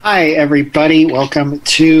Hi, everybody. Welcome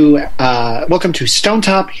to Stone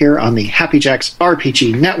Top here on the Happy Jacks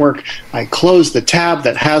RPG Network. I closed the tab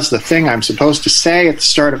that has the thing I'm supposed to say at the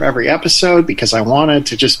start of every episode because I wanted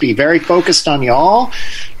to just be very focused on y'all,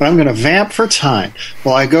 but I'm going to vamp for time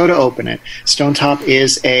while I go to open it. Stone Top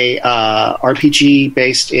is a RPG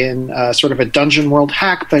based in sort of a dungeon world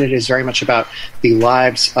hack, but it is very much about the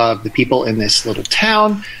lives of the people in this little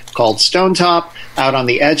town called Stone Top, out on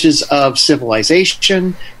the edges of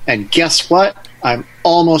civilization. And guess what? I'm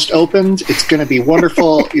almost opened. It's going to be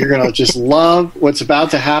wonderful. You're going to just love what's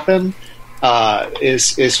about to happen.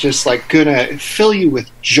 Is just like going to fill you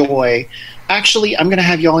with joy. Actually, I'm going to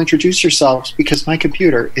have you all introduce yourselves because my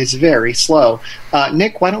computer is very slow.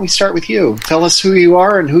 Nick, why don't we start with you? Tell us who you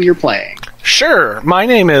are and who you're playing. Sure. My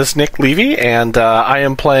name is Nick Levy, and I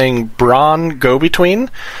am playing Braun Go-Between,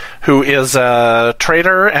 who is a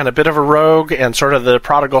traitor and a bit of a rogue and sort of the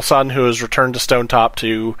prodigal son who has returned to Stone Top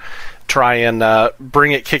to try and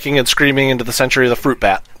bring it kicking and screaming into the century of the fruit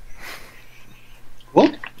bat. Cool.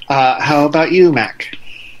 How about you, Mac?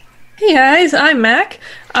 Hey guys, I'm Mac.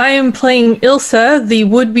 I am playing Ilsa, the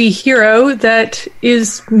would-be hero that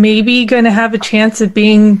is maybe going to have a chance at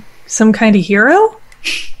being some kind of hero?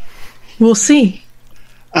 We'll see.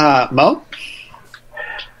 Mo?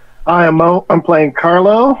 Hi, I'm Mo. I'm playing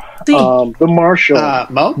Carlo, the Marshal.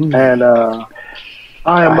 Mo? And I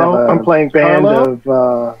am Mo. I'm playing band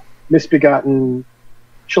of misbegotten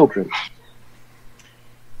children.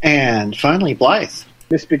 And finally, Blythe.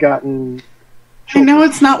 Misbegotten I know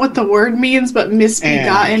it's not what the word means, but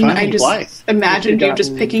misbegotten, I just Blythe. imagined you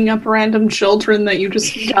just picking up random children that you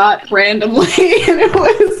just got randomly, and it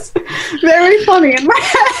was very funny in my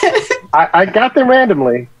head. I got them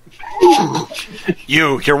randomly.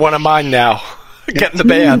 You're one of mine now. Get in the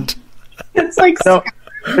band. It's like... No,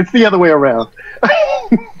 it's the other way around.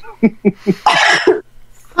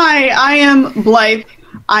 Hi, I am Blythe.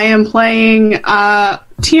 I am playing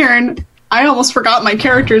Tiern. I almost forgot my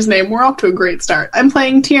character's name. We're off to a great start. I'm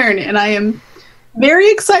playing Tiern, and I am very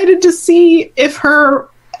excited to see if her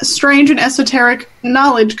strange and esoteric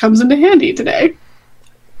knowledge comes into handy today.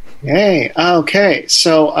 Yay. Okay,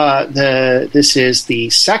 so this is the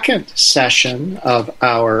second session of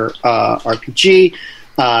our RPG,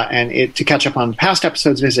 and to catch up on past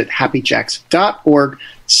episodes, visit happyjacks.org/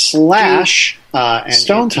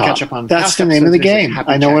 Stone Top. Catch up on that's the name of the game.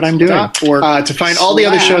 I know what I'm doing. To find all the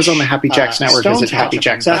other shows on the Happy Jacks Network, visit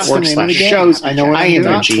happyjacks.org/shows. I know what I'm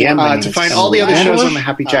doing. GM. To find all the other shows on the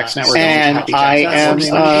Happy Jacks Network, and I am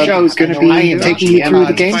going to be taking you through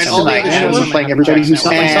the games tonight. I'm playing everybody who's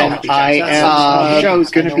not myself. I am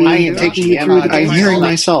going to be taking you through. I'm hearing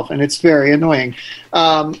myself, and it's very annoying.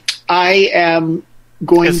 I am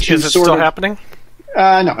going to. Is it still happening? No,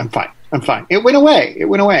 I'm fine. It went away.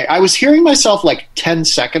 I was hearing myself like 10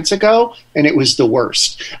 seconds ago, and it was the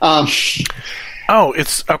worst. Oh,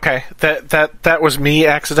 it's okay. That was me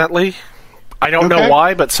accidentally. I don't know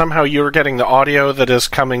why, but somehow you're getting the audio that is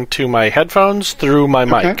coming to my headphones through my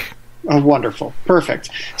mic. Oh, wonderful. Perfect.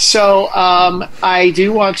 So I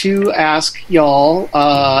do want to ask y'all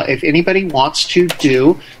if anybody wants to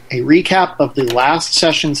do a recap of the last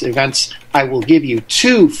session's events. I will give you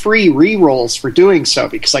 2 free re-rolls for doing so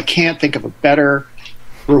because I can't think of a better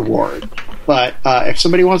reward. But if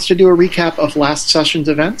somebody wants to do a recap of last session's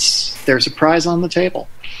events, there's a prize on the table.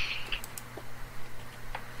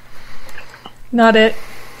 Not it.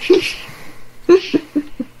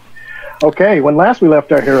 Okay, when last we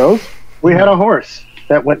left our heroes, we had a horse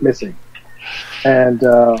that went missing. And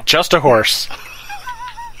just a horse.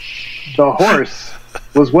 The horse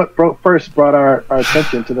was what first brought our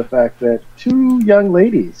attention to the fact that 2 young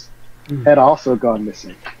ladies had also gone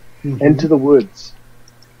missing into the woods.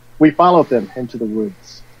 We followed them into the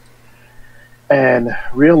woods and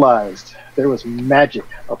realized there was magic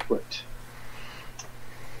afoot.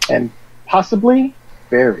 And possibly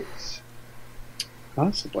berries.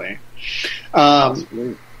 Possibly.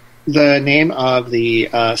 The name of the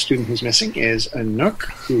student who's missing is Anouk,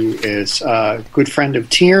 who is a good friend of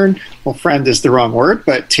Tiern. Well, friend is the wrong word,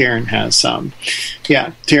 but Tiern has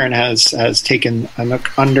Tiern has taken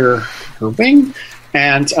Anouk under her wing,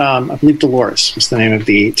 and I believe Dolores was the name of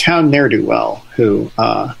the town ne'er-do-well who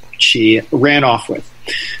she ran off with.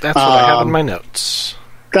 That's what I have in my notes.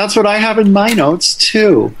 That's what I have in my notes,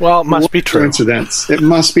 too. Well, it must be true. Coincidence. It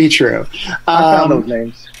must be true. I found those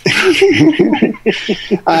names.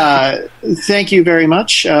 Thank you very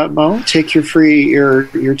much, Mo. Take your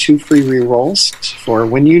 2 free re-rolls for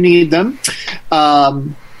when you need them. Where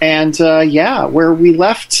we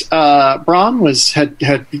left, Braun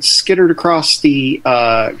had skittered across the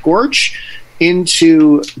gorge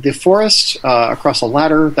into the forest across a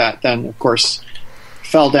ladder that then, of course,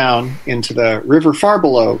 fell down into the river far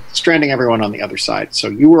below, stranding everyone on the other side. So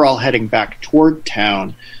you were all heading back toward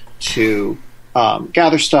town to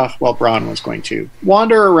gather stuff while Braun was going to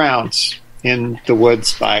wander around in the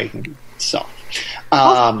woods by himself.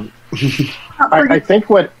 I think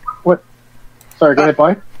what. Sorry, go ahead,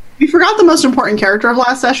 Boy. We forgot the most important character of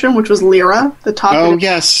last session, which was Lyra, the talkative. Oh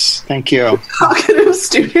yes, thank you. Talkative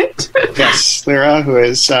student. Yes, Lyra, who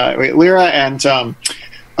is Lyra and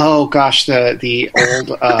oh gosh, the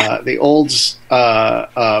old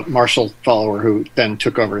martial follower who then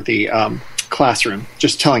took over the classroom,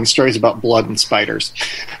 just telling stories about blood and spiders.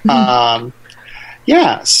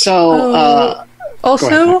 Yeah. So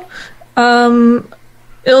also,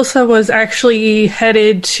 Ilsa was actually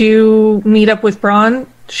headed to meet up with Braun.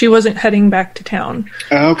 She wasn't heading back to town.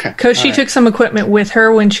 Okay. Because she took some equipment with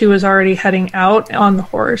her when she was already heading out on the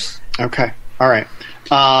horse. Okay. All right.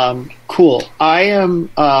 Cool. I am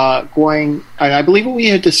going... I believe what we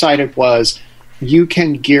had decided was you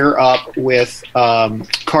can gear up with...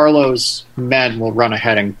 Carlo's men will run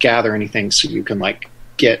ahead and gather anything so you can, like,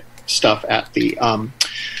 get stuff at the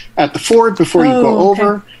ford before you go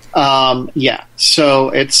over. Yeah. So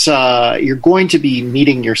it's... you're going to be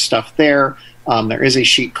meeting your stuff there. There is a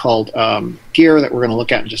sheet called gear that we're going to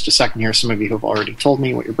look at in just a second here. Some of you have already told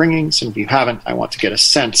me what you're bringing. Some of you haven't. I want to get a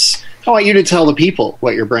sense. I want you to tell the people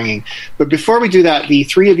what you're bringing. But before we do that, the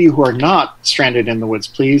three of you who are not stranded in the woods,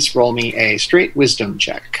 please roll me a straight wisdom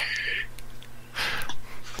check.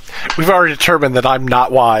 We've already determined that I'm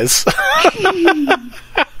not wise.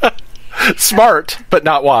 Smart, but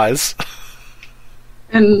not wise.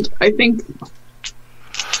 And I think...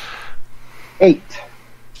 8.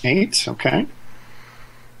 8, okay.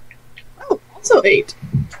 Oh, also 8.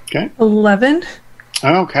 Okay. 11.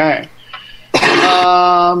 Okay.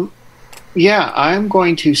 Yeah, I'm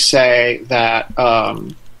going to say that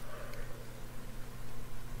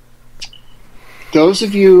those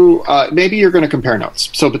of you, maybe you're going to compare notes.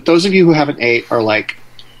 But those of you who have an 8 are like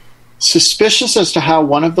suspicious as to how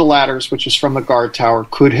one of the ladders, which is from the guard tower,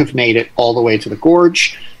 could have made it all the way to the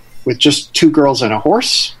gorge with just 2 girls and a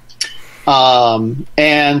horse. I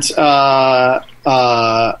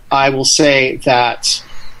will say that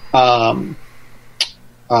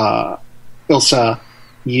Ilsa,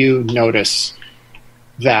 you notice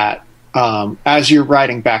that as you're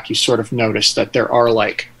riding back, you sort of notice that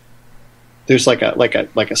there's like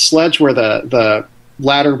a sledge where the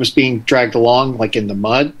ladder was being dragged along, like in the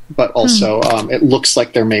mud, but also it looks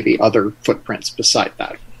like there may be other footprints beside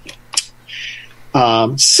that.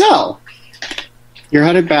 So you're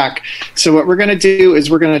headed back. So what we're going to do is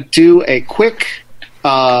we're going to do a quick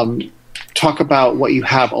talk about what you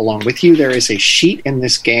have along with you. There is a sheet in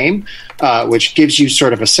this game which gives you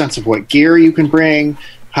sort of a sense of what gear you can bring,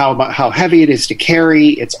 how heavy it is to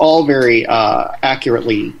carry. It's all very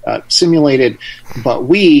accurately simulated, but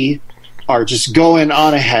we are just going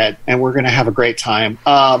on ahead, and we're going to have a great time.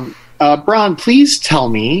 Braun, please tell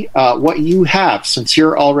me what you have, since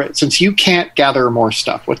you can't gather more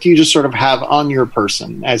stuff. What do you just sort of have on your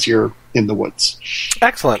person as you're in the woods?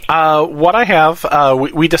 Excellent. What I have,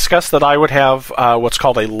 we discussed that I would have what's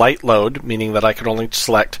called a light load, meaning that I could only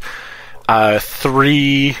select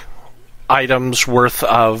 3 items worth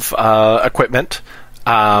of equipment,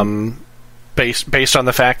 based on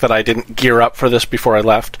the fact that I didn't gear up for this before I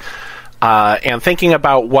left. And thinking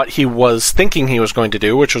about what he was thinking he was going to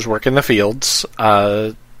do, which was work in the fields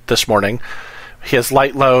this morning, his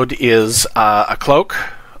light load is a cloak,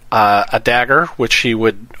 a dagger, which he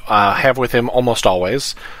would have with him almost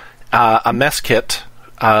always, a mess kit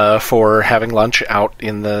for having lunch out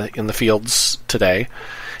in the fields today,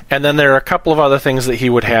 and then there are a couple of other things that he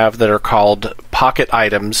would have that are called pocket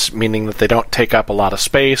items, meaning that they don't take up a lot of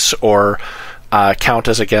space or count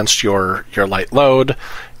as against your light load.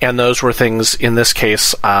 And those were things, in this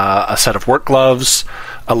case, a set of work gloves,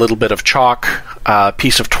 a little bit of chalk, a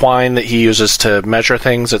piece of twine that he uses to measure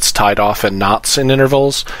things. It's tied off in knots in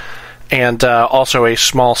intervals. And also a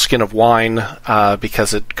small skin of wine,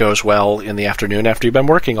 because it goes well in the afternoon after you've been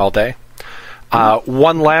working all day.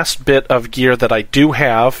 One last bit of gear that I do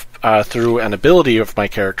have through an ability of my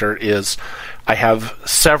character is I have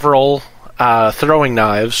several throwing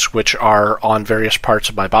knives, which are on various parts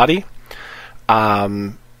of my body,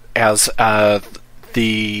 as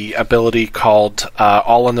the ability called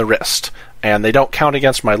All in the Wrist. And they don't count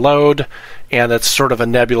against my load, and it's sort of a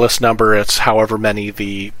nebulous number. It's however many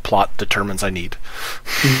the plot determines I need.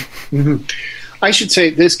 Mm-hmm. I should say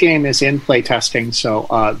this game is in playtesting, so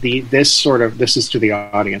this is to the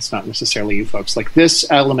audience, not necessarily you folks. Like, this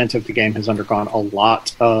element of the game has undergone a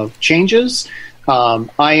lot of changes. I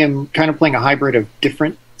am kind of playing a hybrid of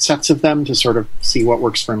different sets of them to sort of see what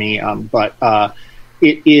works for me, but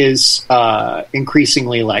it is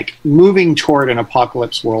increasingly like moving toward an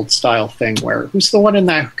apocalypse world style thing where who's the one in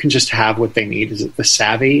that who can just have what they need? Is it the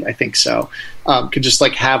Savvy? I think so. Can just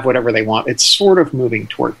like have whatever they want. It's sort of moving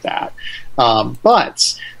toward that.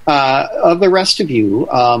 But of the rest of you,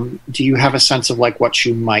 do you have a sense of like what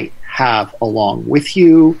you might have along with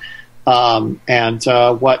you? And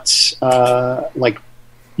what, like,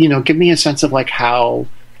 you know, give me a sense of like how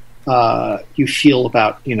you feel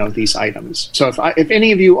about, you know, these items. So if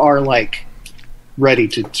any of you are like ready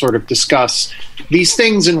to sort of discuss these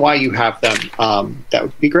things and why you have them, that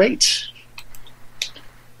would be great.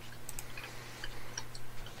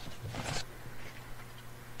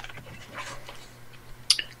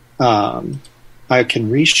 I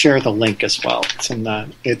can reshare the link as well.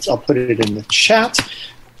 I'll put it in the chat.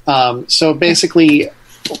 So basically,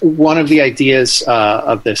 one of the ideas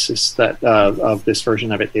of this is that of this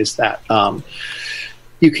version of it is that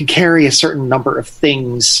you can carry a certain number of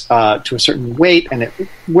things to a certain weight, and it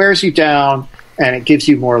wears you down, and it gives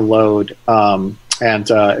you more load. And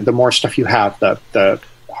the more stuff you have, the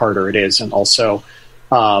harder it is. And also,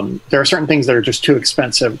 there are certain things that are just too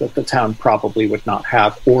expensive that the town probably would not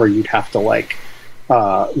have, or you'd have to like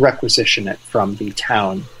requisition it from the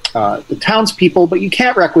town. The townspeople, but you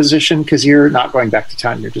can't requisition because you're not going back to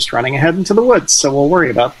town. You're just running ahead into the woods. So we'll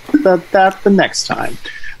worry about that the next time.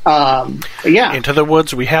 Yeah, into the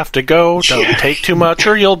woods we have to go. Don't take too much,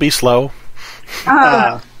 or you'll be slow.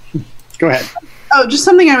 Go ahead. Oh, just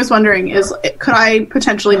something I was wondering is, could I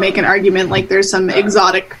potentially make an argument like there's some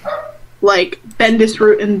exotic, like Bendis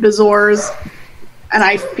root and Bazours, and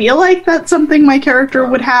I feel like that's something my character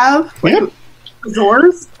would have. Like, yep.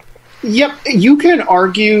 Bazours. Yep, you can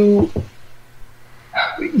argue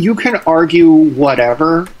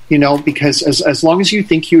whatever, you know, because as long as you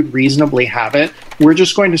think you'd reasonably have it, we're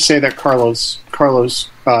just going to say that Carlos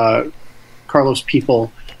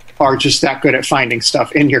people are just that good at finding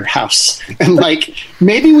stuff in your house. And like,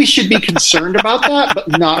 maybe we should be concerned about that,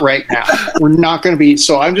 but not right now. We're not going to be.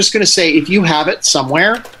 So I'm just going to say, if you have it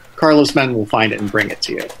somewhere, Carlos men will find it and bring it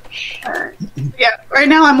to you. Yeah, right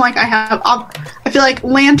now I'm like, I feel like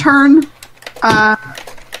Lantern,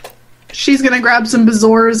 she's going to grab some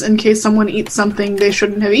Bazours in case someone eats something they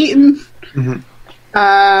shouldn't have eaten. Mm-hmm.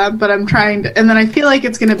 But I'm trying to, and then I feel like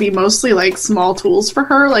it's going to be mostly like small tools for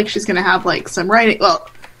her. Like she's going to have like some writing. Well,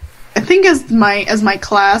 I think as my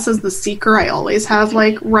class, as the Seeker, I always have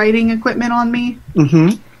like writing equipment on me.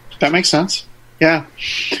 Mm-hmm. That makes sense. Yeah.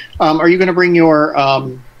 Are you going to bring your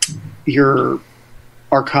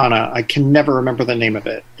Arcana? I can never remember the name of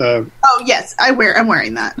it. Oh yes, I'm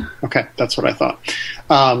wearing that. Okay, that's what I thought.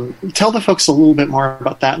 Tell the folks a little bit more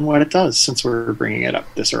about that and what it does, since we're bringing it up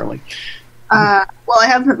this early. Well, I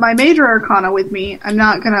have my major Arcana with me. I'm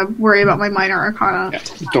not going to worry about my minor Arcana. Yeah,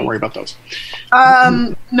 don't worry about those.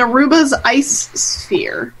 Naruba's Ice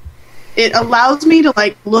Sphere. It allows me to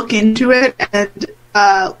like look into it and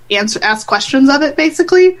ask questions of it,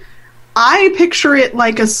 basically. I picture it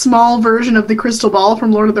like a small version of the crystal ball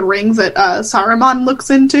from Lord of the Rings that Saruman looks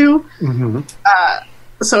into. Mm-hmm.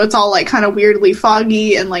 So it's all like kind of weirdly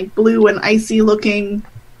foggy and like blue and icy looking.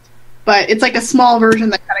 But it's like a small version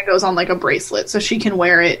that kind of goes on like a bracelet, so she can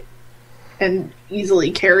wear it and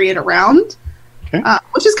easily carry it around. Okay.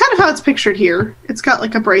 Which is kind of how it's pictured here. It's got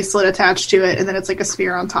like a bracelet attached to it, and then it's like a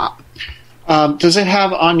sphere on top. Does it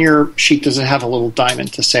have on your sheet, does it have a little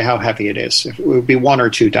diamond to say how heavy it is? It would be 1 or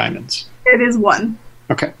 2 diamonds. It is 1.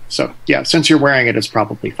 Okay, so yeah, since you're wearing it, it's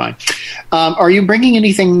probably fine. Are you bringing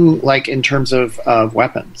anything like in terms of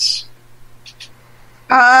weapons?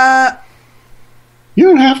 You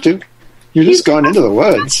don't have to. You're just going into the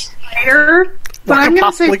woods. Fighter, but what could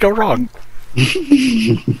possibly go wrong?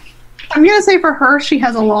 I'm going to say for her, she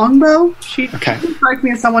has a longbow. She strikes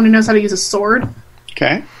me as someone who knows how to use a sword.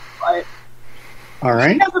 Okay. But all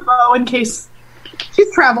right. She has a bow in case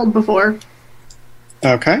she's traveled before.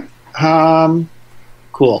 Okay.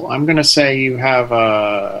 Cool. I'm going to say you have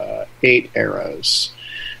 8 arrows.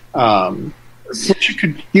 Which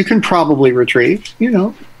you can probably retrieve. You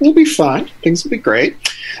know, we'll be fine. Things will be great.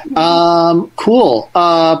 Cool.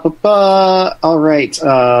 All right.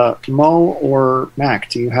 Mo or Mac,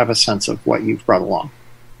 do you have a sense of what you've brought along?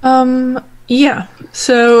 Yeah.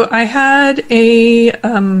 So I had a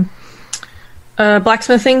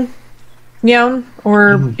blacksmithing gown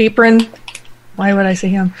or apron. Why would I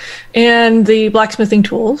say gown? And the blacksmithing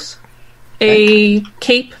tools, a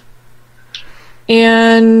cape,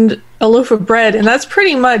 and a loaf of bread, and that's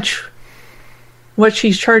pretty much what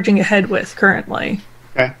she's charging ahead with currently.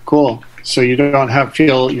 Okay, cool. So you don't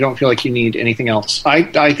feel like you need anything else.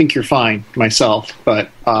 I think you're fine myself, but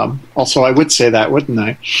also I would say that, wouldn't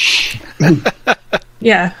I?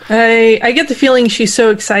 Yeah, I get the feeling she's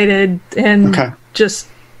so excited and just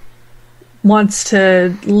wants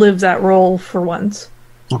to live that role for once.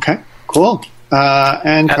 Okay, cool.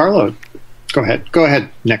 And Carlo, go ahead,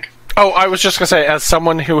 Nick. Oh, I was just going to say, as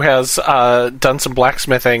someone who has done some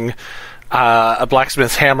blacksmithing, a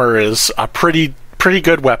blacksmith's hammer is a pretty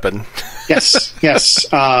good weapon. Yes. Yeah,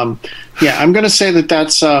 I'm going to say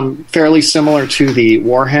that's fairly similar to the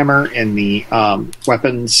Warhammer in the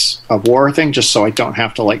weapons of war thing, just so I don't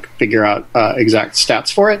have to figure out exact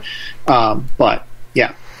stats for it. But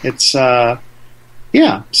yeah, it's So,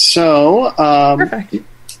 perfect.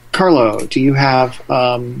 Carlo, do you have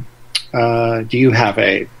a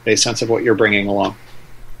sense of what you're bringing along?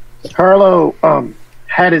 Carlo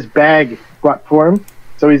had his bag brought for him,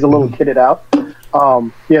 so he's a little kitted out.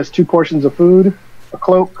 He has 2 portions of food, a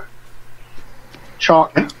cloak,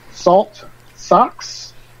 chalk, salt,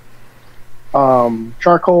 socks,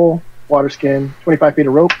 charcoal, water skin, 25 feet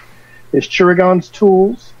of rope, his Chiragon's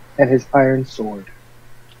tools, and his iron sword.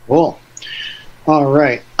 Cool. All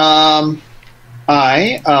right. I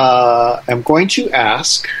am going to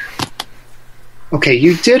ask. Okay,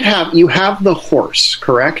 you have the horse,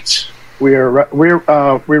 correct? We're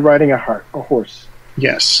riding a horse.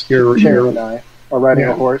 Yes, Sharon and I are riding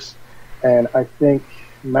a horse, and I think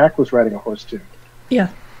Mac was riding a horse too. Yeah.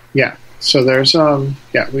 Yeah. So there's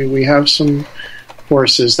we have some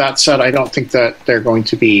horses. That said, I don't think that they're going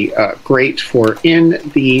to be great for in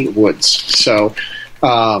the woods. So,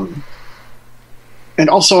 and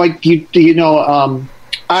also I'll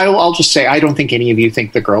just say I don't think any of you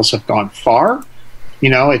think the girls have gone far.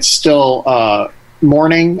 It's still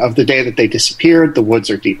morning of the day that they disappeared. The woods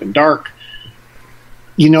are deep and dark.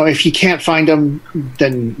 If you can't find them,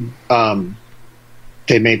 then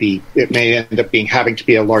it may end up having to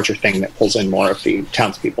be a larger thing that pulls in more of the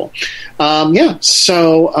townspeople.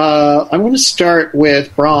 So I'm going to start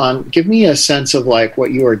with Braun. Give me a sense of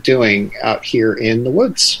what you are doing out here in the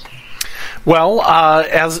woods. Well,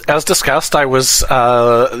 as discussed, I was in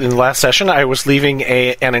the last session. I was leaving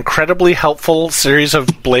an incredibly helpful series of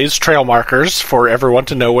blaze trail markers for everyone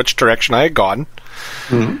to know which direction I had gone.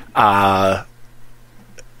 Mm-hmm.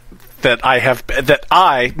 That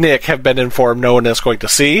I, Nick, have been informed no one is going to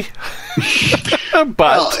see.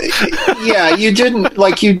 But you didn't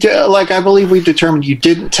I believe we determined you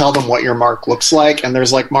didn't tell them what your mark looks like, and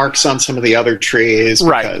there's marks on some of the other trees.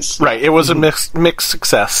 Right. It was a mixed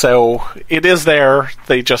success, so it is there.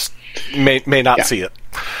 They just may not see it.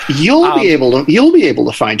 You'll be able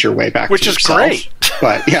to find your way back, which to is yourself, great.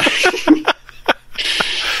 But yeah.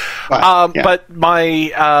 But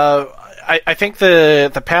my. I think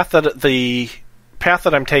the path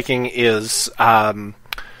that I'm taking is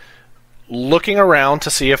looking around to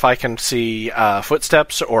see if I can see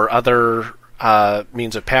footsteps or other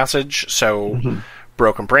means of passage. So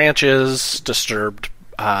broken branches, disturbed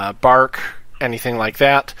bark, anything like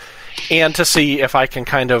that, and to see if I can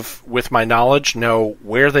kind of, with my knowledge, know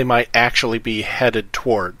where they might actually be headed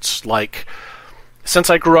towards. Since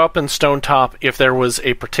I grew up in Stone Top, if there was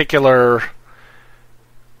a particular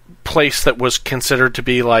place that was considered to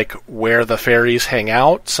be where the fairies hang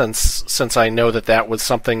out, since I know that was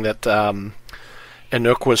something that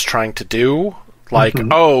Anuk was trying to do,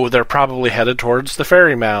 they're probably headed towards the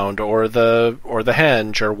fairy mound or the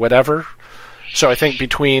henge or whatever. So I think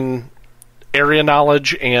between area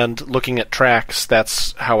knowledge and looking at tracks,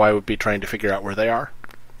 that's how I would be trying to figure out where they are.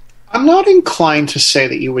 I'm not inclined to say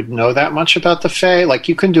that you would know that much about the Fae.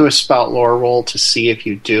 You can do a spout lore roll to see if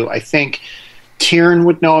you do. I think Tyrn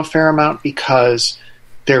would know a fair amount because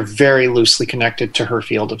they're very loosely connected to her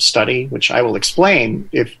field of study, which I will explain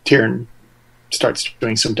if Tyrn starts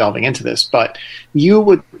doing some delving into this. But you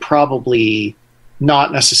would probably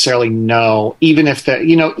not necessarily know, even if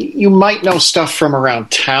you might know stuff from around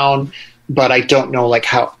town, but I don't know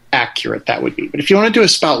how accurate that would be. But if you want to do a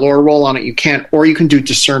spout lore roll on it, you can, or you can do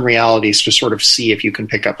discern realities to sort of see if you can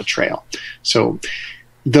pick up a trail. So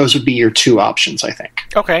those would be your 2 options, I think.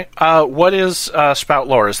 Okay. What is spout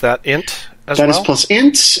lore? Is that int as well? That is plus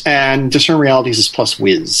int, and discern realities is plus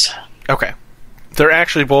whiz. Okay. They're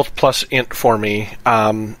actually both plus int for me.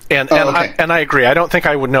 And I agree. I don't think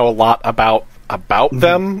I would know a lot about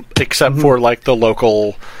them, except for the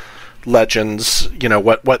local legends.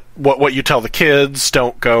 What you tell the kids,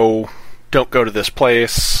 don't go to this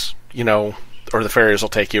place, or the fairies will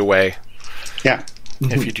take you away. Yeah.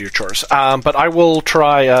 if you do your chores. But I will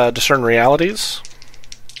try Discern Realities.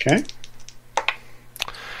 Okay.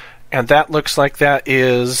 And that looks like that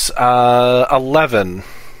is 11.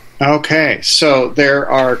 Okay, so there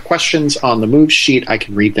are questions on the move sheet. I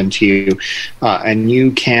can read them to you, and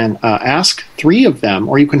you can ask 3 of them,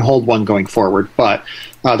 or you can hold one going forward. But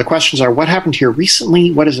the questions are, what happened here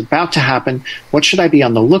recently? What is about to happen? What should I be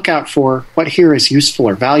on the lookout for? What here is useful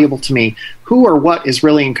or valuable to me? Who or what is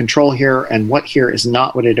really in control here? And what here is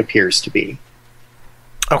not what it appears to be?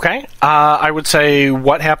 Okay, I would say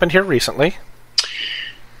what happened here recently.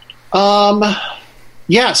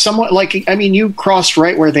 Yeah, somewhat you crossed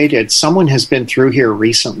right where they did. Someone has been through here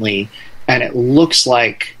recently, and it looks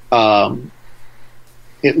like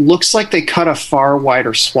they cut a far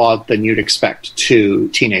wider swath than you'd expect 2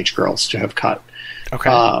 teenage girls to have cut.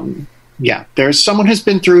 Okay. Yeah, there's someone has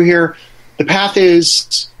been through here. The path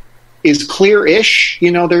is clear-ish.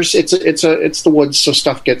 It's the woods, so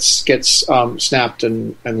stuff gets snapped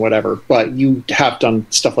and whatever. But you have done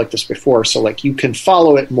stuff like this before, so you can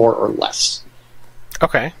follow it more or less.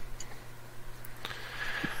 Okay.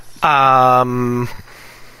 I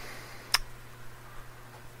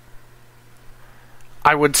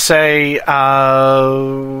would say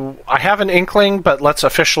I have an inkling, but let's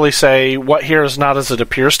officially say what here is not as it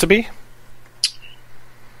appears to be.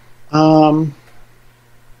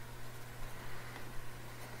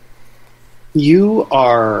 You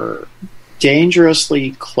are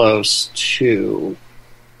dangerously close to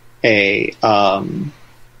a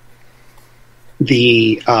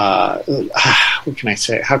what can I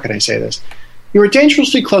say? How can I say this? You were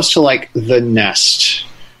dangerously close to the nest,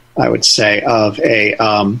 I would say, of a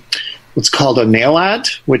what's called a nailad,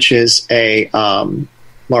 which is a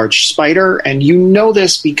large spider, and you know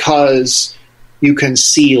this because you can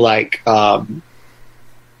see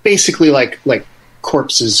basically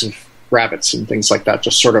corpses of rabbits and things like that,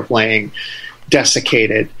 just sort of laying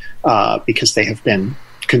desiccated because they have been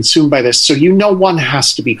consumed by this. So you know one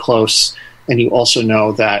has to be close. And you also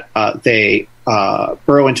know that they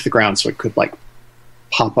burrow into the ground, so it could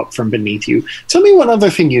pop up from beneath you. Tell me one other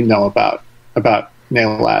thing you know about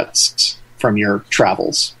naillads from your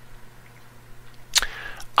travels.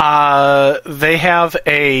 They have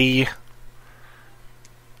a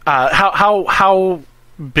how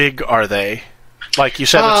big are they? You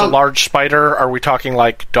said it's a large spider. Are we talking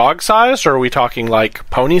dog sized, or are we talking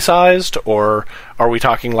pony sized, or are we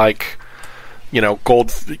talking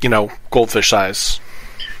goldfish size?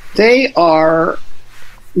 They are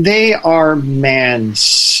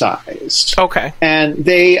man-sized. Okay. And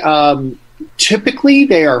they typically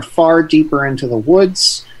they are far deeper into the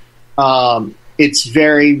woods. It's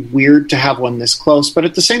very weird to have one this close, but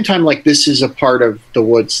at the same time, this is a part of the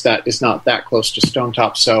woods that is not that close to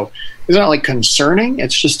Stonetop, so it's not concerning.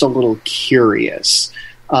 It's just a little curious.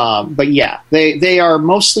 But yeah, they are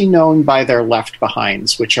mostly known by their left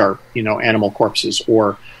behinds, which are animal corpses,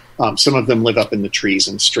 or some of them live up in the trees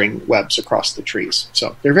and string webs across the trees.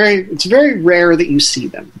 So it's very rare that you see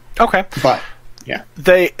them. Okay, but yeah,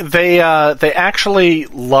 they actually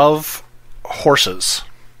love horses.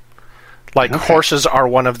 Okay. Horses are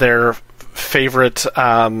one of their favorite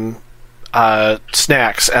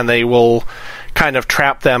snacks, and they will kind of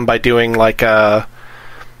trap them by doing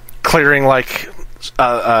clearing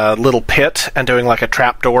a little pit and doing a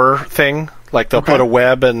trapdoor thing. They'll put a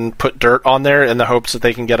web and put dirt on there in the hopes that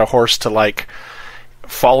they can get a horse to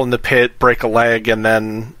fall in the pit, break a leg, and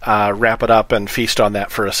then wrap it up and feast on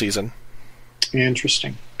that for a season.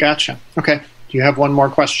 Interesting. Gotcha. Okay. Do you have one more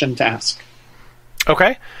question to ask?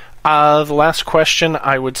 Okay. The last question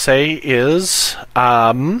I would say is,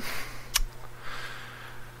 well,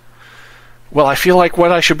 I feel like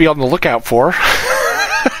what I should be on the lookout for.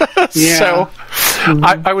 Yeah. So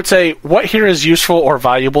I would say, what here is useful or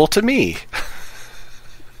valuable to me?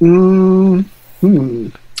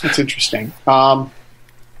 That's interesting.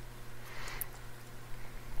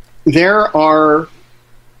 There are...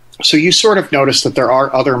 So you sort of notice that there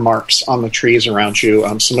are other marks on the trees around you.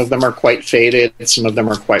 Some of them are quite faded. Some of them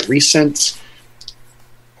are quite recent.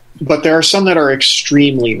 But there are some that are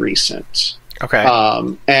extremely recent. Okay.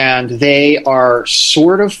 And they are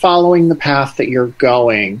sort of following the path that you're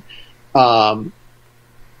going. But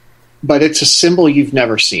it's a symbol you've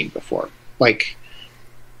never seen before.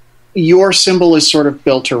 Your symbol is sort of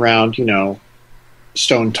built around,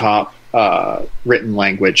 Stonetop, written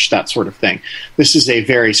language, that sort of thing. This is a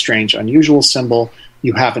very strange, unusual symbol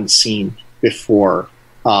you haven't seen before,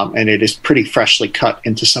 and it is pretty freshly cut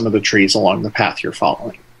into some of the trees along the path you're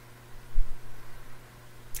following.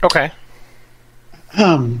 Okay.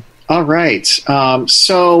 All right.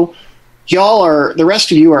 So the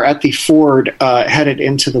rest of you are at the ford, headed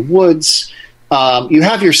into the woods. You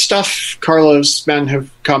have your stuff. Carlo's men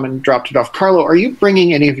have come and dropped it off. Carlo, are you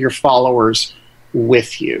bringing any of your followers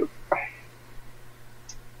with you?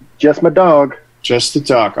 Just my dog. Just the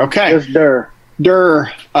dog. Okay. Just Durr.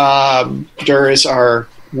 Durr. Durr is our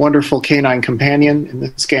wonderful canine companion in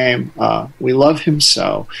this game. We love him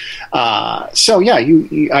so. So yeah,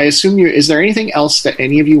 I assume is there anything else that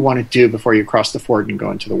any of you want to do before you cross the ford and go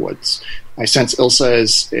into the woods? I sense Ilsa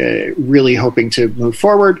is really hoping to move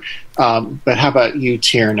forward, but how about you,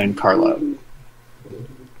 Tiernan and Carlo?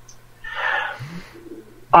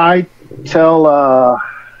 I tell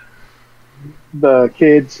the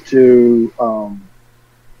kids to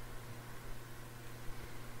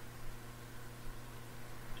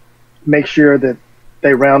make sure that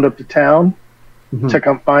they round up the town to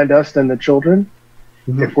come find us and the children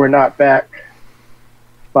if we're not back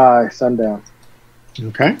by sundown.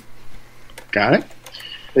 Okay. Got it.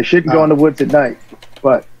 They shouldn't go in the woods at night,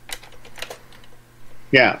 but...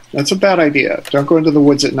 Yeah, that's a bad idea. Don't go into the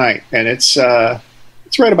woods at night. And it's right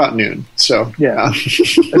about noon, so... Yeah.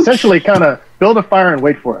 Essentially kind of build a fire and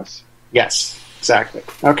wait for us. Yes, exactly.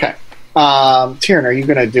 Okay. Tiernan, are you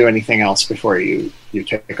going to do anything else before you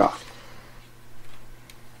take off?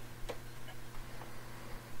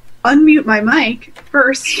 Unmute my mic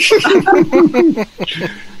first.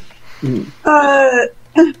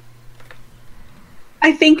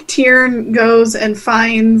 I think Tiernan goes and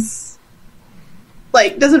finds,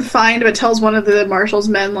 doesn't find, but tells one of the marshal's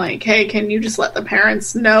men, hey, can you just let the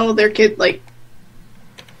parents know their kids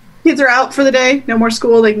are out for the day, no more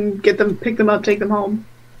school, they can pick them up, take them home.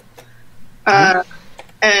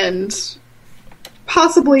 And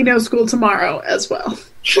possibly no school tomorrow as well.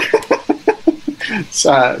 It's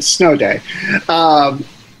snow day.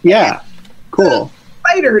 Yeah, cool.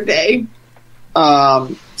 Spider day.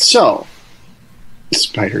 So,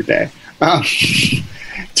 Spider day.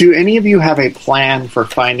 Do any of you have a plan for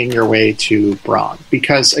finding your way to Bron?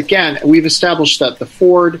 Because, again, we've established that the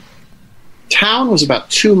ford town was about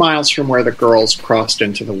 2 miles from where the girls crossed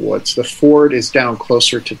into the woods. The ford is down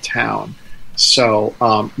closer to town. So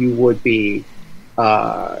you would be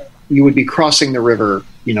crossing the river,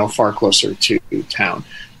 far closer to town.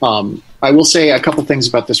 I will say a couple things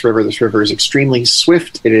about this river. This river is extremely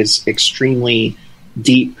swift. It is extremely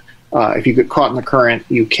deep. If you get caught in the current,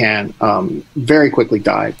 you can very quickly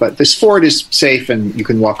die. But this ford is safe, and you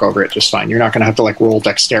can walk over it just fine. You're not going to have to roll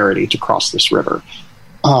dexterity to cross this river.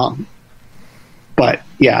 But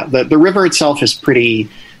yeah, the river itself is pretty.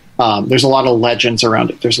 There's a lot of legends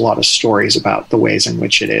around it. There's a lot of stories about the ways in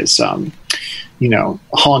which it is,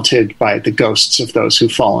 haunted by the ghosts of those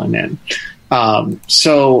who've fallen in.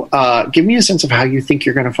 So give me a sense of how you think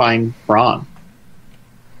you're going to find Bron.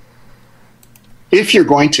 If you're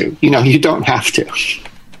going to. You don't have to.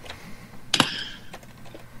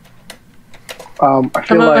 I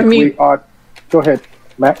feel like we ought... Go ahead,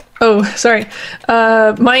 Matt. Oh, sorry.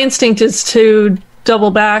 My instinct is to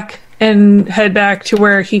double back and head back to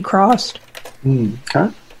where he crossed. Okay.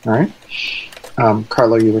 All right.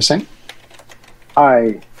 Carlo, you were saying?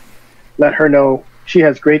 I let her know she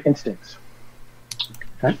has great instincts.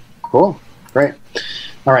 Okay. Cool. Great.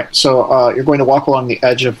 All right. So you're going to walk along the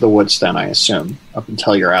edge of the woods then, I assume, up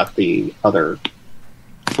until you're at the other...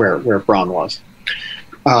 where Bron was.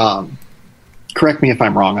 Correct me if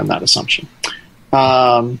I'm wrong on that assumption.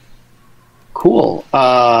 Cool.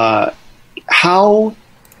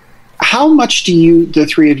 How much do the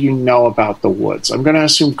three of you know about the woods? I'm going to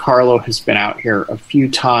assume Carlo has been out here a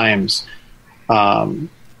few times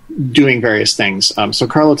doing various things. So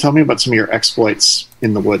Carlo, tell me about some of your exploits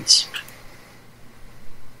in the woods.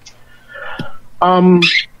 Kind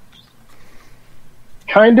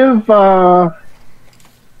of,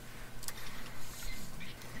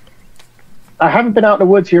 I haven't been out in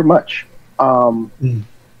the woods here much.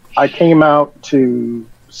 I came out to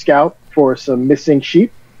scout for some missing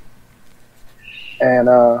sheep. And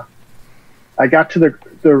I got to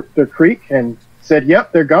the creek and said,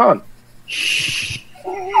 "Yep, they're gone."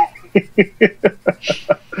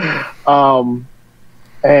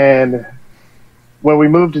 And when we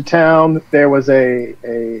moved to town, there was a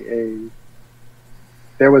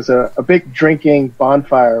big drinking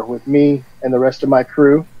bonfire with me and the rest of my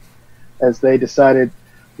crew, as they decided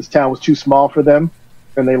this town was too small for them,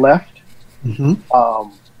 and they left.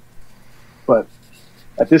 But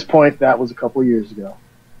at this point, that was a couple of years ago.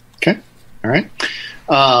 Okay. All right.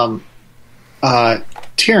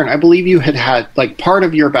 Tiernan, I believe you had part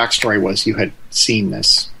of your backstory was you had seen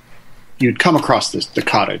this you'd come across the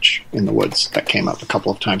cottage in the woods that came up a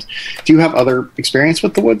couple of times. Do you have other experience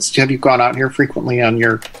with the woods? Have you gone out here frequently on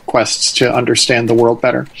your quests to understand the world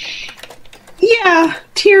better? Yeah,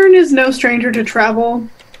 Tyrn is no stranger to travel.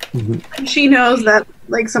 Mm-hmm. She knows that,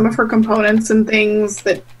 like, some of her components and things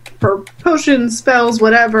that for potions, spells,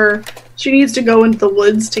 whatever, she needs to go into the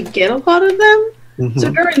woods to get a lot of them. Mm-hmm.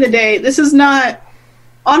 So during the day, this is not...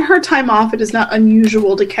 On her time off, it is not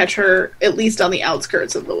unusual to catch her, at least on the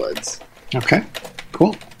outskirts of the woods. Okay,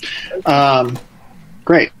 cool.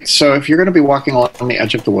 Great. So if you're going to be walking along the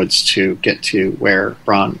edge of the woods to get to where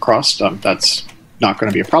Bron crossed, that's not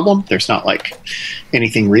going to be a problem. There's not, like,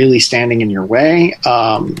 anything really standing in your way.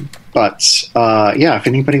 But if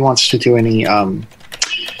anybody wants to do any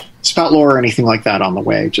spout lore or anything like that on the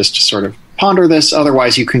way, just to sort of ponder this.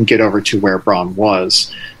 Otherwise, you can get over to where Bron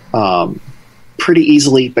was pretty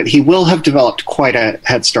easily, but he will have developed quite a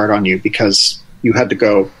head start on you because you had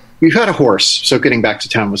a horse, so getting back to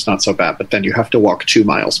town was not so bad, but then you have to walk 2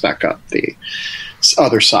 miles back up the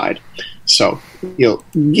other side. So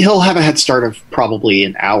he'll have a head start of probably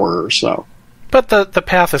an hour or so. But the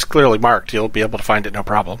path is clearly marked. You'll be able to find it no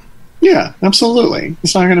problem. Yeah, absolutely.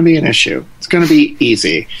 It's not going to be an issue. It's going to be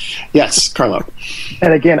easy. Yes, Carlo.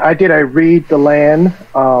 And again, I read the land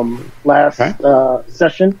last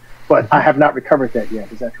session, but I have not recovered that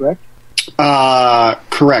yet. Is that correct?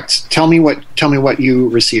 Correct. Tell me what you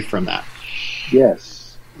received from that.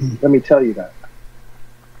 Yes. Let me tell you that.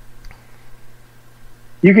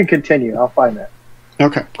 You can continue. I'll find that.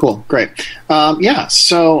 Okay, cool. Great.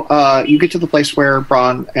 So you get to the place where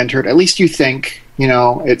Bron entered. At least you think,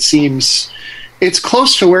 it seems it's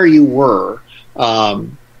close to where you were.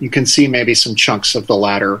 You can see maybe some chunks of the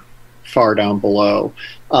ladder far down below.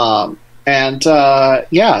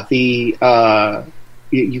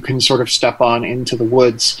 You can sort of step on into the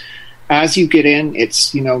woods. As you get in,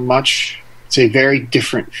 it's it's a very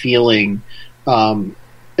different feeling.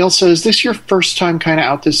 Ilsa, is this your first time kind of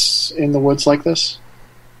out in the woods like this?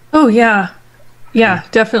 Oh yeah,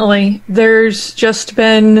 definitely. There's just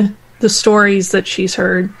been the stories that she's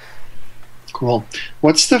heard. Cool.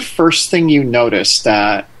 What's the first thing you notice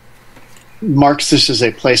that marks this as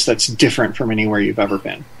a place that's different from anywhere you've ever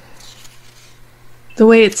been? The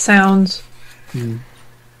way it sounds.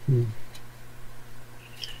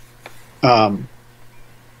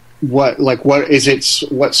 What is it?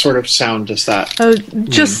 What sort of sound does that?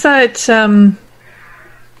 Just that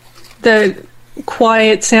the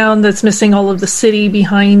quiet sound that's missing all of the city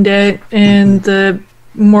behind it, and the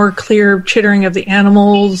more clear chittering of the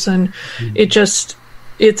animals, and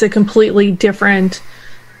it's a completely different,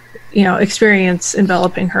 experience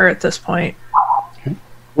enveloping her at this point. Okay.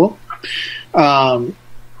 Well,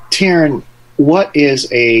 Tyrn, what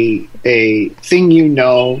is a thing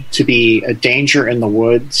to be a danger in the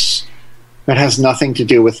woods that has nothing to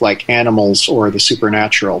do with, like, animals or the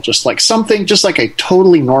supernatural? Just like a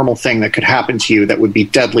totally normal thing that could happen to you that would be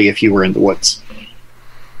deadly if you were in the woods.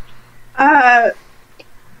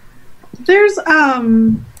 There's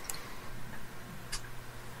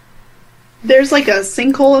like a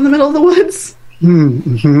sinkhole in the middle of the woods.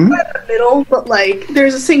 Mm-hmm. Not in the middle, but like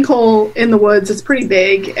there's a sinkhole in the woods. It's pretty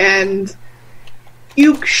big, and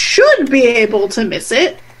you should be able to miss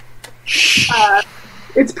it.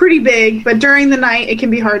 It's pretty big, but during the night it can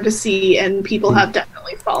be hard to see, and people have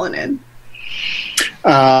definitely fallen in.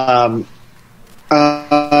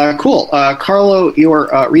 Cool. Carlo,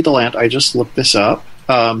 your read the land. I just looked this up.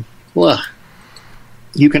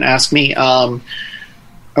 You can ask me.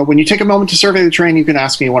 When you take a moment to survey the terrain, you can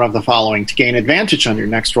ask me one of the following to gain advantage on your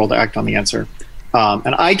next roll to act on the answer.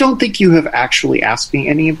 And I don't think you have actually asked me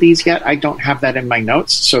any of these yet. I don't have that in my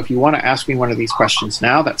notes. So if you want to ask me one of these questions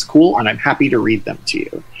now, that's cool, and I'm happy to read them to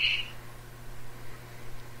you.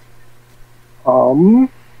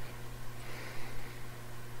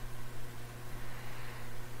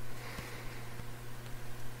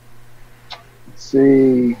 Let's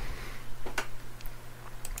see.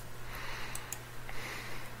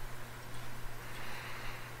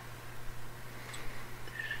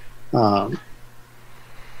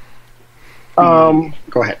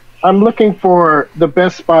 Go ahead. I'm looking for the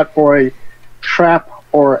best spot for a trap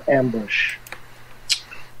or ambush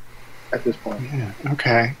at this point. Yeah,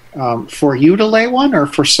 okay. For you to lay one, or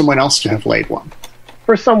for someone else to have laid one?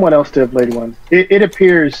 For someone else to have laid one. It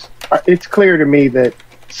appears, it's clear to me that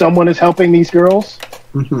someone is helping these girls.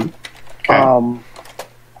 Mm-hmm. Okay.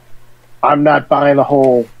 I'm not buying the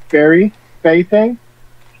whole fae thing,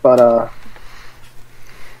 but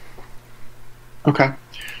okay.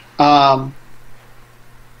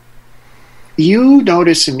 You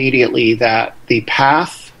notice immediately that the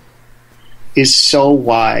path is so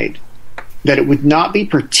wide that it would not be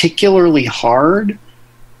particularly hard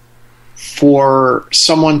for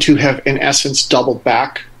someone to have, in essence, doubled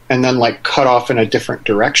back and then like cut off in a different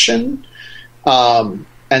direction, and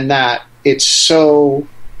that it is so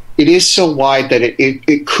wide that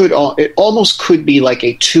it almost could be like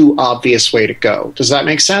a too obvious way to go. Does that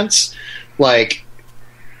make sense? Like,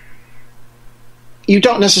 you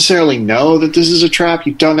don't necessarily know that this is a trap.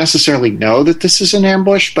 You don't necessarily know that this is an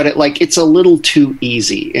ambush, but it's a little too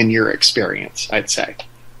easy in your experience, I'd say.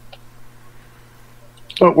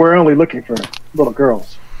 But we're only looking for little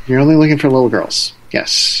girls. You're only looking for little girls.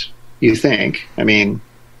 Yes, you think. I mean,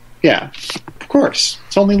 yeah, of course.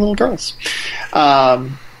 It's only little girls.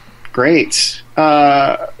 Great.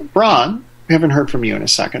 Bron, we haven't heard from you in a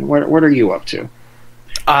second. What are you up to?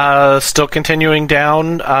 Still continuing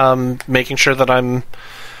down, making sure that I'm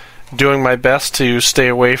doing my best to stay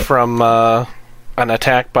away from an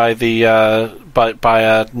attack by the by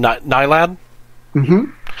a Nylad.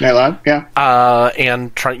 Mm-hmm. Nylad, yeah.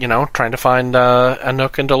 And trying to find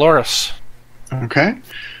Anouk and Dolores. Okay.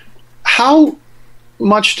 How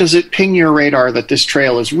much does it ping your radar that this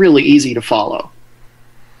trail is really easy to follow?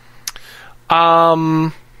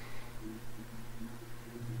 I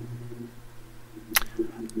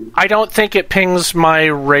don't think it pings my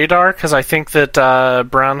radar, because I think that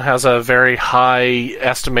Brown has a very high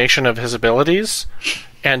estimation of his abilities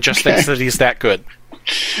and just thinks that he's that good.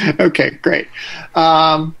 Okay, great.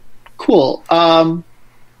 Cool.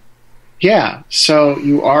 Yeah, so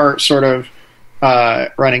you are sort of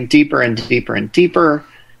running deeper and deeper and deeper.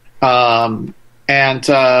 And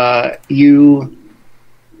you...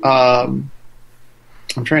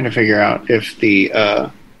 I'm trying to figure out if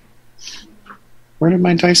the... where did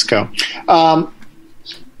my dice go?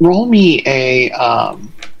 Roll me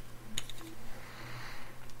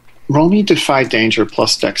Defy Danger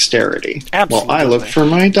plus Dexterity. Absolutely. While I look for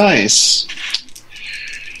my dice.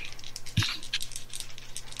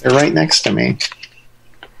 They're right next to me.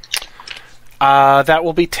 That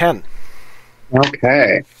will be 10.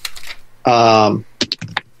 Okay.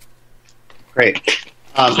 Great.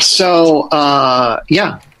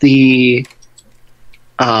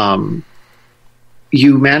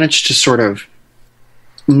 You manage to sort of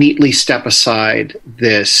neatly step aside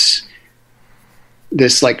this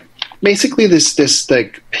like basically this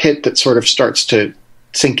like pit that sort of starts to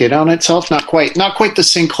sink in on itself. Not quite the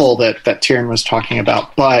sinkhole that Tyrion was talking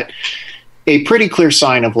about, but a pretty clear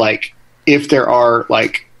sign of like, if there are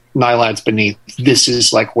like Nylads beneath, this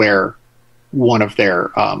is like where one of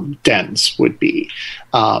their dens would be.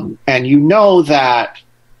 And you know that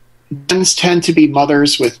dens tend to be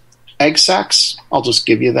mothers with egg sacs. I'll just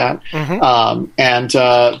give you that. Mm-hmm. And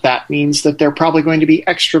that means that they're probably going to be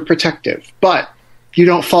extra protective. But you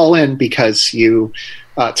don't fall in because you...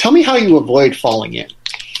 tell me how you avoid falling in.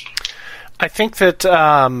 I think that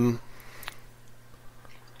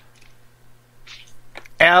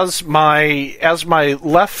as my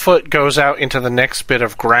left foot goes out into the next bit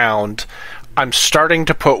of ground, I'm starting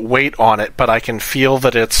to put weight on it, but I can feel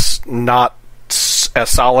that it's not as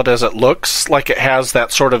solid as it looks. Like, it has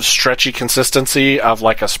that sort of stretchy consistency of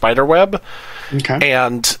like a spider web. Okay.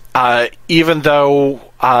 And even though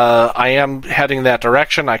I am heading that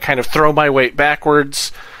direction, I kind of throw my weight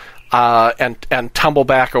backwards and tumble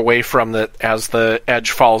back away from it as the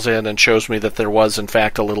edge falls in and shows me that there was in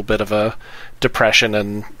fact a little bit of a depression,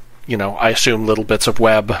 and I assume little bits of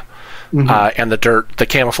web. Mm-hmm. And the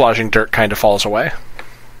camouflaging dirt kind of falls away.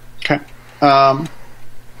 Okay.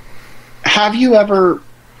 Have you ever...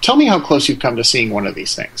 Tell me how close you've come to seeing one of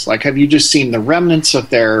these things. Like, have you just seen the remnants of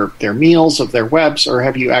their meals, of their webs, or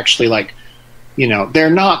have you actually, like, they're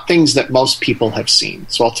not things that most people have seen,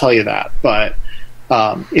 so I'll tell you that. But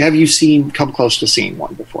have you come close to seeing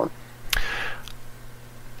one before?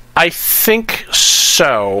 I think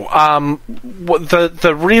so.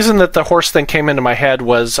 The reason that the horse thing came into my head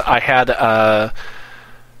was I had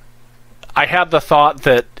the thought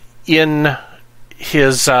that in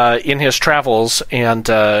his travels and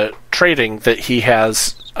trading, that he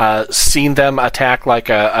has seen them attack like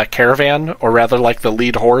a caravan, or rather like the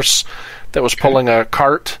lead horse that was pulling a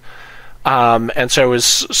cart, and so is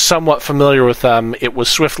somewhat familiar with them. It was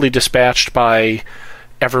swiftly dispatched by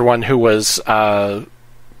everyone who was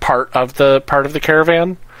part of the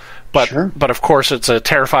caravan, but sure. But of course it's a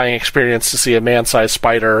terrifying experience to see a man-sized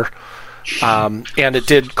spider, and it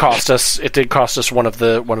did cost us one of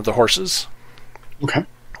the horses. Okay,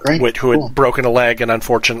 great. Who had broken a leg, and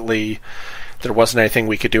unfortunately there wasn't anything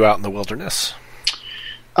we could do out in the wilderness.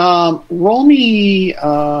 Roll me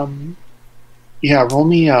I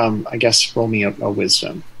guess roll me a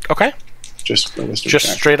wisdom. Okay. Just a wisdom Just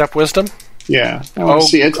check. Straight up wisdom? Yeah. I want to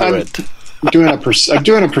see it. Good. I'm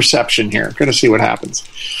doing a perception here. Going to see what happens.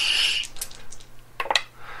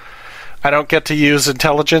 I don't get to use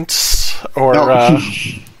intelligence or. No.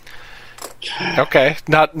 Okay,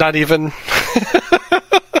 not even.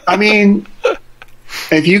 I mean,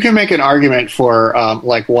 if you can make an argument for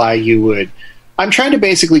like why you would, I'm trying to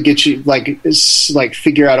basically get you like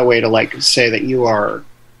figure out a way to like say that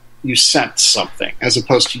you sense something as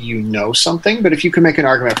opposed to you know something. But if you can make an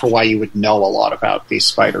argument for why you would know a lot about these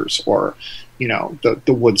spiders or the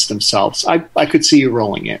woods themselves, I could see you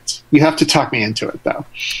rolling it. You have to talk me into it though.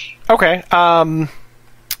 Okay.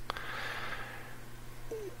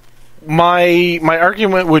 My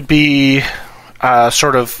argument would be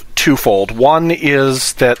sort of twofold. One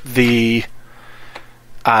is that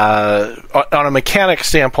on a mechanic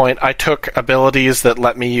standpoint, I took abilities that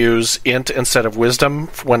let me use int instead of wisdom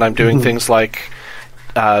when I'm doing things like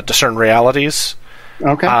discern realities.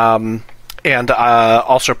 Okay. And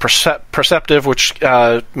also perceptive, which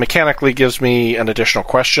mechanically gives me an additional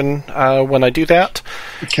question when I do that.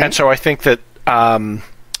 Okay. And so I think that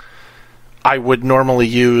I would normally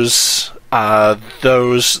use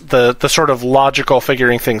the sort of logical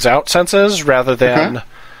figuring things out senses rather than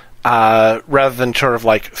sort of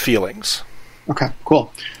like feelings. Okay,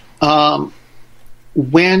 cool.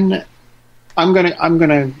 When I'm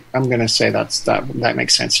gonna say that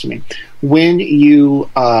makes sense to me. When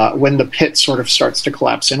when the pit sort of starts to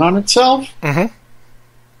collapse in on itself,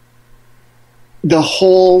 the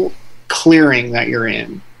whole clearing that you're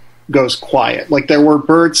in goes quiet. Like there were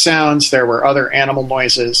bird sounds, there were other animal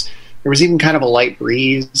noises, there was even kind of a light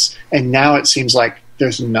breeze, and now it seems like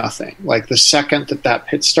there's nothing. Like the second that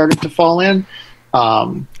pit started to fall in,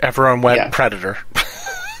 everyone went predator.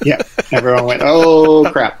 Yeah, everyone went, oh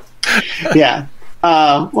crap. Yeah.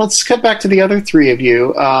 Let's cut back to the other three of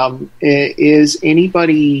you. Is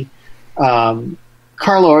anybody,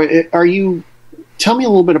 Carlo, tell me a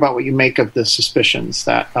little bit about what you make of the suspicions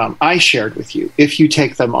that I shared with you, if you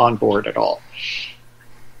take them on board at all.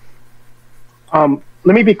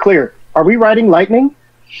 Let me be clear. Are we riding lightning?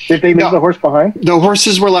 Did they leave the horse behind? The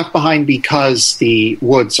horses were left behind because the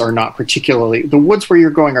woods where you're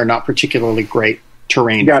going are not particularly great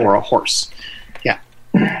terrain for a horse. Yeah.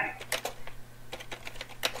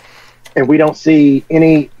 And we don't see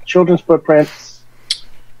any children's footprints.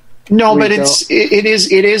 No, but it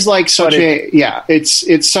is like such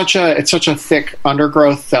it's such a thick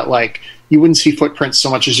undergrowth that like you wouldn't see footprints so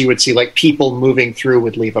much as you would see like people moving through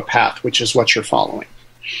would leave a path, which is what you're following.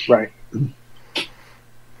 Right.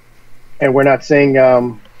 And we're not seeing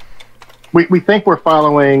we think we're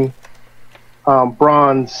following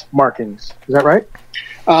Braun's markings. Is that right?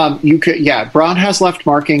 Braun has left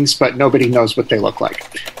markings, but nobody knows what they look like.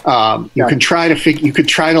 You could try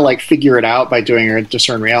to like figure it out by doing your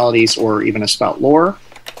discern realities or even a spout lore.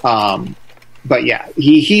 But yeah,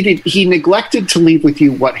 he neglected to leave with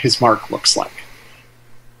you what his mark looks like.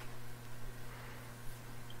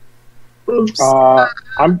 Oops. Go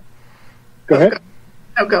ahead.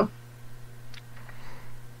 Oh, go.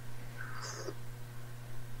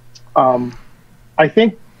 I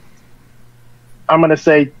think I'm going to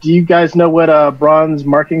say, do you guys know what Braun's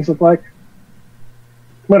markings look like?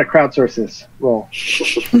 I'm going to crowdsource this. Roll.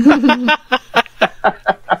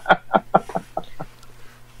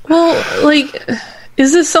 Well, like,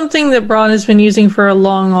 is this something that Braun has been using for a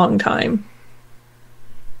long, long time?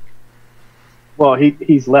 Well,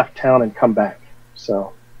 he's left town and come back,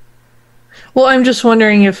 so. Well, I'm just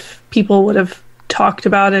wondering if people would have talked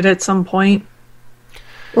about it at some point.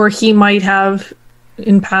 Or he might have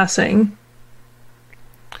in passing.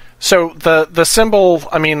 So the symbol,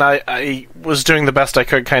 I mean, I was doing the best I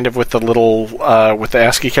could kind of with the little, with the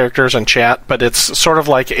ASCII characters and chat, but it's sort of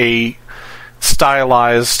like a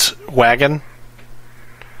stylized wagon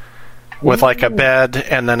with like a bed,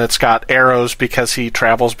 and then it's got arrows because he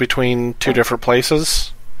travels between two different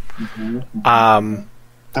places.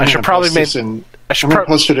 I should probably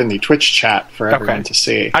post it in the Twitch chat for everyone to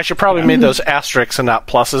see. I should probably make those asterisks and not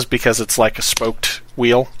pluses because it's like a spoked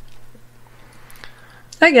wheel.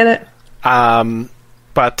 I get it.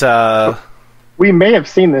 But we may have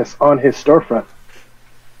seen this on his storefront.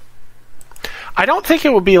 I don't think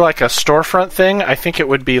it would be like a storefront thing. I think it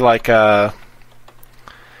would be like a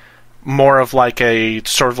more of like a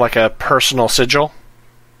sort of like a personal sigil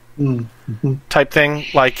type thing.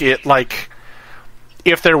 Like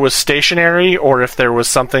if there was stationery or if there was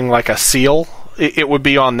something like a seal, it would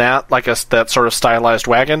be on that, like that sort of stylized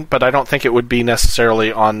wagon. But I don't think it would be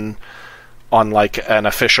necessarily on like an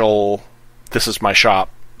official, this is my shop,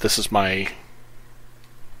 this is my...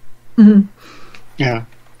 Yeah.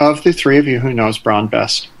 Of the three of you, who knows Braun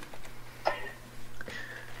best?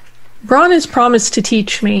 Braun has promised to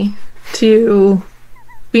teach me to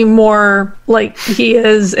be more like he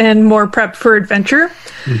is and more prepped for adventure.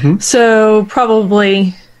 So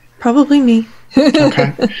probably me.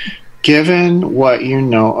 Okay. Given what you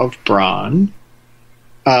know of Braun,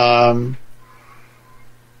 you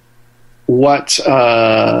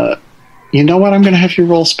know what? I'm going to have you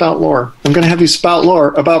roll spout lore. I'm going to have you spout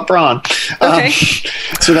lore about Braun. Okay.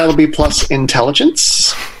 So that'll be plus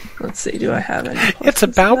intelligence. Let's see, do I have any? It's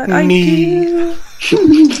about me. All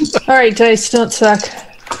right, dice don't suck.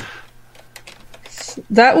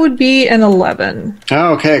 That would be an 11.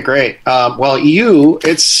 Okay, great. Well,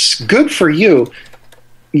 it's good for you.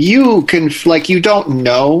 You can, you don't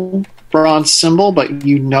know Braun's symbol, but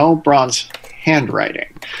you know Braun's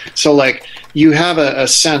handwriting. So, you have a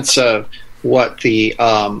sense of what the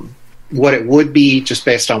what it would be just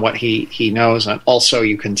based on what he knows, and also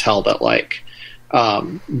you can tell that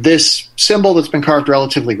this symbol that's been carved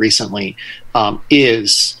relatively recently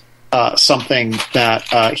is something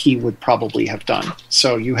that he would probably have done.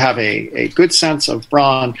 So you have a good sense of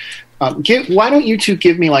Braun. Why don't you two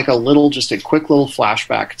give me a quick little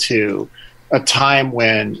flashback to a time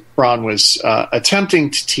when Braun was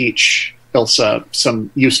attempting to teach Ilsa some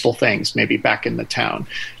useful things, maybe back in the town.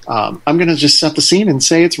 I'm going to just set the scene and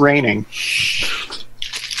say it's raining.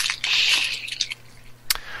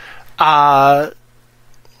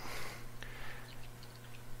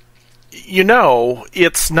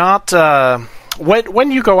 It's not...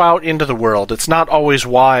 when you go out into the world, it's not always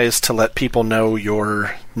wise to let people know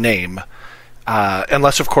your name.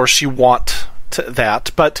 Unless, of course, you want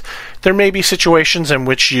that. But there may be situations in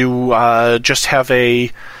which you just have a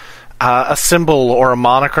symbol or a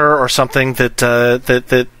moniker or something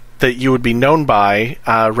that you would be known by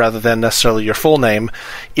rather than necessarily your full name.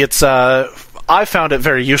 I found it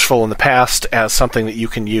very useful in the past as something that you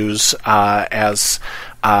can use as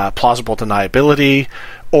plausible deniability,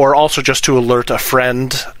 or also just to alert a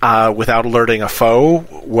friend without alerting a foe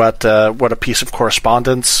what a piece of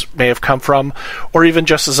correspondence may have come from, or even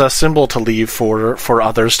just as a symbol to leave for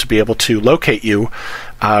others to be able to locate you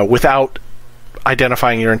without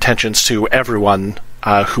identifying your intentions to everyone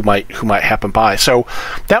who might happen by. So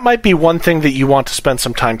that might be one thing that you want to spend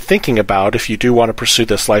some time thinking about if you do want to pursue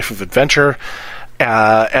this life of adventure,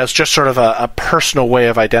 as just sort of a personal way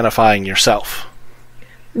of identifying yourself.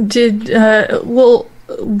 How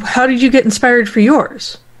did you get inspired for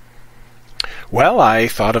yours? Well, I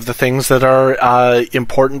thought of the things that are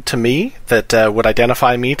important to me, that would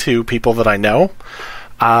identify me to people that I know,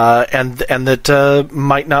 and that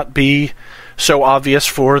might not be so obvious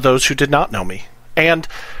for those who did not know me. And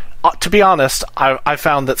to be honest, I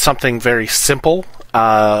found that something very simple,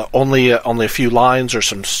 only a few lines or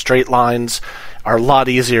some straight lines, are a lot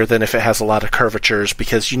easier than if it has a lot of curvatures,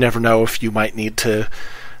 because you never know if you might need to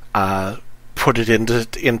put it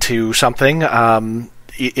into something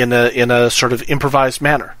in a sort of improvised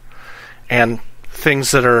manner. And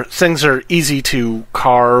things are easy to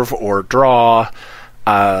carve or draw,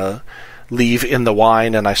 leave in the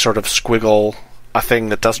wine, and I sort of squiggle a thing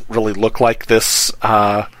that doesn't really look like this.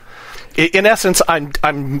 In essence,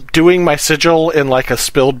 I'm doing my sigil in a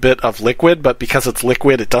spilled bit of liquid, but because it's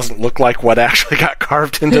liquid, it doesn't look like what actually got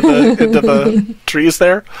carved into the trees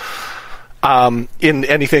there. In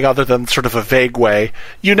anything other than sort of a vague way.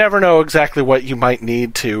 You never know exactly what you might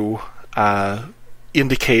need to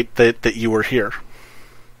indicate that you were here.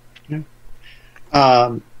 Yeah.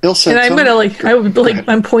 Ilsa, and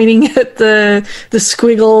I'm pointing at the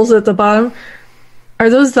squiggles at the bottom. Are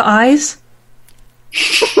those the eyes?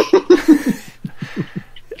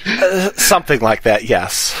 Something like that,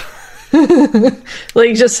 yes.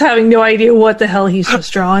 Just having no idea what the hell he's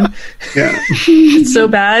just drawn. Yeah. It's so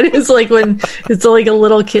bad. It's like when it's like a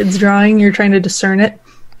little kid's drawing, you're trying to discern it.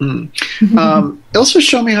 Ilsa,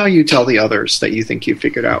 show me how you tell the others that you think you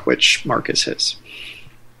figured out which mark is his.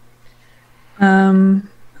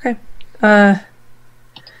 Okay.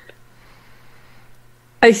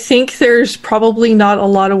 I think there's probably not a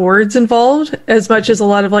lot of words involved, as much as a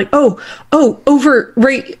lot of over,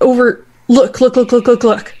 look.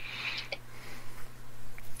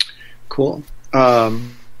 Cool.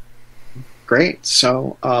 Great.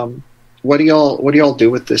 So, what do y'all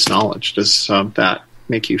do with this knowledge? Does that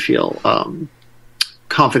make you feel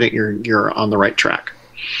confident you're on the right track?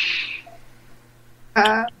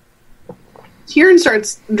 Tierin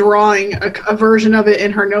starts drawing a version of it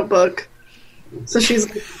in her notebook. So she's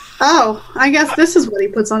like, "Oh, I guess this is what he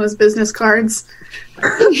puts on his business cards."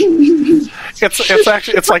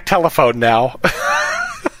 It's like telephone now.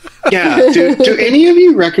 Yeah. Do any of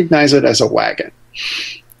you recognize it as a wagon?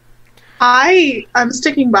 I'm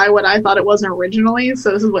sticking by what I thought it wasn't originally,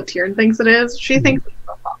 so this is what Tieran thinks it is. She thinks it's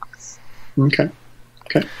a fox. Okay.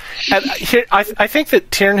 And here, I think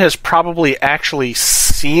that Tieran has probably actually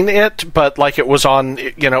seen it, but like it was on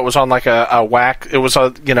like a wax. It was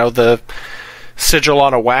the sigil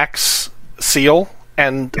on a wax seal,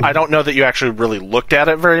 and I don't know that you actually really looked at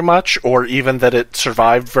it very much, or even that it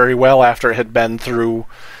survived very well after it had been through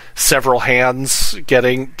several hands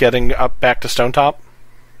getting up back to Stonetop.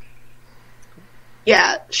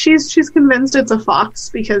 Yeah, she's convinced it's a fox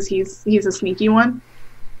because he's a sneaky one.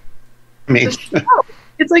 I mean,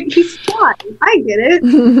 It's like, he's fly. I get it.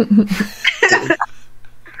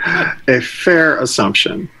 a fair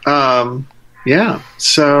assumption. Yeah.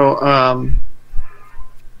 So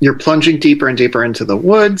you're plunging deeper and deeper into the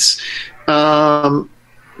woods. Bron,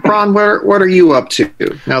 what are you up to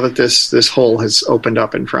now that this hole has opened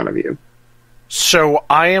up in front of you? So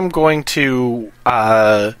I am going to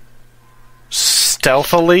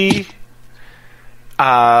stealthily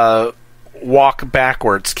walk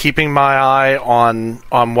backwards, keeping my eye on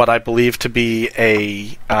what I believe to be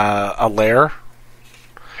a lair,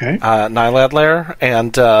 Okay. Nylad lair,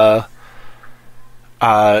 and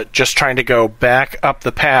just trying to go back up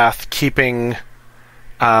the path, keeping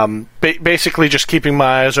basically just keeping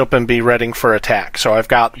my eyes open, be ready for attack. So I've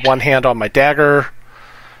got one hand on my dagger,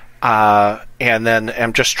 and then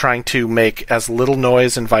am just trying to make as little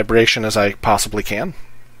noise and vibration as I possibly can.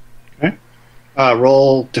 Okay.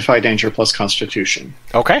 Roll Defy Danger plus Constitution.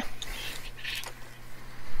 Okay.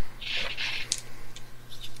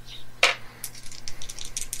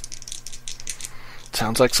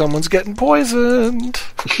 Sounds like someone's getting poisoned.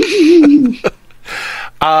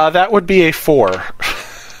 That would be a 4.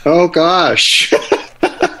 Oh gosh.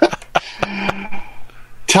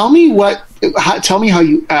 Tell me how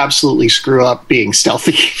you absolutely screw up being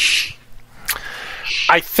stealthy.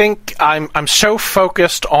 I think I'm so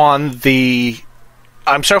focused on the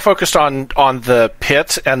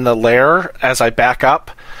pit and the lair as I back up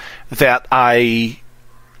that I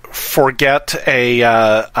forget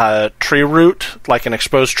a tree root, like an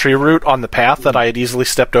exposed tree root on the path that I had easily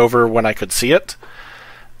stepped over when I could see it,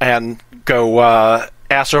 and go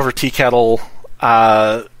ass over tea kettle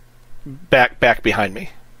back behind me.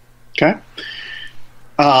 Okay.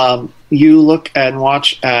 You look and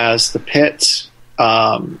watch as the pit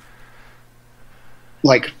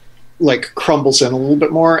like crumbles in a little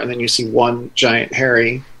bit more, and then you see one giant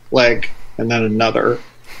hairy leg and then another,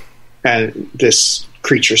 and this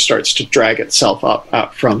creature starts to drag itself up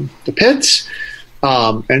out from the pit.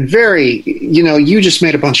 And very, you just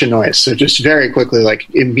made a bunch of noise, so just very quickly, like,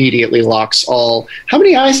 immediately locks all... How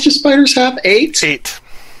many eyes do spiders have? 8? 8.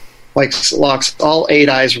 Like, locks all 8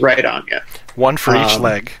 eyes right on you. One for each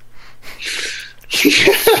leg. Just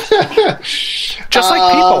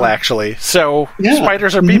like people, actually. So, yeah.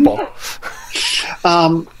 Spiders are people.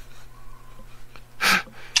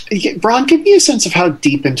 Bron, give me a sense of how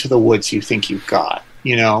deep into the woods you think you've got.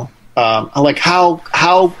 Like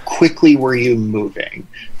how quickly were you moving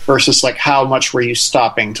versus like how much were you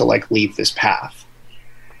stopping to like leave this path?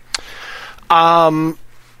 I'd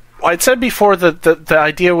said before that the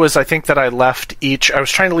idea was, I think that I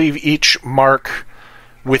was trying to leave each mark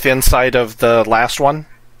within sight of the last one,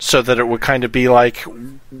 so that it would kind of be like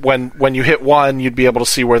when you hit one, you'd be able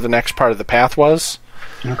to see where the next part of the path was.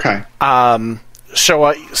 Okay.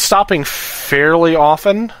 So stopping fairly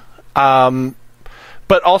often,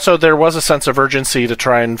 but also there was a sense of urgency to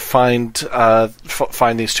try and find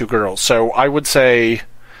these two girls. So I would say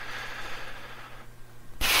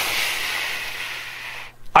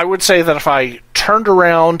that if I turned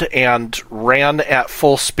around and ran at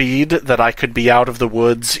full speed, that I could be out of the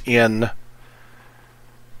woods in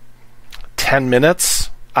 10 minutes.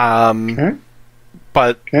 Okay.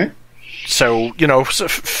 But okay. So,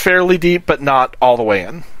 fairly deep, but not all the way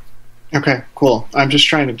in. Okay, cool. I'm just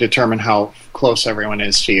trying to determine how close everyone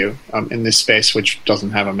is to you in this space, which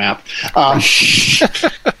doesn't have a map.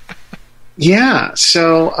 Yeah,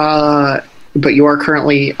 so... but you are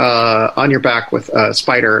currently on your back with a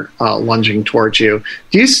spider lunging towards you.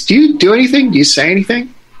 Do you do anything? Do you say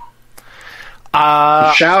anything?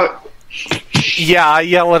 Shout? Yeah, I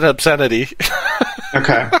yell at obscenity.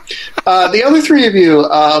 Okay. The other three of you,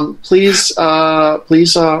 please roll.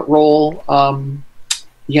 Please.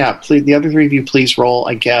 The other three of you, please roll.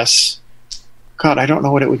 I guess. God, I don't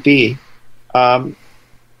know what it would be.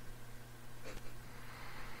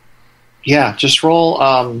 Just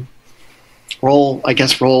roll. Roll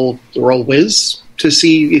whiz to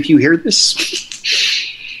see if you hear this.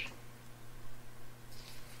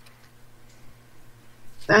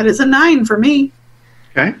 That is a 9 for me.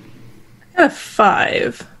 Okay. A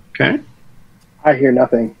 5. Okay. I hear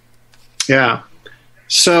nothing. Yeah.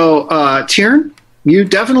 So, Tiernan, you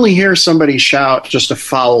definitely hear somebody shout just a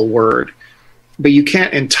foul word, but you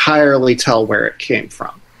can't entirely tell where it came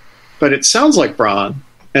from. But it sounds like Braun,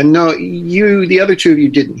 and no, the other two of you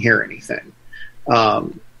didn't hear anything.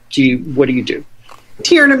 What do you do?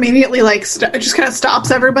 Tiernan immediately just kind of stops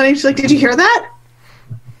everybody. She's like, "Did you hear that?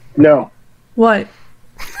 No. What?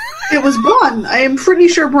 It was Braun. I am pretty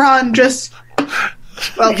sure Braun just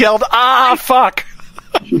yelled, "Ah, fuck!"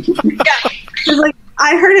 Yeah, she's like,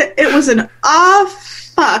 I heard it. It was an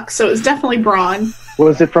fuck. So it was definitely Braun.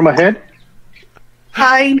 Was it from ahead?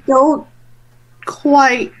 I don't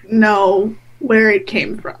quite know where it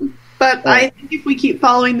came from, but I think if we keep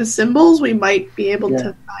following the symbols, we might be able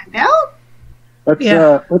to find out.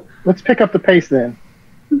 Let's pick up the pace then.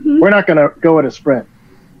 Mm-hmm. We're not going to go at a sprint.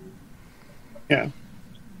 Yeah.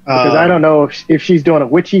 Because I don't know if she's doing a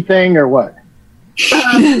witchy thing or what.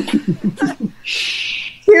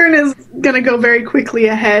 Tiernan is going to go very quickly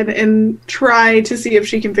ahead and try to see if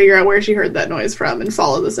she can figure out where she heard that noise from and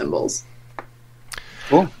follow the symbols.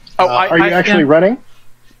 Cool. Are you actually running?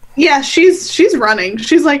 Yeah, she's running.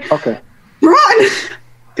 She's like, okay, run!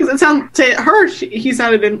 Because it sounds to her, he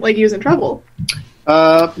sounded like he was in trouble.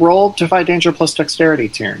 Roll Defy Danger plus Dexterity,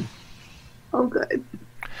 Tiernan. Oh, good.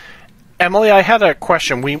 Emily, I had a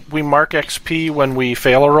question. We mark XP when we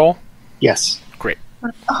fail a roll? Yes. Great.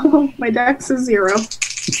 Oh, my dex is 0.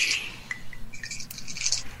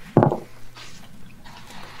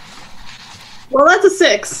 Well, that's a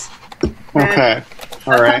 6. Okay.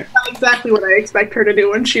 All right. That's not exactly what I expect her to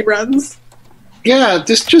do when she runs. Yeah,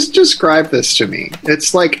 just describe this to me.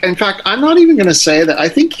 It's like, in fact, I'm not even going to say that. I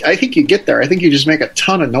think you get there. I think you just make a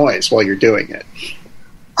ton of noise while you're doing it.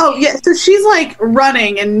 Oh yeah, so she's like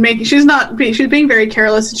running and she's being very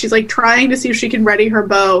careless, and she's like trying to see if she can ready her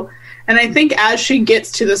bow. And I think as she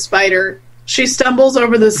gets to the spider, she stumbles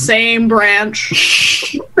over the same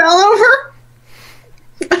branch, fell over.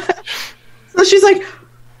 So she's like,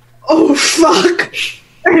 "Oh fuck!"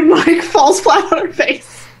 and like falls flat on her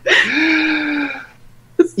face.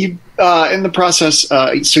 You in the process,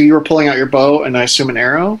 so you were pulling out your bow and I assume an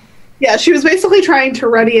arrow? Yeah, she was basically trying to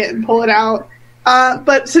ready it and pull it out.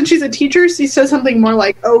 But since she's a teacher, she says something more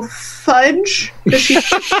like, "Oh fudge."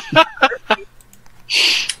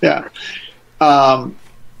 Yeah.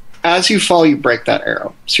 As you fall, you break that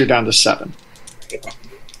arrow, so you're down to 7.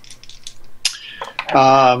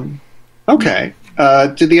 Okay.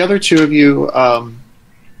 Did the other two of you?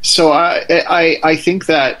 So I think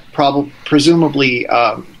that presumably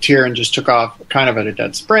Tiernan just took off kind of at a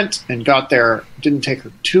dead sprint and got there. Didn't take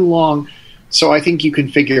her too long, so I think you can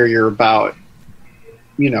figure you're about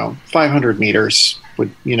 500 meters,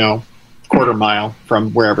 quarter mile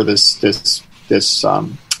from wherever this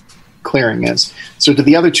clearing is. So to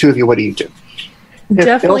the other two of you, what do you do? If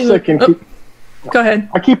Definitely. Ilsa can Go ahead.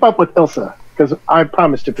 I keep up with Ilsa because I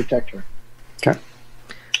promised to protect her. Okay.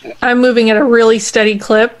 I'm moving at a really steady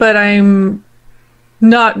clip, but I'm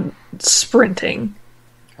not sprinting.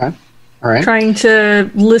 Okay. All right. Trying to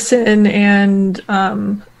listen and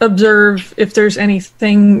observe if there's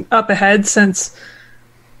anything up ahead, since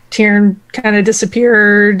Tiernan kind of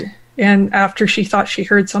disappeared, and after she thought she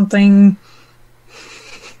heard something,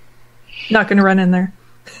 not going to run in there.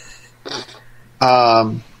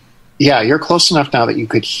 Yeah, you're close enough now that you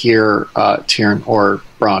could hear Tiernan or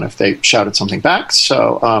Braun if they shouted something back.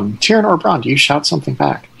 So, Tiernan or Braun, do you shout something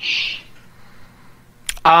back?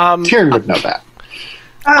 Tiernan would know that.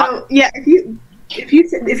 Oh yeah,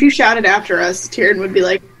 if you shouted after us, Tiernan would be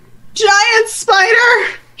like, "Giant spider!"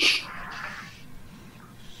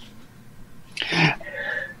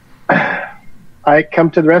 I come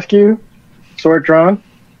to the rescue, sword drawn.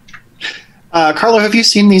 Carlo, have you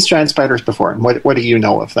seen these giant spiders before? And what do you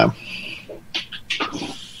know of them?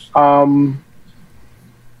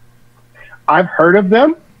 I've heard of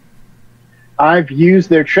them. I've used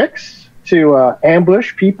their tricks to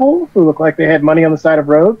ambush people who look like they had money on the side of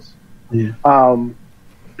roads. Yeah.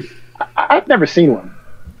 I've never seen one.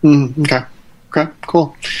 Okay,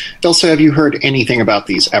 cool. Ilsa, have you heard anything about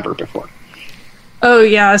these ever before? Oh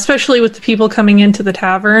yeah, especially with the people coming into the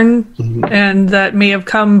tavern and that may have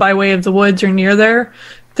come by way of the woods or near there.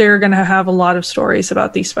 They're going to have a lot of stories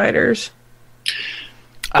about these spiders.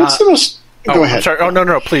 What's the most... Go ahead. I'm sorry. Oh,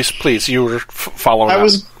 no, please. You were following I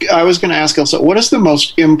was going to ask Ilsa, what is the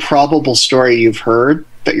most improbable story you've heard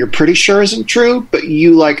that you're pretty sure isn't true, but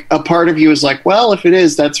you like a part of you is like, well, if it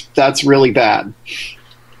is, that's really bad.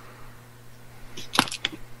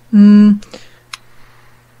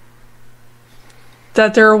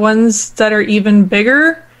 That there are ones that are even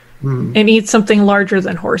bigger and eat something larger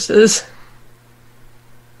than horses.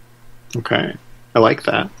 Okay. I like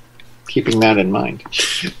that. Keeping that in mind.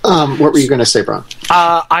 What were you going to say, Bron?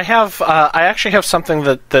 I actually have something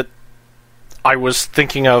that I was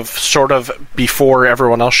thinking of sort of before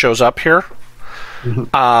everyone else shows up here.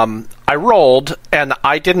 Mm-hmm. I rolled, and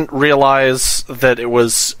I didn't realize that it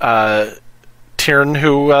was Tyrn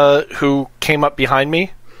who came up behind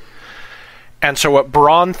me. And so what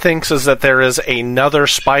Bron thinks is that there is another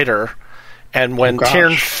spider, and when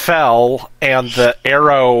Tyrn fell and the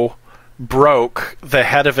arrow broke, the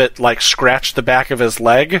head of it scratched the back of his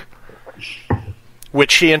leg,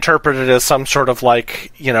 which he interpreted as some sort of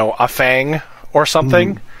a fang or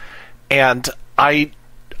something. And I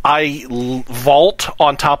vault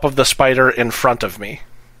on top of the spider in front of me,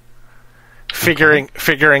 figuring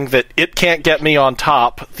that it can't get me on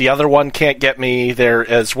top, the other one can't get me there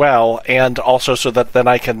as well, and also so that then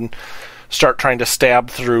I can start trying to stab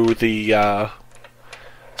through the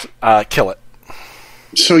kill it.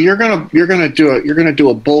 So you're gonna do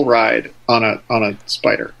a bull ride on a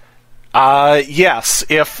spider. Yes.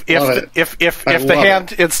 If the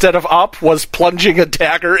hand instead of up was plunging a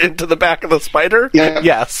dagger into the back of the spider,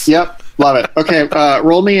 yes. Yep. Love it. Okay.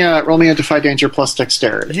 Roll me a Defy Danger plus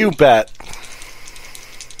Dexterity. You bet.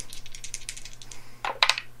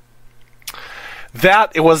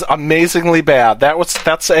 That it was amazingly bad.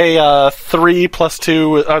 That's a 3 plus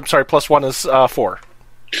 2. I'm sorry, plus 1 is 4.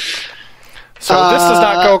 So this does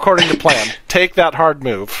not go according to plan. Take that hard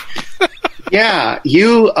move. Yeah,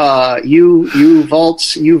 you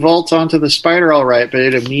vault onto the spider, all right, but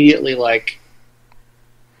it immediately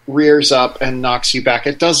rears up and knocks you back.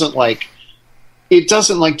 It doesn't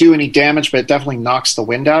do any damage, but it definitely knocks the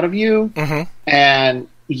wind out of you, and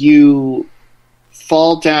you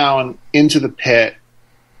fall down into the pit,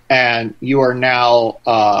 and you are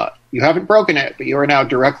now you haven't broken it, but you are now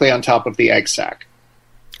directly on top of the egg sack.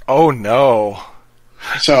 Oh no!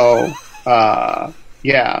 So.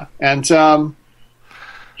 Yeah, and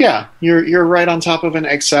you're right on top of an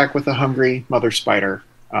egg sack with a hungry mother spider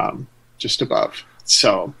just above.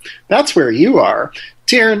 So that's where you are.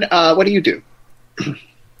 Tyrn, what do you do?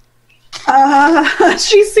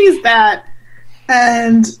 She sees that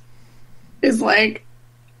and is like,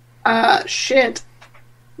 shit,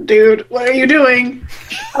 dude, what are you doing?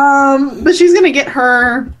 But she's gonna get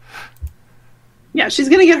her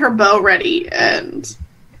bow ready and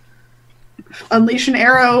unleash an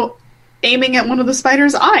arrow aiming at one of the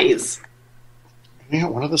spider's eyes. Yeah,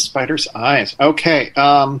 one of the spider's eyes. Okay.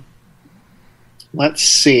 Let's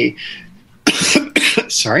see.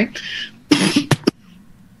 Sorry.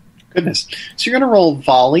 Goodness. So you're going to roll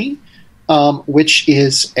volley, which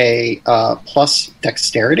is a plus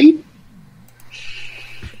dexterity.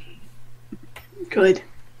 Good.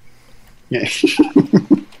 Yeah.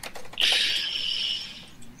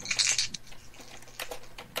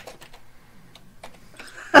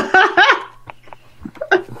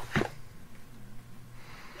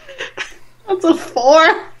 That's a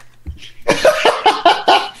 4.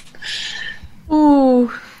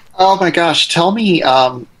 Ooh. Oh my gosh, tell me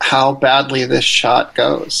how badly this shot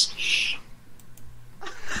goes.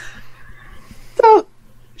 So,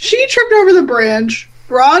 she tripped over the branch.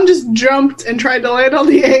 Bron just jumped and tried to land on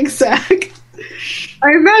the egg sack.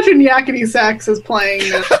 I imagine Yakety Sax is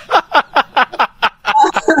playing this.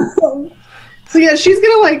 So yeah, she's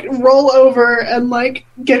gonna roll over and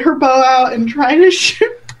get her bow out and try to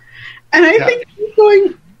shoot. And I think she's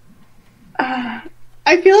going.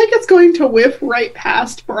 I feel like it's going to whiff right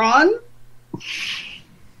past Bron.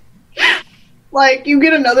 You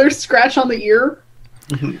get another scratch on the ear.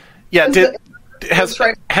 Mm-hmm. Yeah.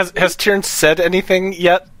 Has Tyrn said anything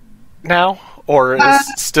yet? Now, or is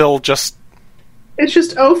it still just? It's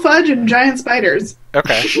just fudge and giant spiders.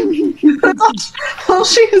 Okay. All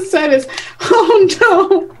she has said is,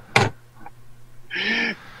 "Oh no."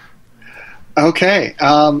 Okay.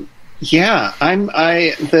 Yeah,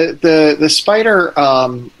 the spider.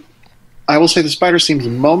 I will say the spider seems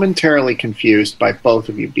momentarily confused by both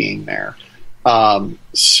of you being there.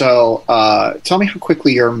 So tell me how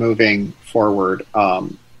quickly you're moving forward, Carlo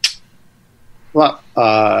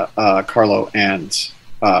and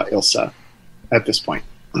Ilsa at this point.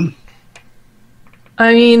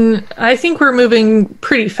 I mean, I think we're moving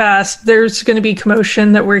pretty fast. There's going to be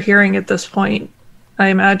commotion that we're hearing at this point, I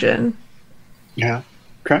imagine. Yeah.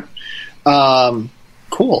 Okay.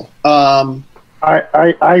 Cool. I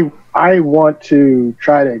want to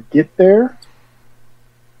try to get there.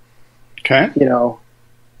 Okay.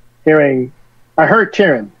 I heard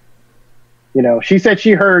Tyrn. She said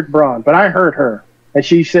she heard Bron, but I heard her, and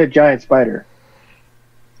she said giant spider.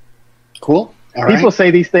 Cool. All People right.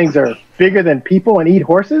 say these things are bigger than people and eat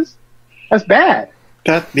horses. That's bad.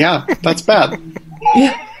 That's bad.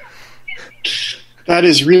 Yeah. That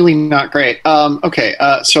is really not great. Okay,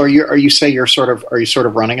 so are you sort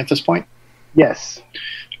of running at this point? Yes.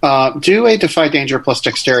 Do a defy danger plus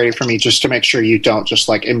dexterity for me, just to make sure you don't just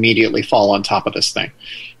like immediately fall on top of this thing.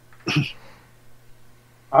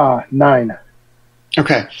 9.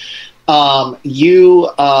 Okay. You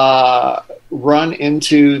run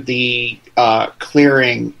into the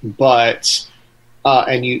clearing, but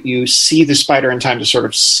and you see the spider in time to sort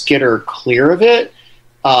of skitter clear of it,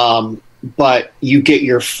 but you get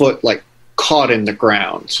your foot like caught in the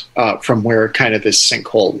ground from where kind of this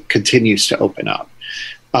sinkhole continues to open up.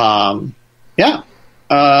 Ilsa,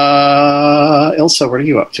 what are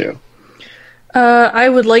you up to? I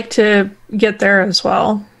would like to get there as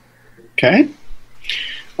well. Okay.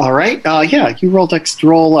 All right. You roll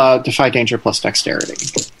defy danger plus dexterity.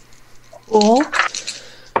 Cool.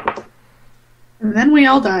 And then we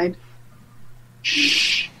all died.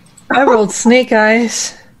 I rolled snake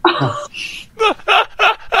eyes.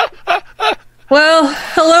 Well,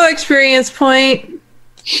 hello, experience point.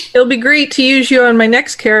 It'll be great to use you on my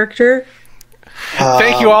next character.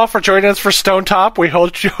 Thank you all for joining us for Stone Top. We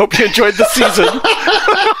hope you enjoyed the season.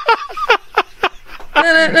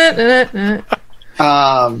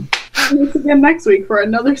 Meet us again next week for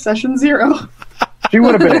another session 0. She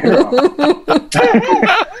would have been a hero.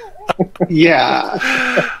 Yeah.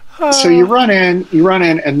 So you run in,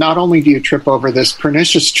 and not only do you trip over this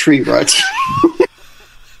pernicious tree root,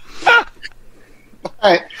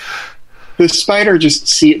 but the spider at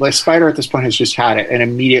this point has just had it and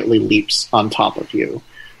immediately leaps on top of you.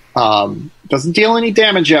 Doesn't deal any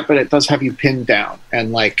damage yet, but it does have you pinned down.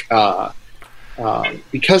 And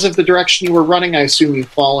because of the direction you were running, I assume you've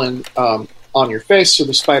fallen on your face, so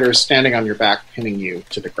the spider is standing on your back, pinning you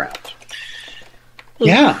to the ground.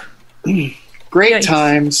 Yeah. Great Yikes.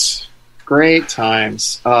 times. Great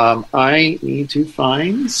times. I need to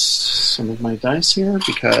find some of my dice here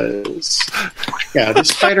because, this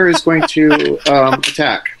spider is going to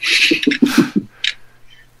attack.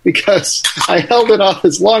 Because I held it off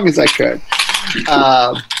as long as I could.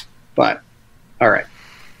 But, all right.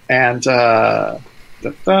 And,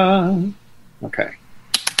 okay.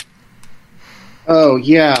 Oh,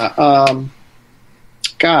 yeah.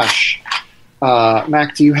 Gosh.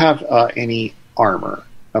 Mac, do you have any armor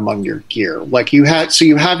among your gear? Like you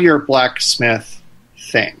have your blacksmith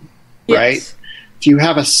thing, right? Yes. Do you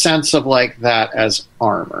have a sense of like that as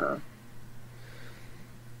armor?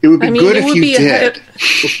 It would be good if you did.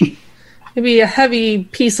 It'd be a heavy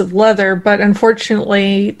piece of leather, but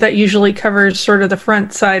unfortunately that usually covers sort of the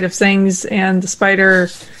front side of things, and the spider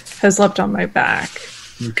has leapt on my back.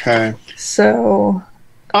 Okay. So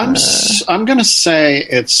I'm gonna say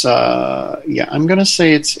it's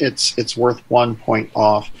it's worth 1 point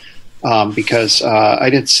off because I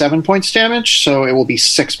did 7 points damage, so it will be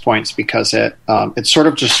 6 points because it's sort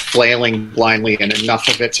of just flailing blindly, and enough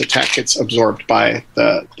of its attack gets absorbed by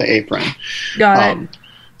the apron. got it.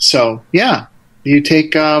 So yeah, you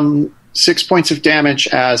take 6 points of damage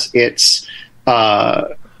as its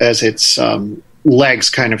legs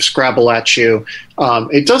kind of scrabble at you.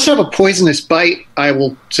 It does have a poisonous bite. I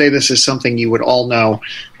will say this is something you would all know.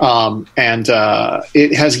 And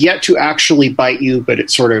it has yet to actually bite you, but it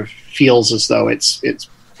sort of feels as though it's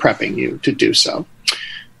prepping you to do so.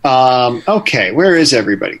 Okay, where is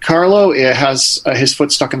everybody? Carlo has his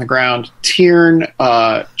foot stuck in the ground. Tiern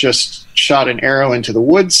just shot an arrow into the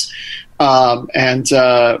woods. And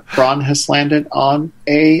Bron has landed on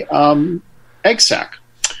a egg sack.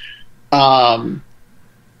 I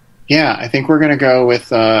think we're gonna go with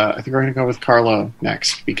Carlo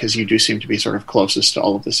next because you do seem to be sort of closest to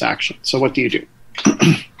all of this action. So what do you do?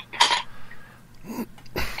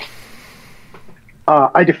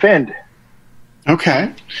 I defend.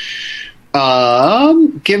 Okay.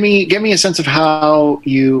 Give me a sense of how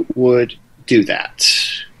you would do that.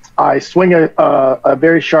 I swing a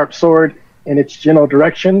very sharp sword in its general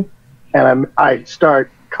direction, and I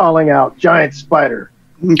start calling out "Giant Spider."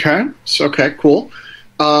 Okay. Cool.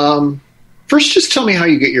 First, just tell me how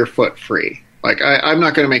you get your foot free. Like, I'm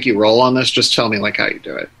not going to make you roll on this. Just tell me, like, how you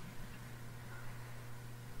do it.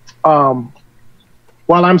 While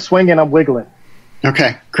I'm swinging, I'm wiggling.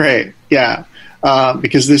 Okay, great. Yeah,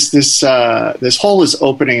 because this hole is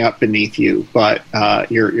opening up beneath you, but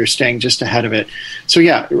you're staying just ahead of it. So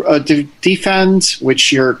yeah, defend,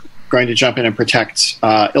 which you're going to jump in and protect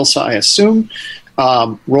Ilsa, I assume.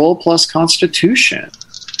 Roll plus Constitution.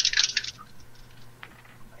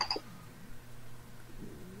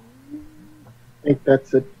 I think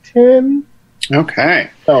that's a 10. Okay.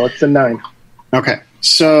 Oh, it's a 9. Okay.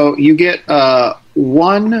 So you get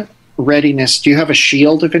 1 readiness, do you have a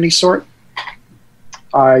shield of any sort?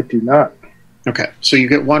 I do not. Okay, so you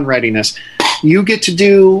get 1 readiness. You get to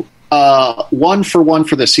do 1 for 1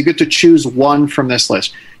 for this. You get to choose 1 from this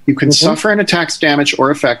list. You can suffer an attack's damage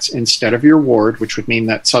or effects instead of your ward, which would mean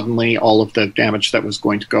that suddenly all of the damage that was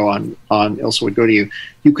going to go on Ilsa would go to you.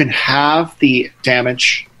 You can have the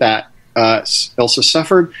damage that Ilsa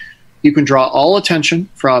suffered. You can draw all attention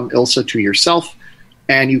from Ilsa to yourself,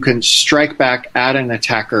 and you can strike back at an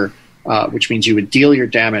attacker, which means you would deal your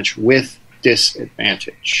damage with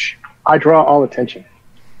disadvantage. I draw all attention.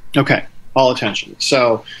 Okay, all attention.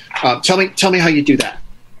 So tell me how you do that.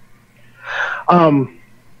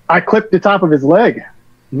 I clip the top of his leg.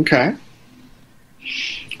 Okay.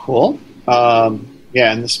 Cool.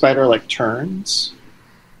 Yeah, and the spider like turns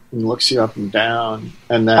and looks you up and down,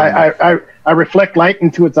 and then I reflect light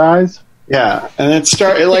into its eyes. Yeah, and it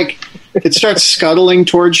starts scuttling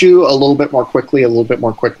towards you a little bit more quickly, a little bit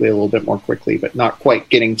more quickly, a little bit more quickly, but not quite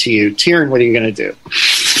getting to you. Tyrion, what are you going to do?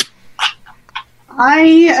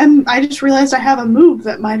 I just realized I have a move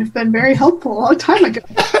that might have been very helpful a long time ago.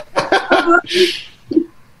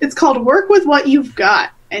 It's called Work with What You've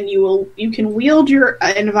Got, and you can wield your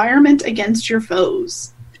environment against your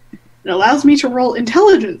foes. It allows me to roll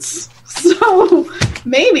intelligence, so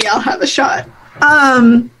maybe I'll have a shot.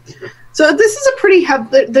 So this is a pretty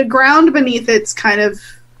the ground beneath it's kind of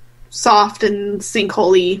soft and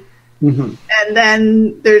sinkhole-y, and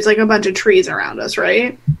then there's like a bunch of trees around us,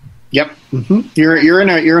 right? Yep. Mm-hmm. You're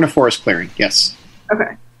in a forest clearing. Yes.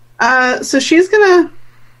 Okay. So she's gonna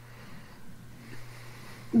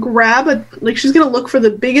grab she's gonna look for the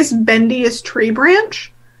biggest, bendiest tree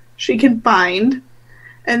branch she can find,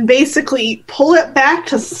 and basically pull it back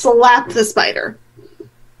to slap the spider.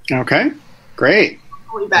 Okay. Great.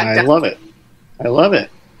 I love it. I love it.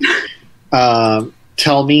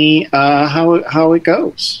 Tell me how it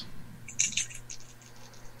goes.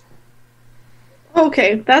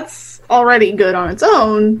 Okay, that's already good on its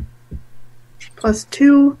own. Plus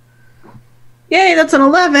 2. Yay, that's an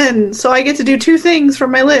 11. So I get to do 2 things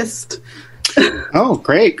from my list. Oh,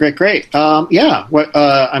 great. Yeah,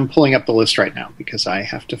 I'm pulling up the list right now because I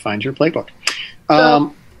have to find your playbook.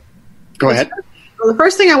 Go ahead. The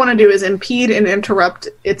first thing I want to do is impede and interrupt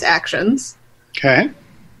its actions. Okay.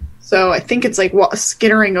 So I think it's like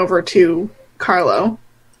skittering over to Carlo.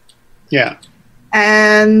 Yeah.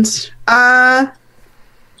 And I'm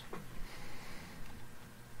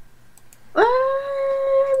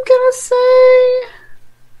gonna say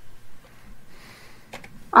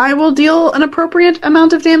I will deal an appropriate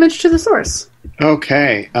amount of damage to the source.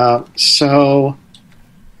 Okay. So,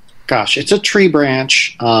 gosh, it's a tree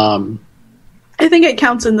branch. I think it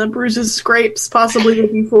counts in the bruises, scrapes, possibly the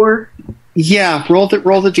D4. Yeah, roll the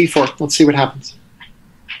D4. Let's see what happens.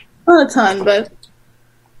 Not a ton, but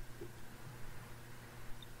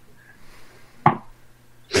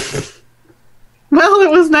well, it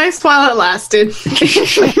was nice while it lasted.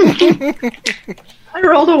 I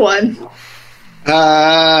rolled a 1.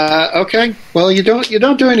 Okay. Well, you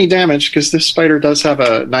don't do any damage because this spider does have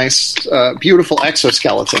a nice, beautiful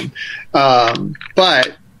exoskeleton.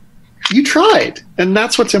 But you tried, and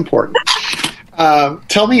that's what's important.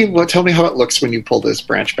 Tell me how it looks when you pull this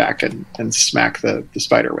branch back and smack the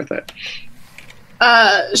spider with it.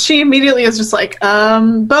 She immediately is just like,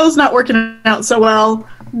 bow's not working out so well,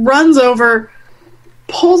 runs over,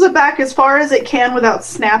 pulls it back as far as it can without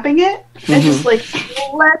snapping it, and just like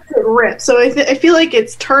lets it rip. So I feel like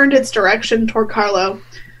it's turned its direction toward Carlo,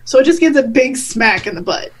 so it just gets a big smack in the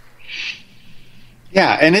butt.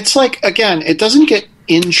 Yeah, and it's like, again, it doesn't get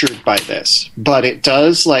injured by this, but it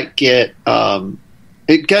does like get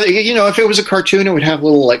if it was a cartoon, it would have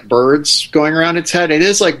little like birds going around its head. It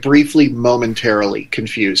is like briefly, momentarily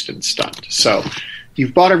confused and stunned. So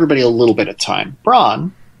you've bought everybody a little bit of time.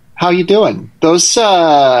 Braun, how you doing? Those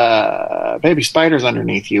baby spiders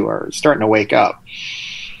underneath you are starting to wake up.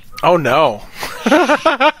 Oh no. Just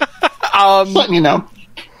letting you know.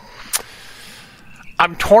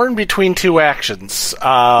 I'm torn between 2 actions.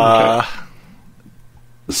 Okay.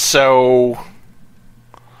 So,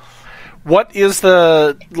 what is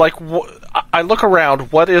the, like, I look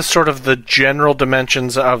around, what is sort of the general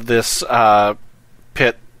dimensions of this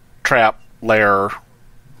pit, trap, lair,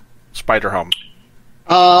 spider home?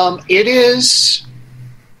 It is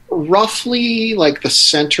roughly, like, the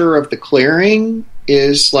center of the clearing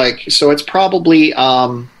is, like, so it's probably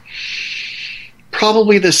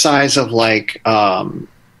the size of, like,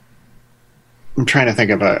 I'm trying to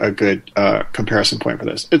think of a good comparison point for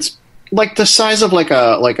this. It's like the size of like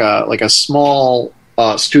a small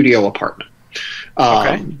studio apartment.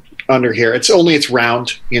 Okay. Under here, it's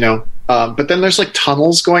round, But then there's like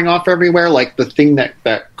tunnels going off everywhere. Like the thing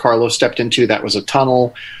that Carlo stepped into, that was a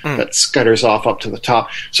tunnel that scutters off up to the top.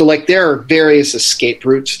 So like there are various escape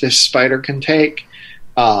routes this spider can take.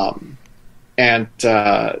 And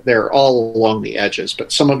they're all along the edges,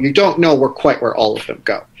 but some of you don't know quite where all of them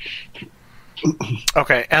go.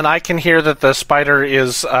 Okay, and I can hear that the spider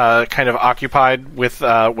is kind of occupied with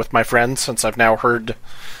my friends, since I've now heard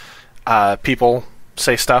people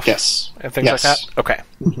say stuff and things like that? Okay.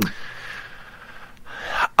 Mm-hmm.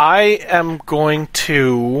 I am going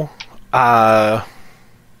to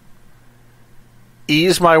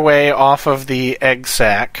ease my way off of the egg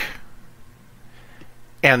sac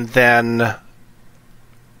and then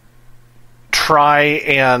try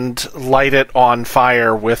and light it on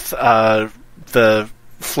fire with the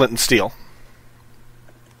flint and steel.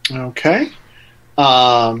 Okay.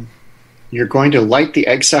 You're going to light the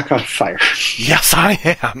egg sac on fire. Yes, I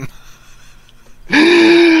am.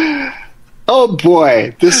 Oh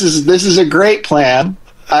boy, this is a great plan.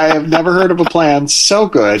 I have never heard of a plan so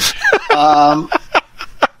good.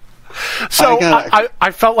 So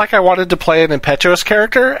I felt like I wanted to play an impetuous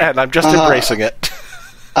character, and I'm just embracing it.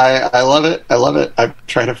 I love it. I love it. I'm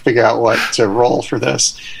trying to figure out what to roll for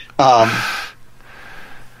this.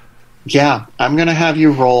 Yeah, I'm going to have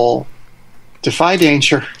you roll Defy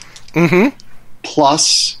Danger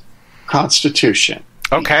plus Constitution.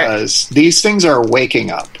 Okay. Because these things are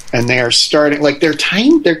waking up, and they are starting, like, they're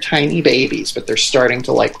tiny babies, but they're starting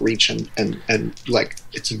to, like, reach and like,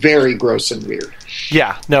 it's very gross and weird.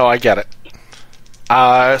 Yeah, no, I get it.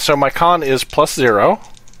 So my con is +0,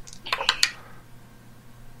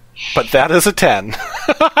 but that is a 10.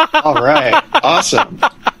 All right, awesome.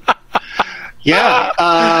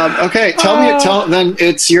 Yeah. Okay. Then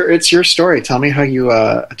it's your story. Tell me how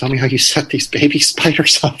you set these baby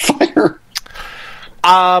spiders on fire.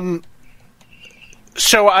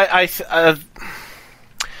 So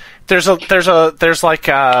there's like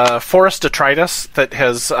forest detritus that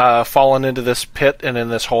has fallen into this pit and in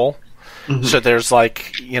this hole. Mm-hmm. So there's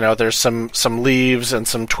like, there's some leaves and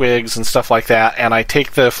some twigs and stuff like that, and I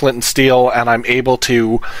take the flint and steel and I'm able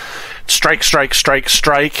to strike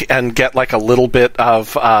and get like a little bit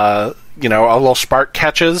of a little spark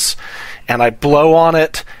catches, and I blow on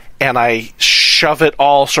it and I shove it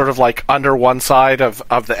all sort of like under one side of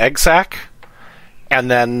the egg sac,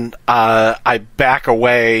 and then I back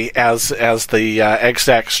away as the egg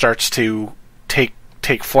sac starts to take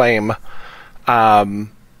flame,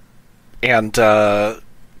 and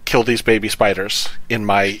kill these baby spiders in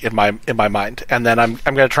my mind, and then I'm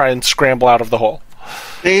going to try and scramble out of the hole.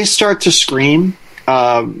 They start to scream.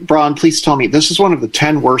 Braun, please tell me, this is one of the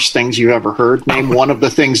 10 worst things you've ever heard. Name one of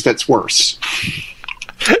the things that's worse.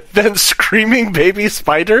 Than screaming baby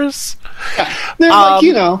spiders? Yeah. They're like,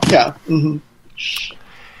 yeah. Mm-hmm.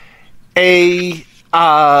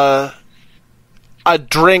 A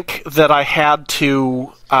drink that I had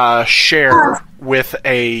to share with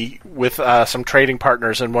some trading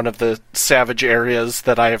partners in one of the savage areas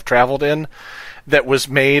that I have traveled in, that was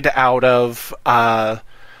made out of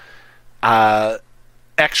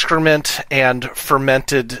excrement and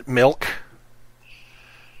fermented milk.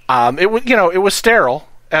 It was sterile,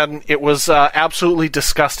 and it was absolutely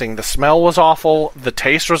disgusting. The smell was awful, the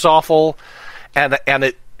taste was awful, and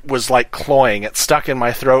it was like cloying. It stuck in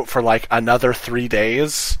my throat for like another 3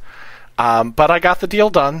 days. But I got the deal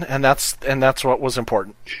done, and that's what was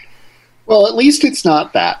important. Well, at least it's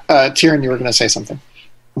not that. Tyrion, you were going to say something.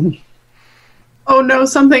 Oh no,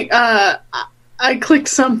 something. I clicked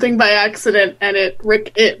something by accident, and it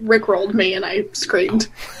rickrolled me, and I screamed.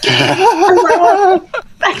 I wasn't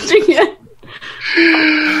expecting it.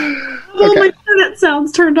 Well, my internet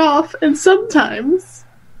sounds turned off, and sometimes.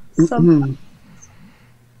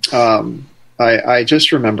 I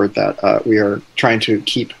just remembered that we are trying to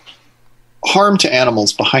keep harm to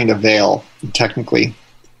animals behind a veil. Technically,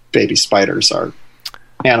 baby spiders are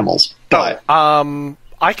animals, but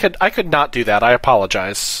I could not do that. I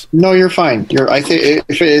apologize. No, you're fine. I think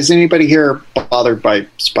if is anybody here bothered by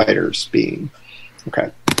spiders being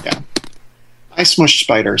okay? Yeah, I smushed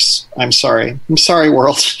spiders. I'm sorry. I'm sorry,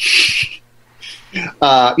 world.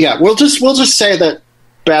 Yeah, we'll just say that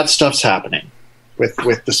bad stuff's happening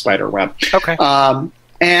with the spider web. Okay.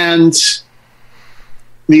 And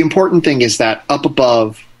the important thing is that up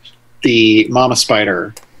above, the mama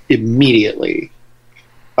spider immediately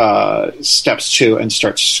steps to and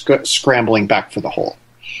starts scrambling back for the hole.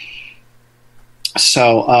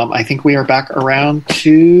 So I think we are back around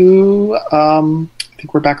to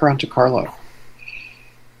Carlo.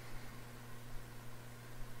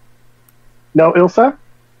 No, Ilsa?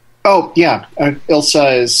 Oh yeah,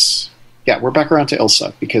 Ilsa is yeah, we're back around to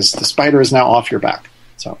Ilsa because the spider is now off your back.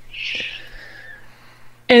 So,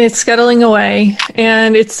 And it's scuttling away,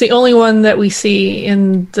 and it's the only one that we see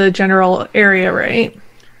in the general area, right?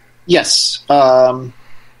 yes.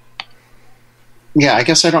 Yeah, I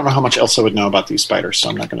guess I don't know how much Ilsa would know about these spiders, so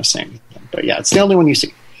I'm not going to say anything. But yeah, it's the only one you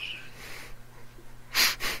see.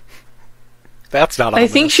 That's not. I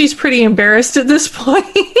think she's pretty embarrassed at this point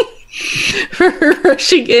for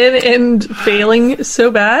rushing in and failing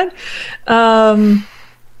so bad.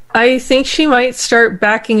 I think she might start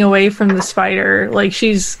backing away from the spider. Like,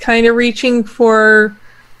 she's kind of reaching for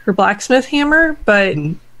her blacksmith hammer, but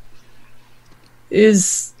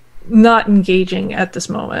is not engaging at this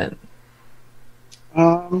moment.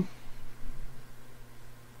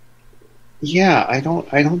 Yeah, I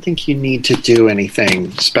don't think you need to do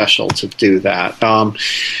anything special to do that.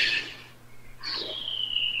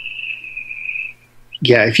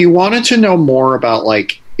 Yeah, if you wanted to know more about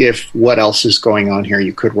like if what else is going on here,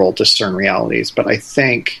 you could roll discern realities. But I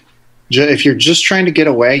think if you're just trying to get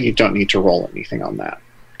away, you don't need to roll anything on that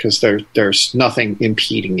because there's nothing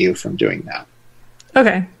impeding you from doing that.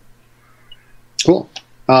 Okay. Cool.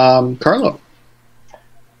 Carlo.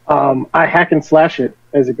 I hack and slash it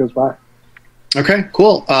as it goes by. Okay,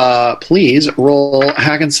 cool. Please roll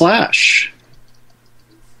hack and slash.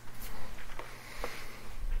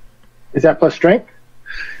 Is that plus strength?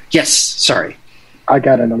 Yes, sorry. I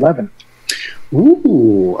got an 11.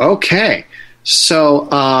 Ooh, okay.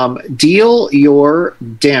 So deal your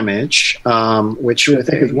damage, which I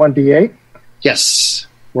think is 1d8. Yes.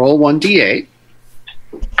 Roll 1d8.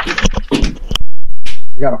 I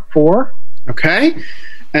got a 4. Okay.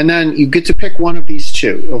 And then you get to pick one of these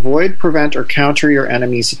two. Avoid, prevent, or counter your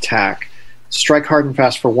enemy's attack. Strike hard and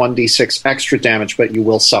fast for 1d6 extra damage, but you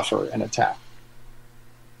will suffer an attack.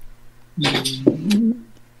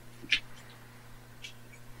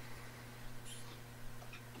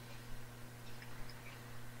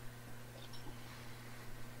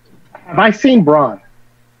 Have I seen Braun?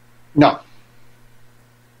 No.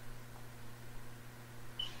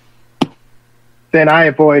 Then I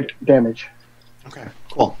avoid damage. Okay,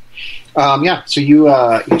 cool. Yeah, so you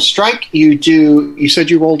strike. You said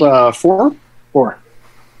you rolled a 4? 4.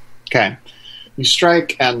 Okay. You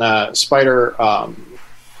strike, and the spider,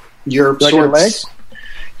 your Do I get a leg?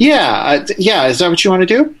 Yeah, yeah. Is that what you want to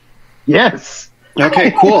do? Yes.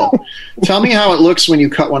 Okay, cool. Tell me how it looks when you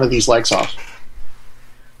cut one of these legs off.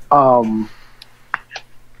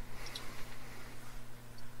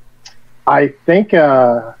 I think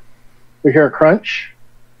we hear a crunch,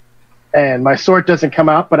 and my sword doesn't come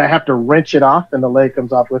out, but I have to wrench it off, and the leg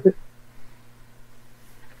comes off with it.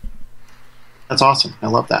 That's awesome. I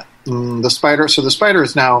love that. The spider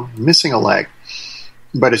is now missing a leg,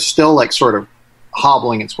 but it's still like sort of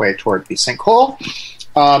hobbling its way toward the sinkhole.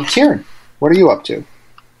 Tyrion, what are you up to?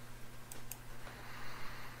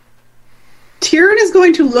 Tyrion is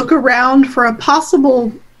going to look around for a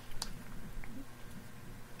possible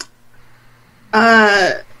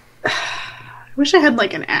I wish I had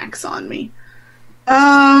like an axe on me.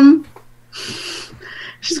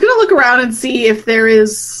 She's gonna look around and see if there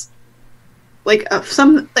is like a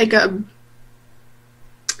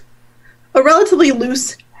relatively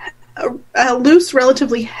loose,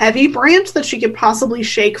 relatively heavy branch that she could possibly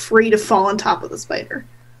shake free to fall on top of the spider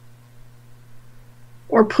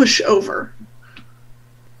or push over.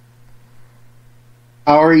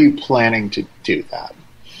 How are you planning to do that?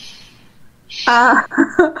 I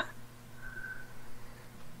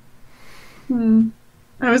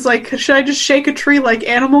was like, should I just shake a tree like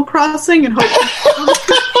Animal Crossing and hope?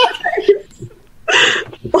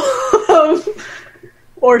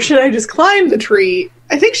 Or should I just climb the tree?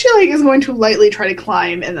 I think she is going to lightly try to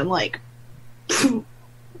climb and then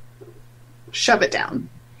shove it down.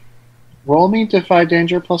 Roll me Defy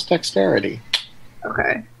Danger plus Dexterity.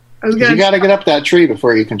 Okay. You got to get up that tree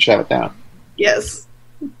before you can shove it down. Yes.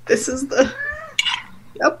 This is the...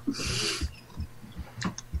 Yep.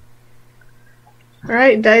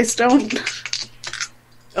 Alright, dice, don't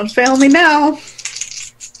fail me now.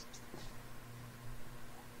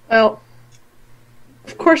 Well,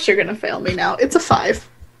 of course you're going to fail me now. It's a 5.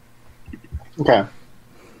 Okay.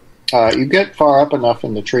 You get far up enough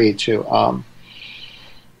in the tree to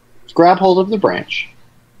grab hold of the branch,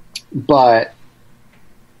 but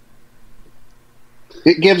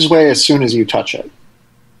it gives way as soon as you touch it.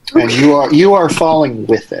 And you are falling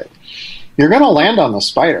with it. You're going to land on the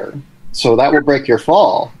spider, so that will break your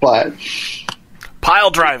fall, but... Pile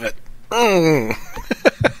drive it.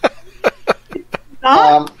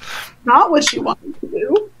 Not what you wanted to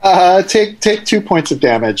do. Take 2 points of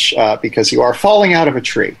damage because you are falling out of a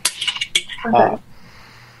tree. Okay.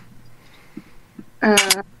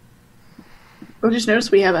 just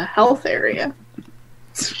noticed we have a health area.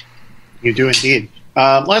 You do indeed.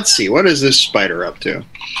 Let's see. What is this spider up to?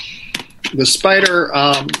 The spider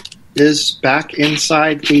is back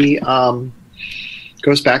inside the...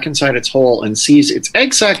 goes back inside its hole and sees its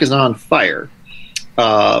egg sac is on fire.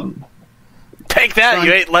 Take that,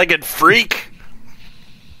 you eight-legged freak!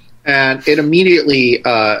 And it immediately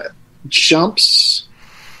jumps.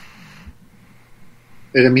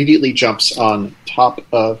 It immediately jumps on top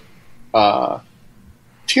of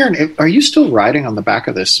Tyrion. Are you still riding on the back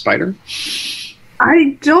of this spider?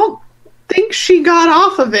 I don't think she got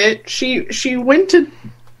off of it. She went to...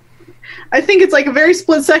 I think it's like a very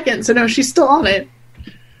split second, so no, she's still on it.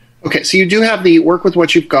 Okay, so you do have the work with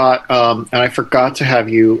what you've got, and I forgot to have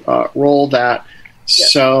you roll that. Yeah.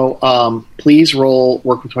 So please roll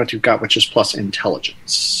work with what you've got, which is plus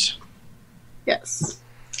intelligence. Yes.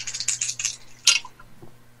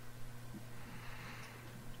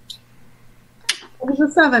 It was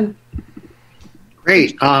a 7.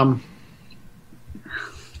 Great. My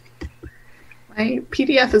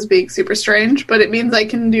PDF is being super strange, but it means I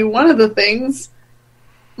can do one of the things.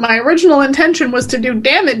 My original intention was to do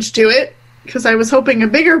damage to it, because I was hoping a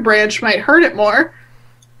bigger branch might hurt it more.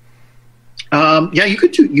 Yeah, you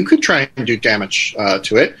could try and do damage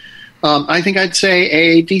to it. I think I'd say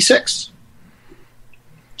a D6.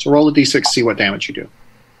 So roll a D6, see what damage you do.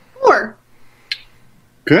 4.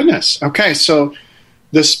 Goodness. Okay, so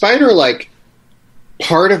the spider, like,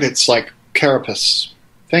 part of its, like, carapace,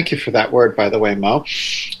 thank you for that word, by the way, Mo,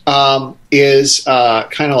 is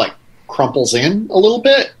kind of, like, crumples in a little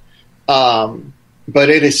bit. But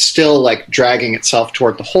it is still, like, dragging itself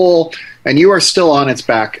toward the hole, and you are still on its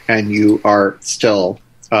back, and you are still...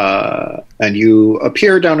 and you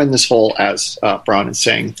appear down in this hole as Braun is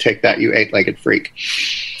saying, "Take that, you eight-legged freak."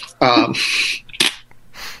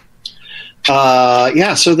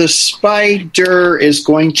 Yeah, so the spider is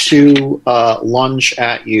going to lunge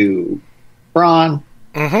at you, Braun,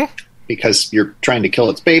 because you're trying to kill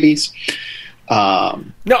its babies.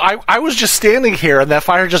 No, I was just standing here, and that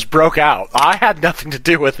fire just broke out. I had nothing to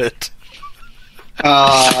do with it.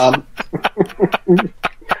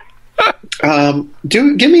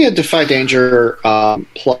 Give me a Defy Danger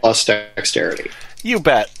plus Dexterity. You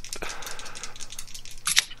bet.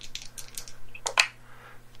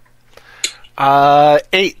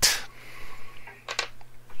 Eight.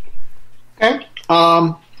 Okay.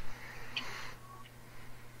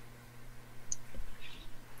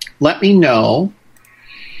 Let me know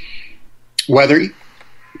whether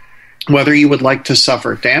you would like to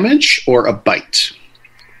suffer damage or a bite.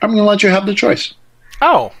 I'm going to let you have the choice.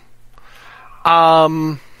 Oh.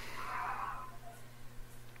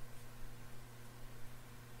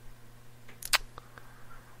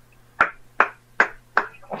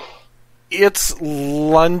 It's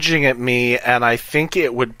lunging at me, and I think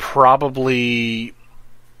it would probably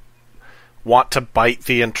want to bite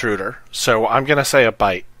the intruder. So I'm going to say a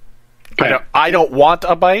bite. Okay. I don't want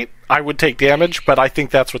a bite. I would take damage, but I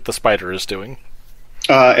think that's what the spider is doing.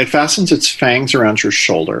 It fastens its fangs around your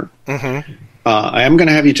shoulder. Mm-hmm. I am going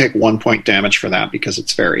to have you take 1 point damage for that because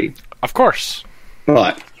it's very... Of course.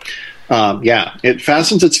 But, yeah, it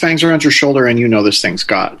fastens its fangs around your shoulder, and you know this thing's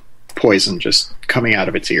got poison just coming out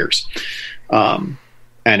of its ears. And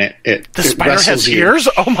the spider has ears?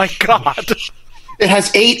 Oh my god! It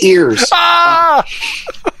has 8 ears. Ah!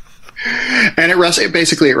 And it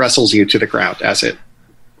basically wrestles you to the ground as it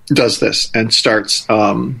does this and starts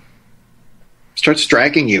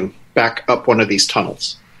dragging you back up one of these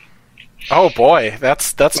tunnels. Oh boy,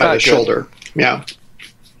 that's not the good. Shoulder. Yeah.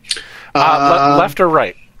 Left or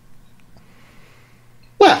right?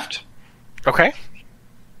 Left. Okay.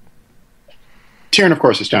 Tyrion, of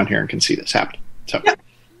course, is down here and can see this happening. So,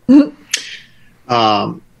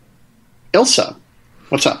 Ilsa,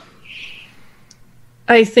 what's up?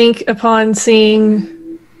 I think upon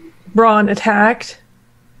seeing Braun attacked,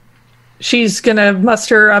 she's going to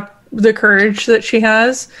muster up the courage that she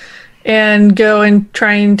has and go and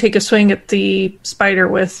try and take a swing at the spider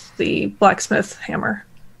with the blacksmith hammer.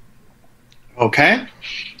 Okay.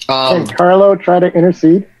 Can Carlo try to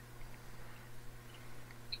intercede?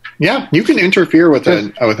 Yeah, you can interfere with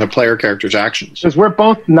a player character's actions. Because we're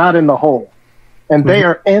both not in the hole, and they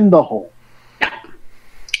are in the hole.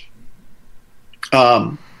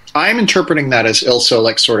 I'm interpreting that as Ilsa,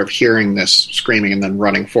 like, sort of hearing this screaming and then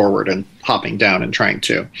running forward and hopping down and trying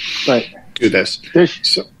to do this.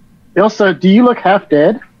 Ilsa, do you look half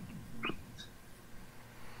dead?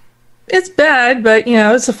 It's bad, but,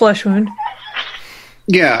 it's a flesh wound.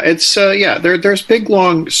 Yeah, it's, there's big,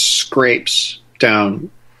 long scrapes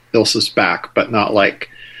down Ilsa's back, but not like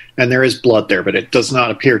and there is blood there, but it does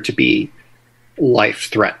not appear to be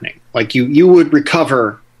life-threatening. Like you would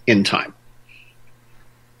recover in time.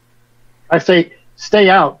 I say, stay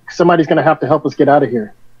out. Somebody's going to have to help us get out of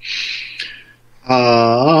here.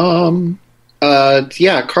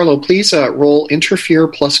 Yeah, Carlo, please roll interfere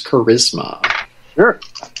plus charisma. Sure.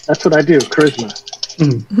 That's what I do, charisma.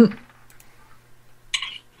 Mm.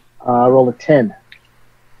 I roll a 10.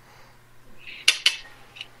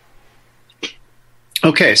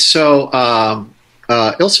 Okay, so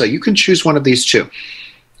Ilsa, you can choose one of these two.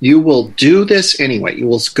 You will do this anyway. You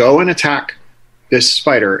will go and attack this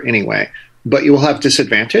spider anyway, but you will have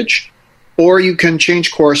disadvantage, or you can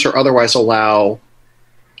change course or otherwise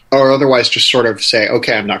just sort of say,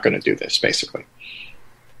 okay, I'm not going to do this, basically.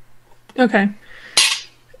 Okay.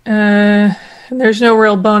 There's no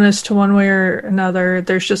real bonus to one way or another.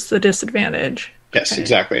 There's just the disadvantage. Yes, Okay.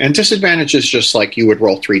 exactly. And disadvantage is just like you would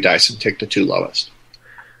roll 3 dice and take the 2 lowest.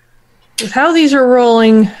 With how these are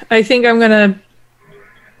rolling, I think I'm going to...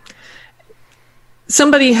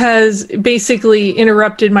 Somebody has basically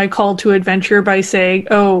interrupted my call to adventure by saying,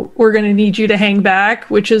 oh, we're going to need you to hang back,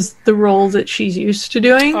 which is the role that she's used to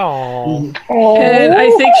doing. Oh. And I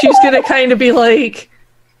think she's going to kind of be like,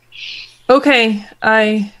 okay,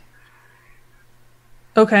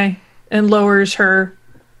 and lowers her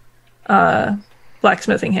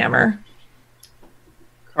blacksmithing hammer.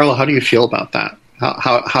 Carlo, how do you feel about that?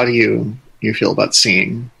 How do you feel about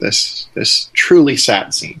seeing this truly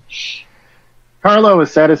sad scene? Carlo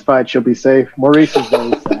is satisfied she'll be safe. Maurice is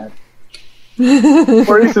very sad.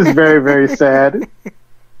 Maurice is very, very sad.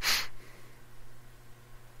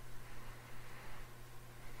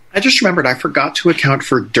 I just remembered I forgot to account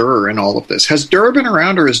for Durr in all of this. Has Durr been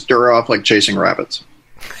around, or is Durr off like chasing rabbits?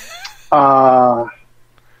 Durr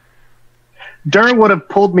would have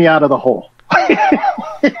pulled me out of the hole.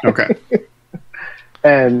 Okay.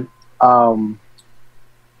 And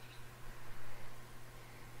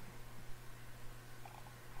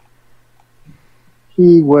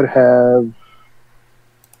he would have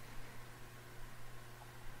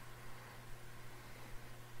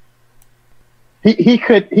he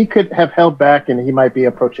could have held back, and he might be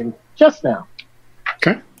approaching just now.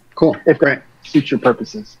 Okay. Cool. If Great. that suits your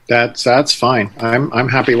purposes. That's fine. I'm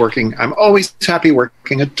happy working. I'm always happy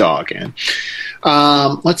working a dog in.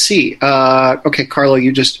 Let's see. Okay, Carlo,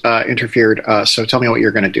 you just interfered. So tell me what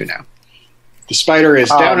you're going to do now. The spider is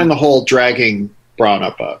down in the hole, dragging Braun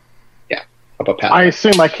up a path. I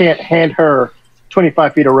assume I can't hand her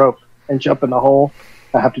 25 feet of rope and jump in the hole.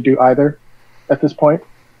 I have to do either at this point.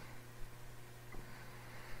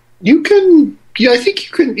 You can. Yeah, I think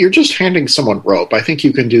you can. You're just handing someone rope. I think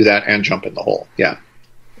you can do that and jump in the hole. Yeah.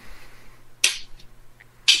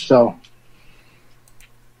 So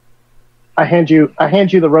I hand you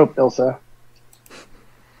the rope, Ilsa.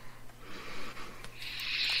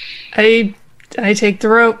 I take the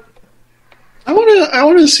rope. I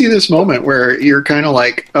want to see this moment where you're kind of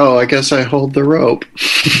like, oh, I guess I hold the rope.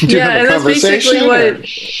 Do you have a and that's basically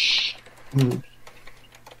conversation,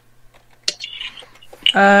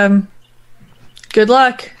 what. Good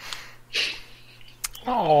luck.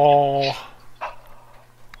 Oh.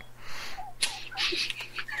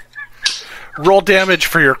 Roll damage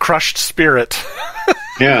for your crushed spirit.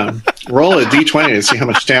 Yeah. Roll a d20 to see how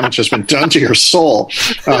much damage has been done to your soul.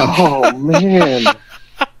 Oh man.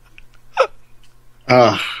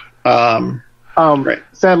 Right.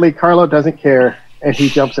 Sadly, Carlo doesn't care, and he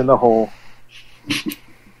jumps in the hole.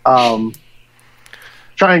 Trying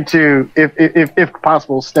to, if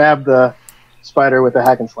possible, stab the spider with a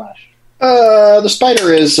hack and slash. The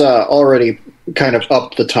spider is already kind of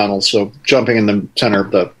up the tunnel, so jumping in the center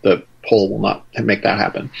of the hole will not make that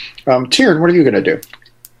happen. Tyrion, what are you going to do?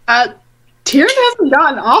 Tyrion hasn't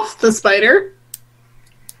gotten off the spider.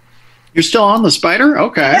 You're still on the spider?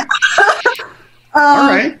 Okay. All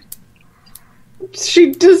right.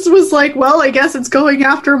 She just was like, well, I guess it's going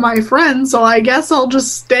after my friend, so I guess I'll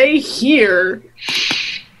just stay here.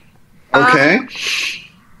 Okay.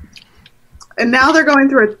 And now they're going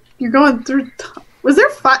through you're going through... Was there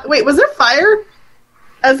fire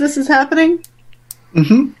as this is happening?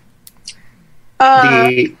 Mm-hmm.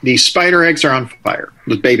 The spider eggs are on fire.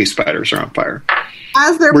 The baby spiders are on fire.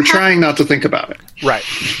 We're trying not to think about it. Right.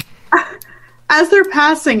 As they're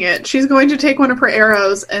passing it, she's going to take one of her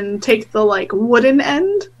arrows and take the wooden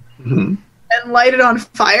end and light it on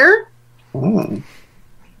fire. Oh.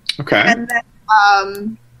 Okay. And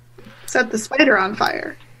then set the spider on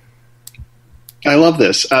fire. I love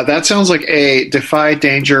this. That sounds like a defy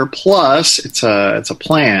danger plus it's a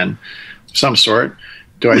plan of some sort.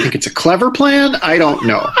 Do I think it's a clever plan? I don't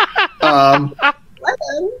know.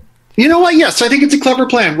 You know what? Yes, I think it's a clever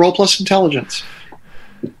plan. Roll plus intelligence.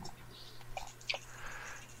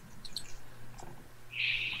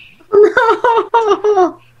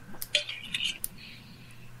 No.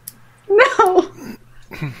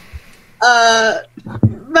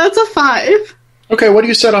 That's a 5. Okay, what do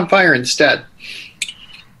you set on fire instead?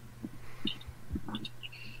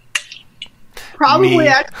 Probably Me.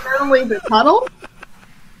 accidentally the tunnel.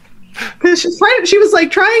 Because she was like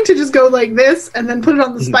trying to just go like this and then put it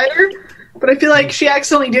on the spider, but I feel like she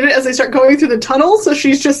accidentally did it as they start going through the tunnel, so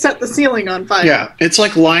she's just set the ceiling on fire. Yeah, it's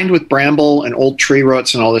like lined with bramble and old tree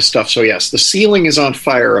roots and all this stuff. So yes, the ceiling is on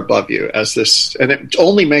fire above you as this, and it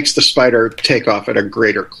only makes the spider take off at a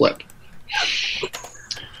greater clip.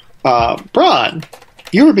 Bron,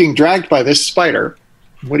 you were being dragged by this spider.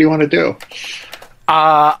 What do you want to do?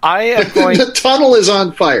 I am going. The tunnel is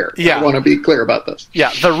on fire. Yeah. I want to be clear about this.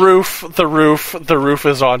 Yeah, the roof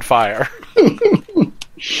is on fire.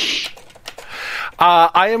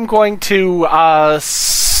 I am going to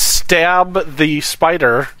stab the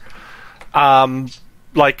spider,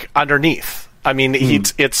 like underneath. I mean,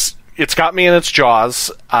 it's got me in its jaws,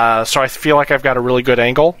 so I feel like I've got a really good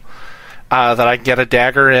angle that I can get a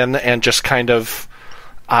dagger in and just kind of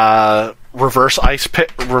reverse ice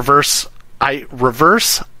pick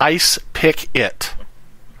it.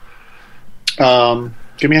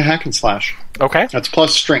 Give me a hack and slash. Okay. That's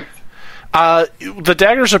plus strength. The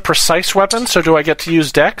dagger's a precise weapon, so do I get to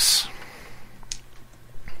use Dex?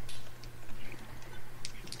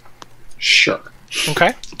 Sure.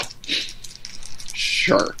 Okay.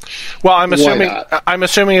 Sure. Well, I'm assuming not?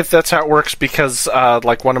 if that's how it works because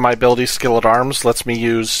like one of my abilities, Skill at Arms, lets me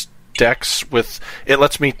use Dex with it.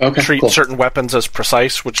 Lets me treat cool. certain weapons as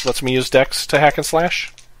precise, which lets me use Dex to hack and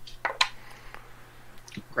slash.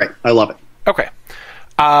 Great. I love it. Okay.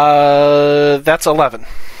 That's 11.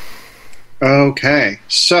 Okay.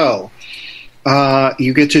 So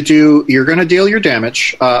you get to do. You're going to deal your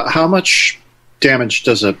damage. How much damage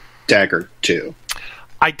does a dagger do?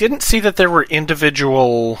 I didn't see that there were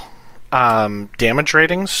individual damage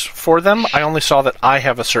ratings for them. I only saw that I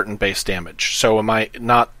have a certain base damage. So am I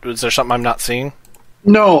not? Is there something I'm not seeing?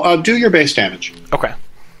 No. Do your base damage. Okay.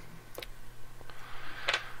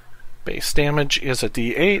 Base damage is a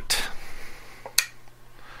D8.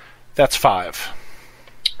 That's 5.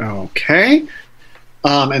 Okay.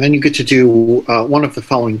 And then you get to do one of the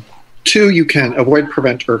following 2. You can avoid,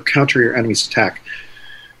 prevent, or counter your enemy's attack.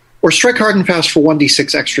 Or strike hard and fast for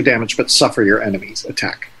 1d6 extra damage, but suffer your enemy's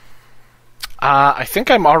attack. I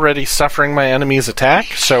think I'm already suffering my enemy's attack,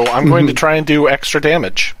 so I'm going to try and do extra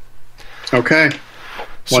damage. Okay.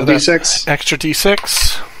 So 1d6. Extra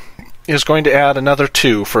d6 is going to add another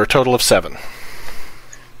 2 for a total of 7.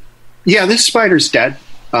 Yeah, this spider's dead.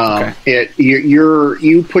 Okay.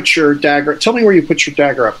 You put your dagger. Tell me where you put your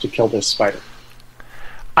dagger up to kill this spider.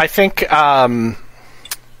 I think.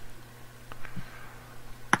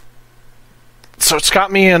 So it's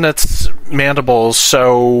got me in its mandibles.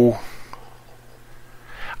 So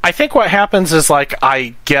I think what happens is like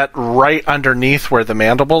I get right underneath where the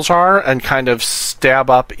mandibles are and kind of stab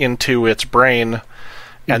up into its brain,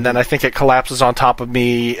 and then I think it collapses on top of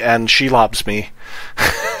me and Shelobs me.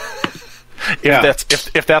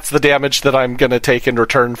 If that's the damage that I'm going to take in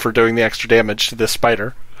return for doing the extra damage to this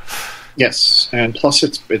spider. Yes, and plus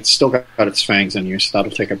it's still got its fangs in you, so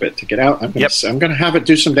that'll take a bit to get out. I'm going to have it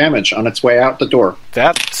do some damage on its way out the door.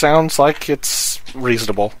 That sounds like it's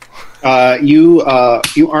reasonable. You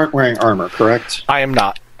aren't wearing armor, correct? I am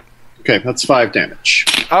not. Okay, that's 5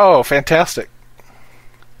 damage. Oh, fantastic.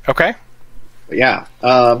 Okay. Yeah.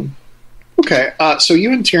 Okay, so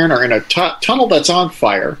you and Tyrion are in a tunnel that's on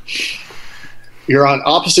fire. You're on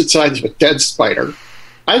opposite sides of a dead spider.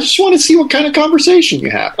 I just want to see what kind of conversation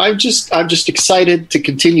you have. I'm just excited to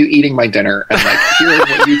continue eating my dinner and like hearing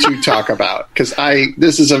what you two talk about because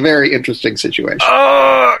this is a very interesting situation.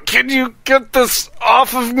 Can you get this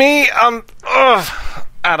off of me? And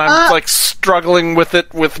I'm like struggling with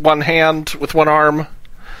it with one hand, with one arm.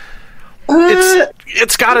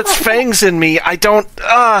 It's got its fangs in me. I don't.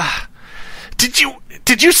 Did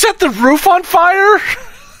you set the roof on fire?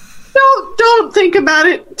 Don't think about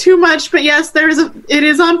it too much, but yes, it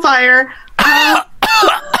is on fire. I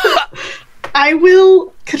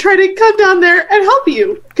will try to come down there and help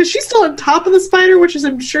you, because she's still on top of the spider, which is,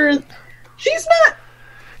 I'm sure, she's not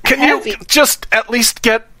heavy. You just at least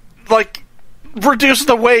reduce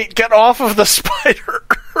the weight, get off of the spider?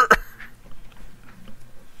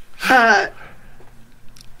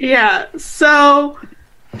 Yeah, so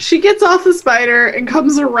she gets off the spider and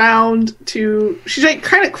comes around she like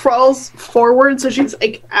kind of crawls forward, so she's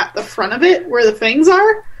like at the front of it where the fangs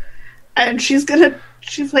are, and she's gonna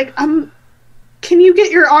she's like, can you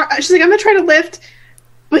get your arm? She's like, I'm gonna try to lift,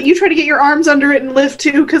 but you try to get your arms under it and lift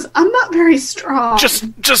too, because I'm not very strong.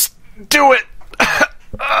 Just do it.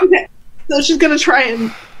 Okay. So she's gonna try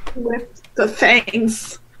and lift the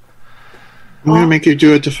fangs. I'm going to make you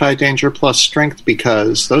do a Defy Danger plus Strength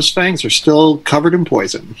because those fangs are still covered in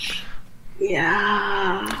poison.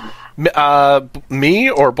 Yeah.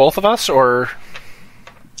 Me or both of us or?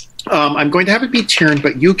 I'm going to have it be Tyrion,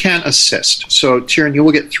 but you can assist. So Tyrion, you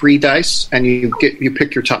will get 3 dice, and you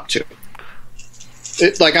pick your top 2.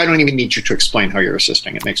 I don't even need you to explain how you're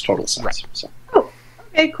assisting. It makes total sense. Right. So. Oh,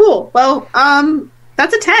 okay, cool. Well,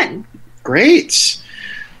 that's a 10. Great.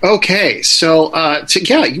 Okay, so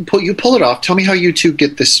you pull it off. Tell me how you two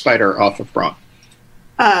get this spider off of Braun.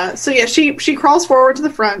 She crawls forward to the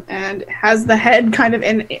front and has the head kind of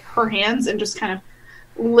in her hands and just kind of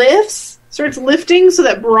starts lifting so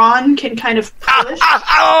that Braun can kind of push.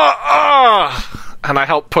 And I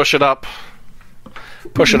help push it up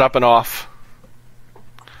and off.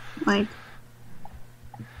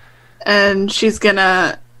 And she's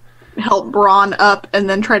gonna help Braun up and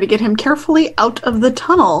then try to get him carefully out of the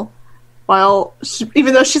tunnel.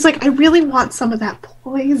 Even though she's like, I really want some of that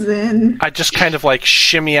poison. I just kind of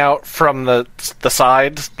shimmy out from the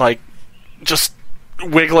side, just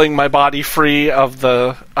wiggling my body free of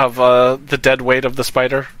the dead weight of the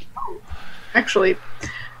spider. Actually,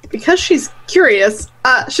 because she's curious,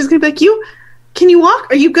 she's gonna be like, can you walk?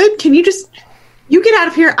 Are you good? Can you you get out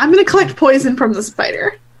of here? I'm gonna collect poison from the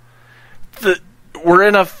spider. We're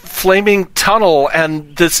in a flaming tunnel,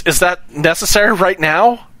 and is that necessary right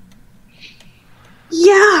now?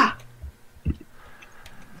 Yeah.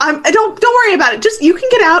 Don't worry about it. Just you can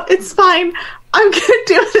get out. It's fine. I'm gonna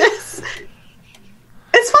do this.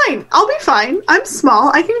 It's fine. I'll be fine. I'm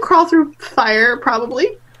small. I can crawl through fire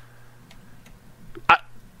probably.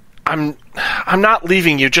 I'm not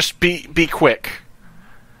leaving you. Just be quick.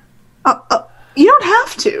 You don't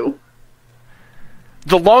have to.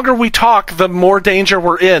 The longer we talk, the more danger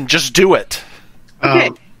we're in. Just do it. Okay.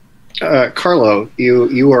 Carlo,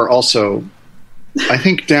 you are also, I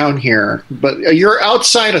think, down here, but you're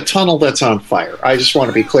outside a tunnel that's on fire. I just want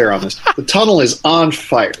to be clear on this. The tunnel is on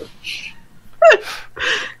fire.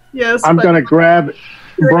 Yes. I'm going to grab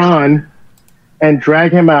Braun and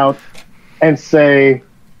drag him out and say,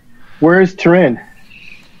 "Where's Tyrion?"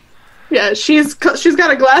 Yeah, she's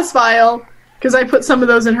got a glass vial because I put some of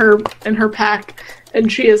those in her pack,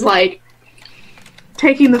 and she is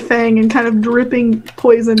taking the fang and kind of dripping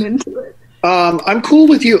poison into it. I'm cool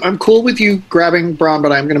with you. I'm cool with you grabbing Braun,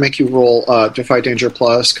 but I'm going to make you roll Defy Danger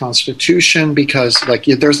plus Constitution because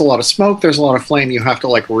there's a lot of smoke, there's a lot of flame. You have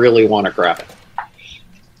to really want to grab it.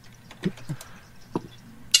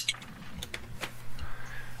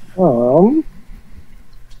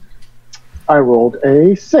 I rolled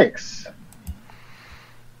a 6.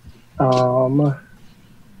 Oh,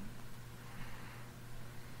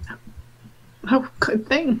 good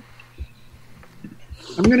thing.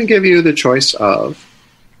 I'm going to give you the choice of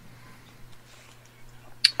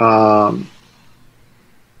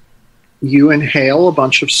you inhale a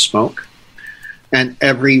bunch of smoke, and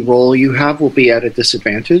every roll you have will be at a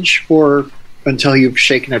disadvantage until you've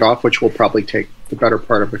shaken it off, which will probably take the better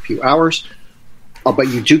part of a few hours. But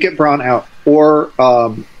you do get Braun out, or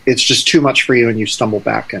it's just too much for you and you stumble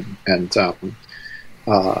back and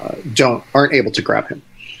aren't able to grab him.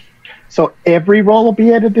 So every roll will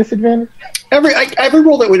be at a disadvantage? Every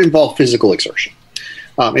roll that would involve physical exertion.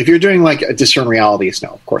 If you're doing a discern realities, no,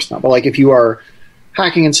 of course not. But if you are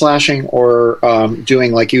hacking and slashing or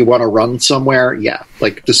doing you want to run somewhere, yeah,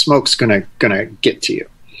 the smoke's gonna get to you.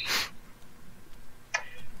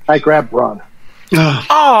 I grab Braun.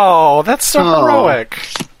 Oh, that's so heroic.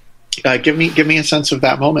 Give me a sense of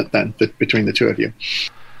that moment then between the two of you.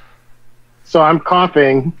 So I'm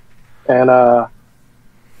coughing, and I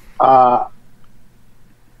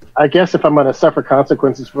guess if I'm going to suffer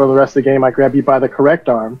consequences for the rest of the game, I grab you by the correct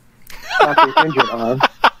arm, not the injured arm.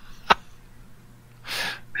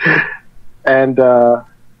 And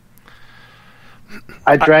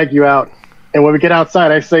I drag you out. And when we get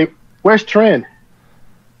outside, I say, "Where's Tyrion?"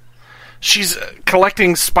 She's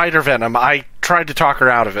collecting spider venom. I tried to talk her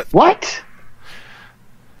out of it. What?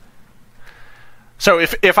 So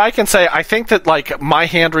if I can say, I think that my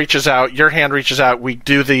hand reaches out, your hand reaches out, we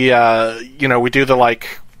do the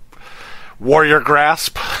warrior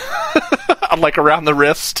grasp, around the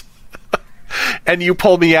wrist, and you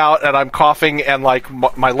pull me out, and I'm coughing, and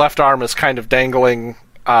my left arm is kind of dangling,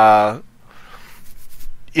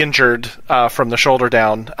 injured from the shoulder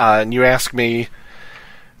down, and you ask me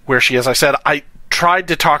where she is. I said I tried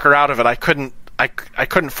to talk her out of it. I couldn't I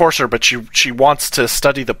couldn't force her, but she wants to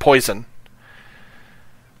study the poison.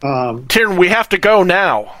 Tyrion, we have to go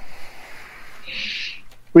now.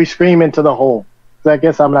 We scream into the hole. So I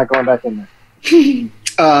guess I'm not going back in there.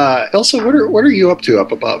 Ilsa, what are you up to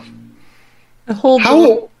up above? The whole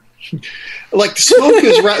How? Like smoke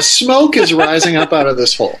is rising up out of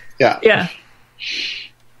this hole. Yeah. Yeah.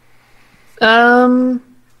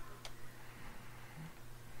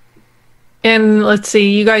 And let's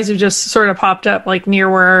see, you guys have just sort of popped up like near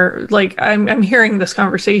where like I'm hearing this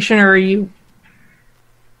conversation, or are you?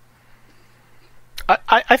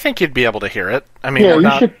 I think you'd be able to hear it. I mean,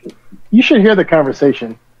 yeah, you should hear the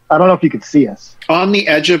conversation. I don't know if you could see us. On the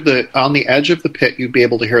edge of the pit, you'd be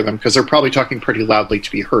able to hear them because they're probably talking pretty loudly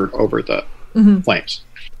to be heard over the flames.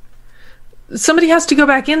 Somebody has to go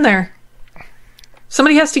back in there.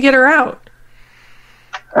 Somebody has to get her out.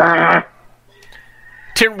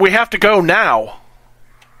 We have to go now.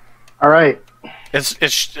 All right. Is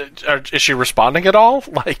she responding at all?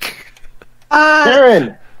 Like,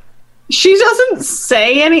 Karen. She doesn't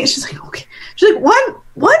say any. She's like, okay. She's like,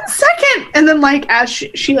 one second, and then like as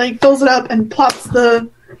she like fills it up and plops the.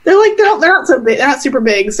 They're not so big. They're not super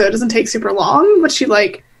big, so it doesn't take super long. But she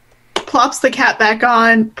like plops the cat back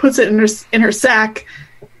on, puts it in her sack,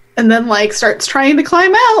 and then like starts trying to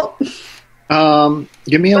climb out.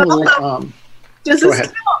 Give me a little. Does this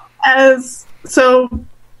count as so?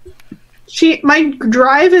 My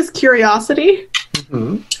drive is curiosity.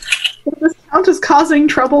 Mm-hmm. Does this count as causing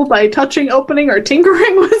trouble by touching, opening, or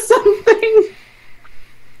tinkering with something?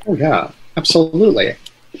 Oh yeah, absolutely.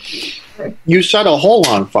 You set a hole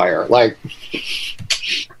on fire, like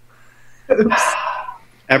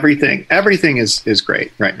everything. Everything is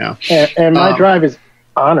great right now. And my drive is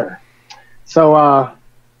honor. So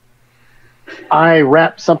I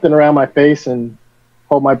wrap something around my face and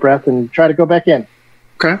hold my breath and try to go back in.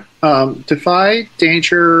 Okay. Defy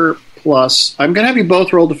danger plus. I'm going to have you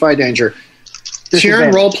both roll defy danger.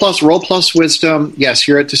 Tyrion, roll plus wisdom. Yes,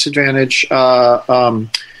 you're at disadvantage.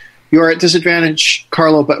 You're at disadvantage,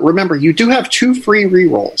 Carlo. But remember, you do have 2 free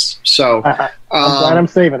rerolls. So I'm glad I'm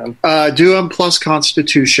saving them. Do them plus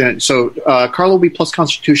Constitution. So Carlo will be plus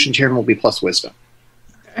Constitution. Tyrion will be plus wisdom.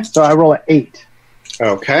 So I roll an 8.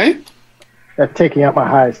 Okay. That's taking out my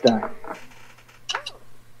highest die.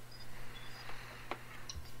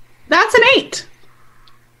 That's an 8.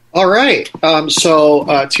 All right. So,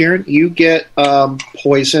 Tyrion, you get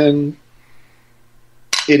poison.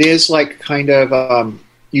 It is like kind of...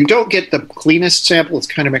 you don't get the cleanest sample. It's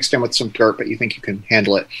kind of mixed in with some dirt, but you think you can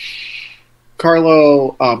handle it.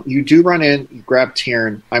 Carlo, you do run in. You grab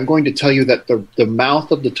Tyrion. I'm going to tell you that the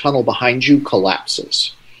mouth of the tunnel behind you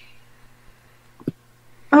collapses.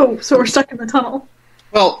 Oh, so we're stuck in the tunnel.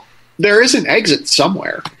 Well, there is an exit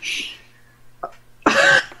somewhere.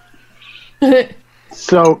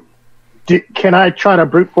 So, can I try to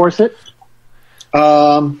brute force it?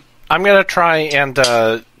 I'm going to try and,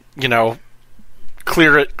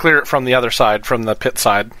 clear it from the other side, from the pit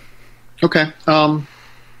side. Okay. Fire?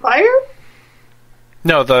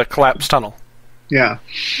 No, the collapsed tunnel. Yeah.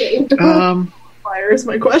 Fire is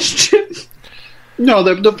my question. No,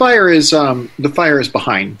 the fire is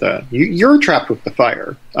behind the. You're trapped with the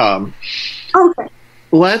fire. Okay.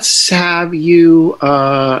 Let's have you,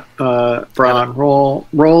 Bron,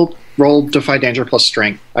 roll defy danger plus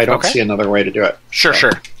strength. I don't see another way to do it.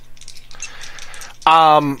 Sure.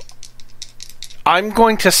 I'm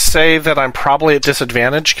going to say that I'm probably at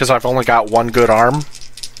disadvantage because I've only got 1 good arm.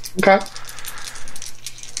 Okay.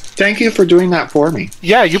 Thank you for doing that for me.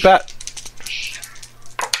 Yeah, you bet.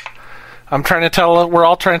 We're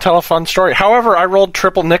all trying to tell a fun story. However, I rolled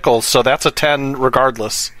triple nickels, so that's a 10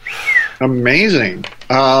 regardless. Amazing.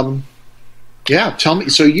 Yeah, tell me.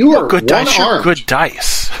 So you are good dice. One-armed. Good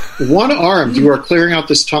dice. One-armed. You are clearing out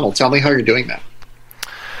this tunnel. Tell me how you're doing that.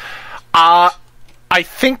 I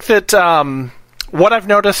think that what I've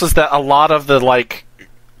noticed is that a lot of the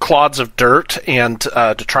clods of dirt and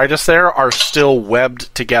detritus there are still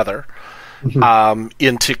webbed together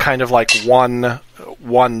into kind of like one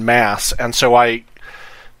mass, and so I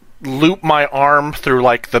loop my arm through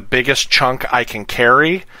like the biggest chunk I can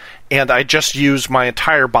carry, and I just use my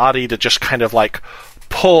entire body to just kind of like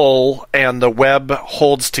pull, and the web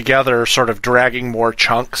holds together, sort of dragging more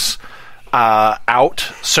chunks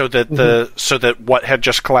out, so that so that what had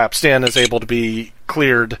just collapsed in is able to be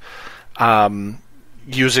cleared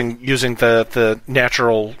using the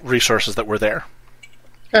natural resources that were there.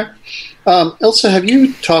 Okay. Ilsa, have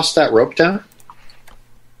you tossed that rope down?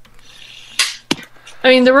 I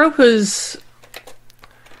mean, the rope was...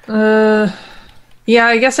 yeah,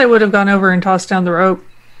 I guess I would have gone over and tossed down the rope.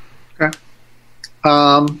 Okay.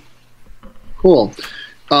 Cool.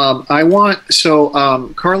 Carlo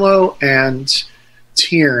and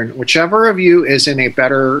Tiern, whichever of you is in a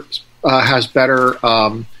better has better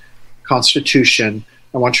constitution,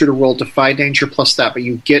 I want you to roll Defy Danger plus that, but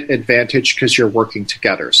you get advantage because you're working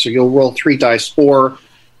together. So you'll roll 3 dice, or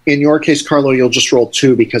in your case, Carlo, you'll just roll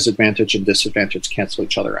 2 because advantage and disadvantage cancel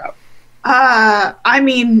each other out. I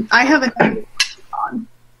mean, I have a negative con.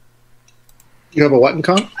 You have a what in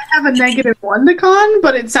con? I have a -1 to con,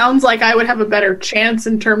 but it sounds like I would have a better chance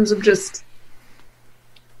in terms of just.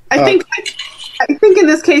 I think in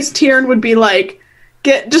this case, Tiern would be like,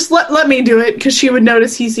 let me do it, because she would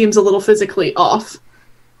notice he seems a little physically off.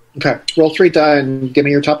 Okay, roll 3 die and give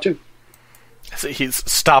me your top 2. So he's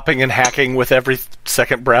stopping and hacking with every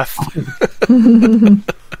second breath.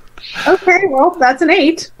 Okay, well, that's an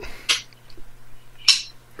 8.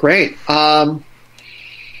 Great.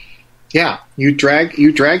 Yeah, you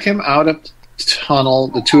drag him out of the tunnel.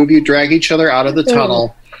 The two of you drag each other out of the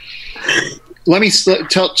tunnel. Let me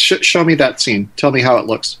show me that scene. Tell me how it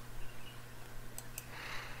looks.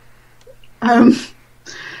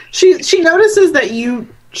 She notices that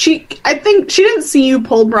I think she didn't see you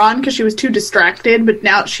pull Braun because she was too distracted, but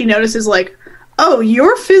now she notices, like, oh,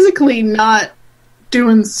 you're physically not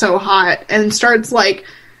doing so hot, and starts, like,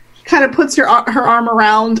 kind of puts her arm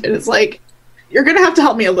around, and it's like, you're gonna have to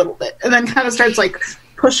help me a little bit, and then kind of starts, like,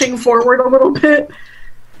 pushing forward a little bit,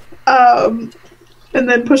 and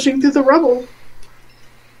then pushing through the rubble.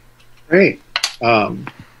 Great.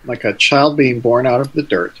 Like a child being born out of the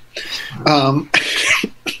dirt.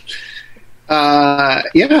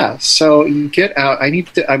 Yeah, so you get out.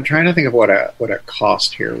 I'm trying to think of what a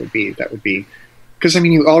cost here would be. That would be, because I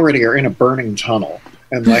mean, you already are in a burning tunnel,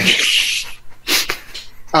 and like,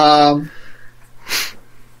 I'm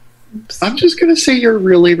just gonna say you're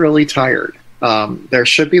really, really tired. There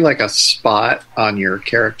should be like a spot on your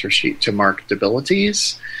character sheet to mark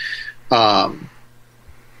debilities. Yeah,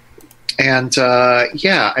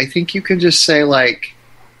 I think you can just say like,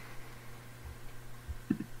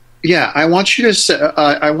 yeah, I want you,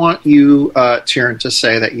 Tiern, to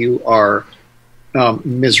say that you are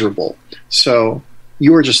miserable. So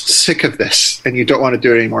you are just sick of this and you don't want to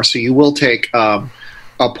do it anymore. So you will take a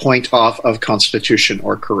point off of Constitution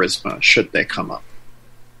or Charisma should they come up.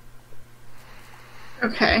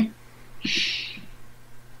 Okay.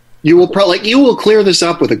 You will clear this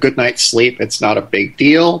up with a good night's sleep. It's not a big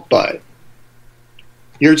deal, but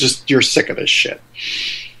you're sick of this shit.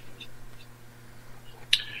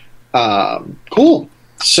 Cool.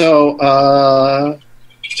 So,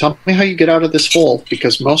 tell me how you get out of this hole,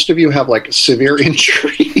 because most of you have like severe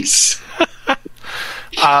injuries.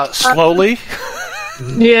 Slowly.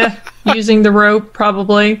 Yeah, using the rope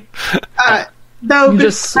probably. Though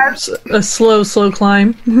just a slow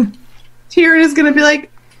climb. Tiern is going to be like,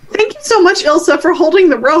 "Thank you so much, Ilsa, for holding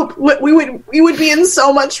the rope. We would be in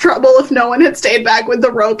so much trouble if no one had stayed back with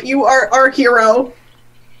the rope. You are our hero."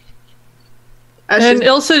 And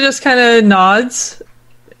Ilsa just kind of nods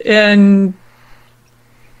and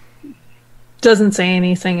doesn't say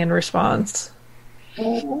anything in response.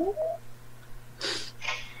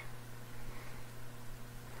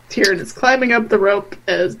 Tiern is climbing up the rope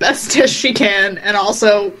as best as she can, and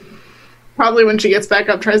also, probably when she gets back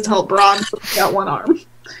up, tries to help Braun without one arm.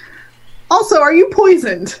 Also, are you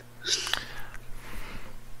poisoned?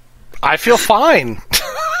 I feel fine.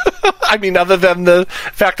 I mean, other than the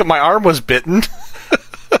fact that my arm was bitten.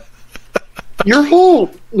 Your whole...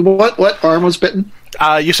 What arm was bitten?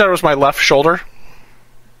 You said it was my left shoulder?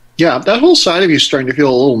 Yeah, that whole side of you is starting to feel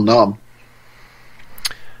a little numb.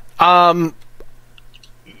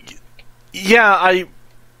 Yeah,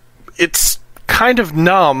 it's kind of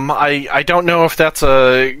numb. I don't know if that's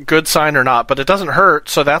a good sign or not, but it doesn't hurt,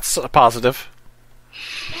 so that's a positive.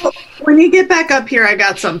 When you get back up here, I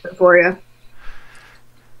got something for you.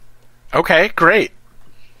 Okay, great.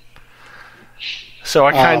 So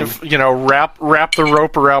I kind of, wrap the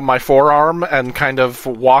rope around my forearm and kind of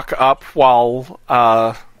walk up while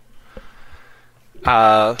Ingrid?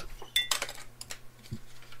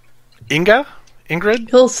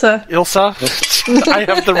 Ilsa. I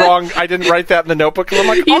have the wrong... I didn't write that in the notebook, because I'm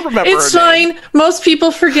like, I'll remember it's her fine. name. Most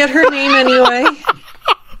people forget her name anyway.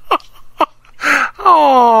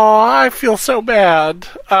 Oh, I feel so bad.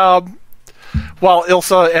 While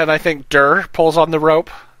Ilsa and I think Dur pulls on the rope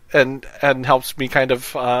and helps me kind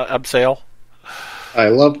of abseil. I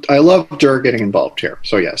love Dur getting involved here.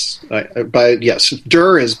 So yes, but yes,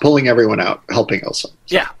 Dur is pulling everyone out, helping Ilsa. So.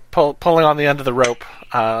 Yeah, pulling on the end of the rope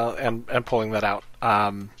and pulling that out.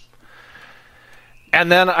 And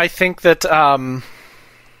then I think that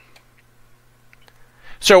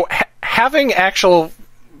having actual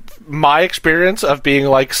my experience of being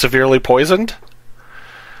like severely poisoned,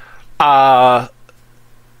 I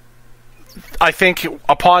think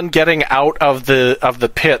upon getting out of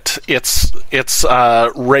the pit, it's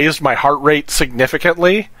raised my heart rate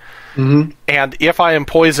significantly. Mm-hmm. And if I am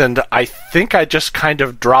poisoned, I think I just kind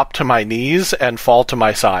of drop to my knees and fall to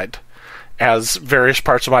my side as various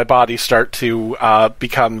parts of my body start to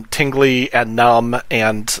become tingly and numb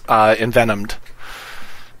and envenomed.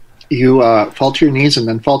 You fall to your knees and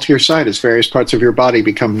then fall to your side as various parts of your body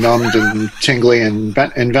become numbed and tingly and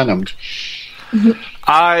envenomed.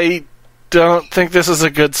 I don't think this is a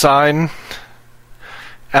good sign.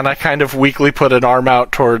 And I kind of weakly put an arm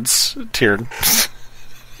out towards Tyrn.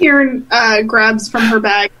 Tyrn grabs from her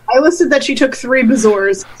bag. I listed that she took 3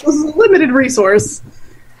 Bazoors. This is a limited resource.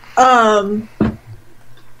 But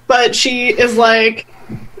she is like,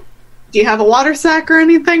 do you have a water sack or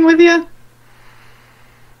anything with you?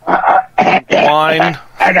 Wine.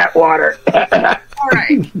 I got water.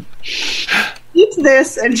 Alright. Eat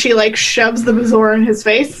this, and she like shoves the Bazoor in his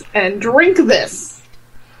face, and drink this.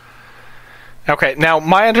 Okay, now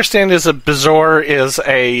my understanding is a Bazoor is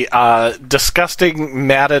a disgusting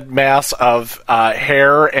matted mass of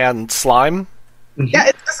hair and slime. Yeah,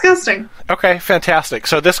 it's disgusting. Okay, fantastic.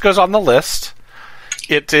 So this goes on the list.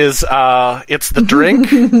 It is it's the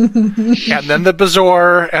drink, and then the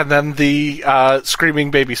Bazoor, and then the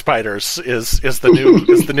screaming baby spiders is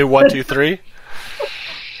the new 1, 2, 3.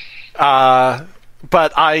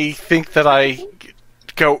 But I think that I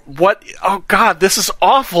go, what? Oh God, this is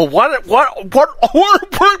awful. What?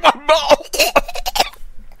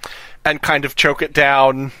 And kind of choke it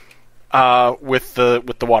down with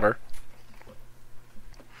the water.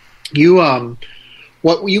 You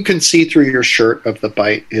what you can see through your shirt of the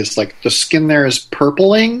bite is like the skin there is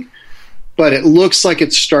purpling, but it looks like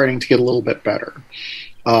it's starting to get a little bit better.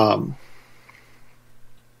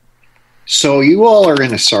 So you all are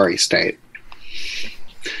in a sorry state.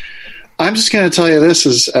 I'm just going to tell you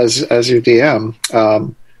this as your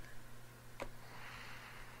DM.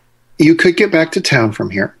 You could get back to town from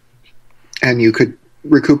here, and you could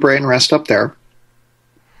recuperate and rest up there.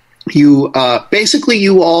 You basically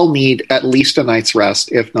you all need at least a night's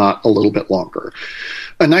rest, if not a little bit longer.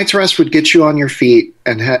 A night's rest would get you on your feet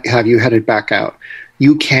and have you headed back out.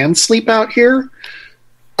 You can sleep out here.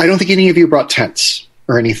 I don't think any of you brought tents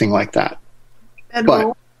or anything like that.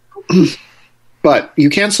 But you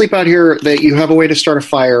can sleep out here. That you have a way to start a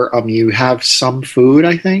fire. You have some food,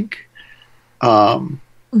 I think. So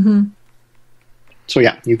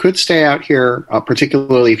yeah, you could stay out here,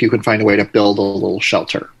 particularly if you can find a way to build a little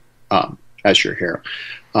shelter as you're here.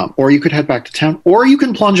 Or you could head back to town, or you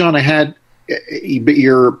can plunge on ahead. But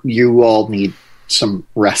you all need some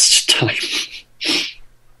rest time.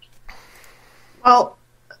 Well,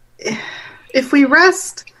 if we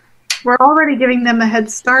rest, we're already giving them a head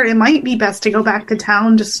start. It might be best to go back to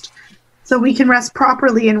town just so we can rest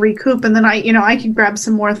properly and recoup. And then I can grab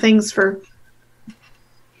some more things for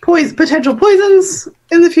potential poisons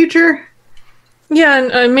in the future. Yeah,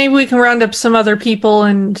 and maybe we can round up some other people,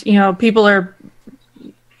 and people are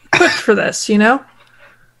equipped for this. Yeah.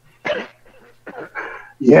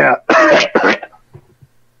 Yeah,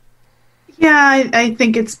 I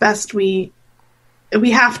think it's best we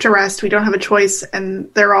have to rest. We don't have a choice,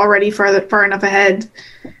 and they're already far enough ahead.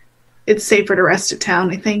 It's safer to rest at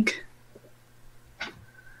town, I think.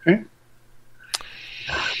 Okay.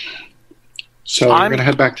 So we're going to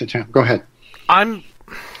head back to town. Go ahead. I'm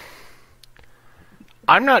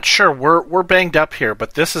not sure. We're banged up here,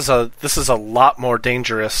 but this is a lot more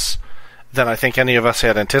dangerous than I think any of us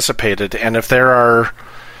had anticipated. And if there are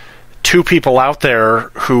 2 people out there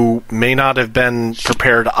who may not have been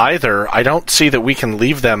prepared either, I don't see that we can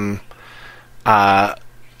leave them at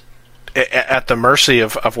the mercy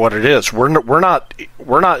of what it is. We're not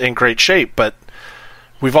in great shape, but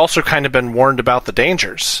we've also kind of been warned about the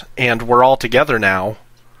dangers, and we're all together now.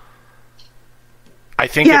 I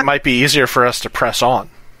think it might be easier for us to press on.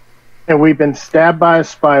 And we've been stabbed by a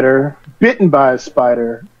spider, bitten by a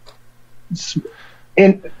spider,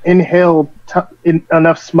 inhaled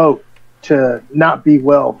enough smoke to not be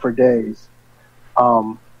well for days.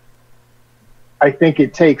 I think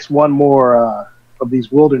it takes one more of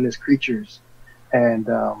these wilderness creatures, and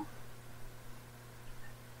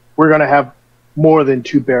we're going to have more than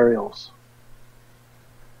 2 burials.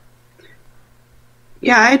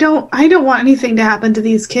 Yeah, I don't want anything to happen to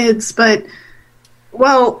these kids, but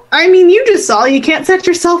well, I mean, you just saw you can't set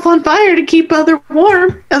yourself on fire to keep others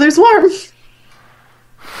warm. I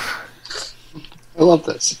love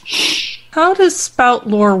this. How does spout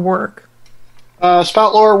lore work?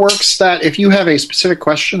 Spout lore works that if you have a specific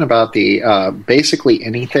question about the basically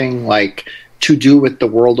anything like to do with the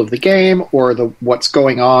world of the game or the what's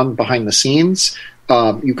going on behind the scenes,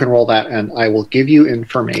 you can roll that and I will give you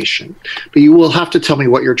information. But you will have to tell me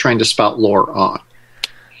what you're trying to spout lore on.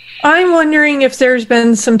 I'm wondering if there's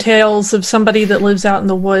been some tales of somebody that lives out in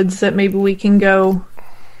the woods that maybe we can go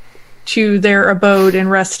to their abode and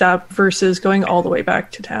rest up versus going all the way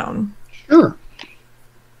back to town. Sure.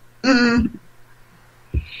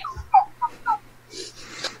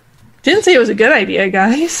 Didn't say it was a good idea,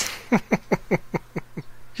 guys.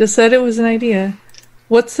 Just said it was an idea.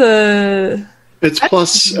 What's the... It's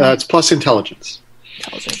plus intelligence.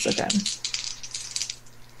 Intelligence, okay.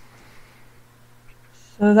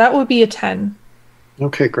 So that would be a 10.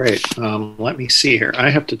 Okay, great. Let me see here. I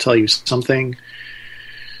have to tell you something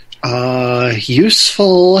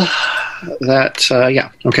useful that,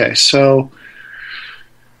 yeah. Okay, so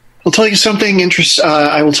I'll tell you something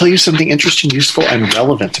I will tell you something interesting, useful, and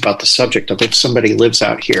relevant about the subject of if somebody lives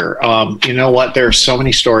out here. You know what? There are so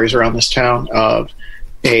many stories around this town of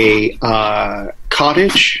a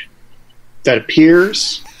cottage that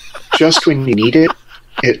appears just when you need it.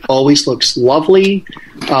 It always looks lovely.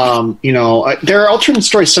 There are alternate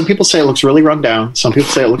stories. Some people say it looks really run down. Some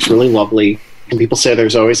people say it looks really lovely. And people say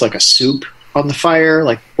there's always like a soup on the fire,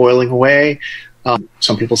 like boiling away.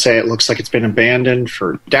 Some people say it looks like it's been abandoned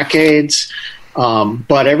for decades.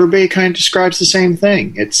 But everybody kind of describes the same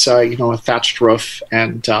thing. It's, a thatched roof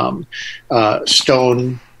and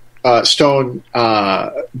stone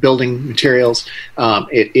building materials.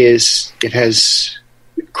 It has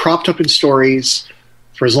cropped up in stories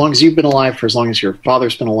for as long as you've been alive, for as long as your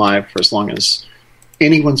father's been alive, for as long as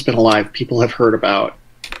anyone's been alive. People have heard about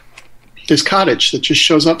this cottage that just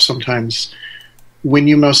shows up sometimes when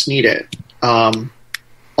you most need it.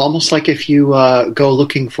 Almost like if you go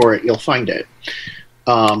looking for it, you'll find it.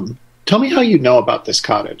 Tell me how you know about this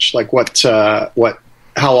cottage. Like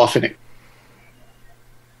how often it...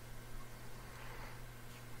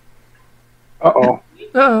 Uh-oh.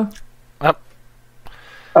 Uh-oh.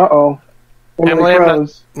 Uh-oh. Emily, I'm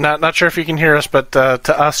not sure if you can hear us, but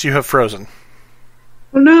to us, you have frozen.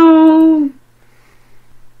 Oh, no.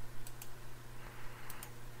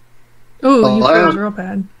 Ooh, you froze real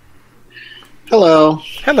bad. Hello.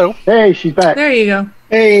 Hello. Hey, she's back. There you go.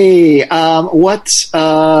 Hey,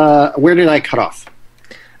 where did I cut off?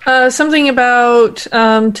 Something about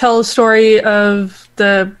tell a story of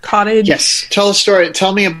the cottage. Yes, tell a story.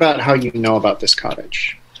 Tell me about how you know about this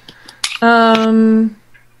cottage.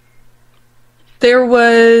 There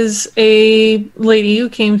was a lady who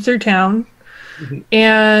came through town,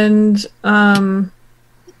 and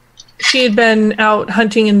she had been out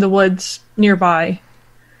hunting in the woods nearby,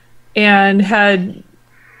 and had,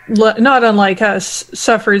 not unlike us,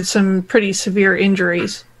 suffered some pretty severe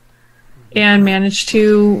injuries, and managed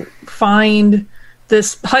to find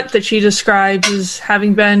this hut that she describes as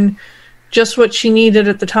having been just what she needed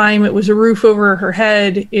at the time. It was a roof over her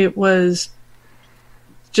head. It was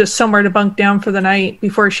just somewhere to bunk down for the night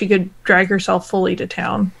before she could drag herself fully to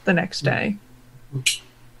town the next day.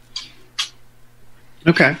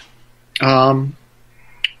 Okay.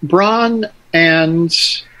 Bron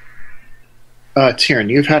and Tyrn,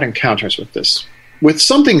 you've had encounters with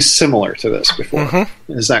something similar to this before.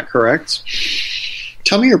 Mm-hmm. Is that correct?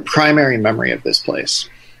 Tell me your primary memory of this place.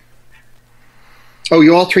 Oh,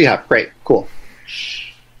 you all three have. Great. Cool.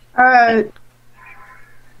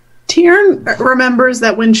 Tyrn remembers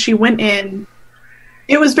that when she went in,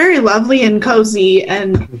 it was very lovely and cozy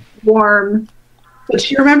and warm, but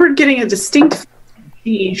she remembered getting a distinct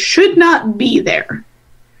she should not be there.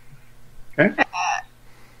 Okay.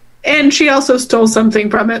 And she also stole something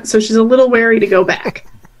from it, so she's a little wary to go back.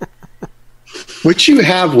 Which you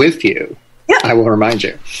have with you. Yeah. I will remind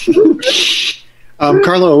you.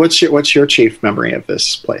 Carlo, what's your chief memory of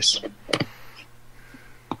this place?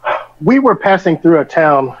 We were passing through a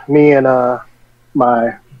town, me and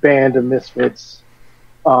my band of misfits.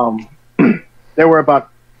 There were about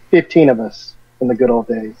 15 of us in the good old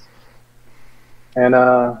days. And,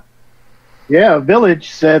 a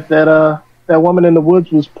village said that that woman in the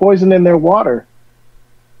woods was poisoning their water.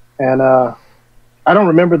 And I don't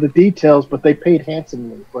remember the details, but they paid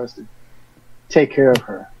handsomely for us to take care of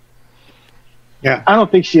her. Yeah. I don't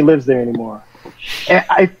think she lives there anymore. And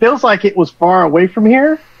it feels like it was far away from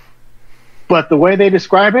here. But the way they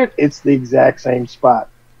describe it, it's the exact same spot.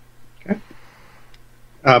 Okay.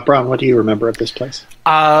 Bron, what do you remember of this place?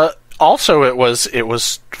 Also, it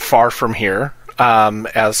was far from here,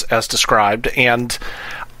 as described, and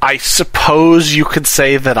I suppose you could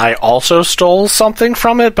say that I also stole something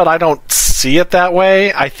from it, but I don't see it that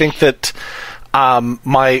way. I think that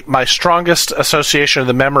My strongest association of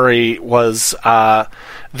the memory was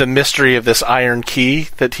the mystery of this iron key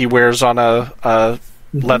that he wears on a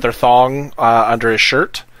leather thong under his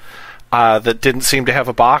shirt that didn't seem to have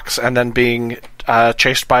a box, and then being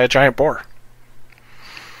chased by a giant boar.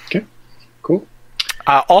 Okay, cool.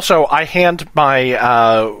 Also, I hand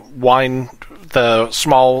my wine, the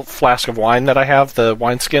small flask of wine that I have, the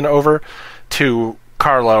wineskin, over to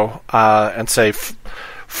Carlo and say,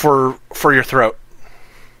 for your throat.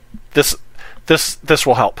 This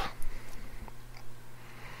will help.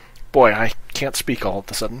 Boy, I can't speak all of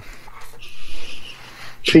a sudden.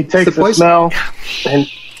 He takes a smell and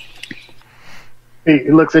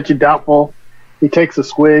he looks at you doubtful. He takes a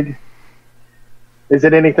swig. Is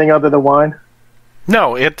it anything other than wine?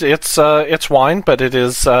 No, it's wine, but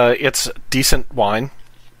it's decent wine.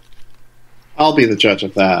 I'll be the judge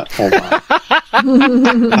of that. Hold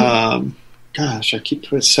on. Gosh, I keep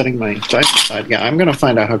setting my dice aside. Yeah, I'm going to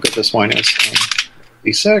find out how good this wine is.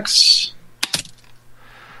 D6.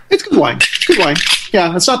 It's good wine. It's good wine.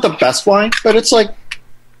 Yeah, it's not the best wine, but it's like,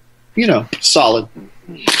 solid.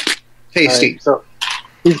 Tasty. Right, so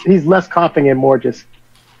he's less coughing and more just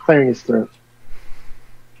clearing his throat.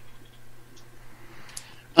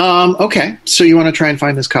 Okay, so you want to try and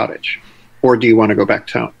find this cottage? Or do you want to go back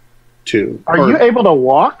to... Are you able to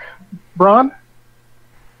walk, Bron?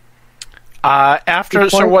 What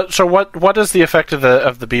is the effect of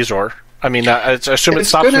the Bezoar? I mean, I assume it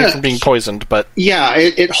stops me from being poisoned, but... Yeah,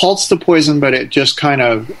 it halts the poison, but it just kind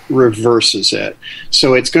of reverses it.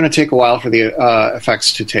 So it's going to take a while for the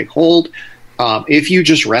effects to take hold. If you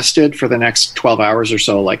just rested for the next 12 hours or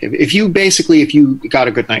so, like if you got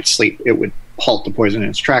a good night's sleep, it would halt the poison in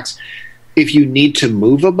its tracks. If you need to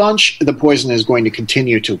move a bunch, the poison is going to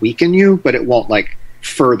continue to weaken you, but it won't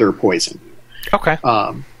further poison you. Okay.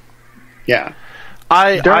 Yeah.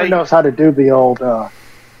 Darren knows how to do the old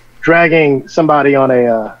dragging somebody on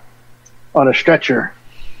a stretcher.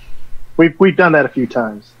 We've done that a few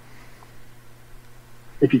times.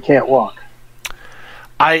 If you can't walk,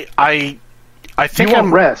 I think you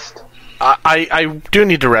won't rest. I do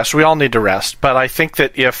need to rest. We all need to rest. But I think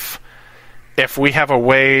that if we have a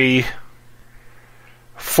way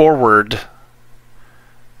forward,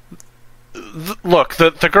 look,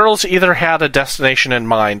 the girls either had a destination in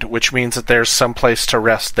mind, which means that there's some place to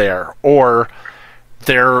rest there, or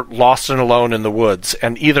they're lost and alone in the woods.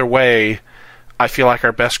 And either way, I feel like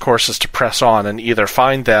our best course is to press on and either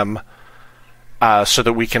find them so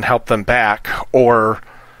that we can help them back, or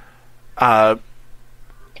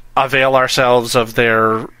avail ourselves of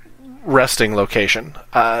their resting location.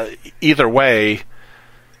 Either way,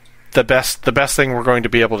 the best thing we're going to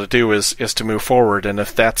be able to do is to move forward, and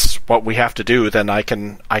if that's what we have to do, then I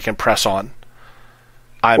can press on.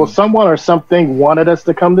 Well, someone or something wanted us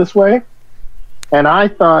to come this way, and I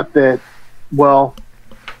thought that, well,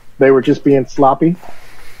 they were just being sloppy,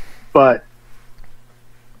 but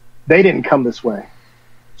they didn't come this way.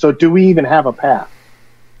 So do we even have a path?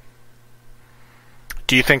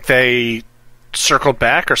 Do you think they circled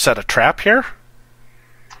back or set a trap here?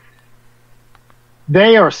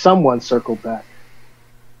 They or someone circled back.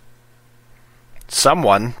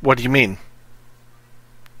 Someone? What do you mean?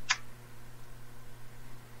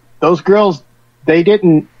 Those girls, they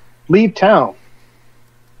didn't leave town.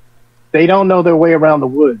 They don't know their way around the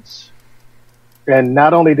woods. And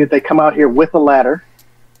not only did they come out here with a ladder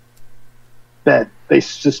that they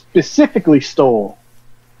specifically stole,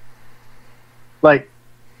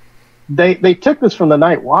 they took this from the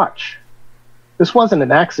night watch. This wasn't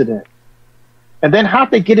an accident. And then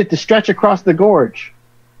how'd they get it to stretch across the gorge?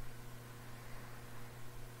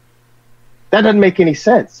 That doesn't make any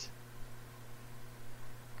sense.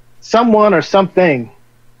 Someone or something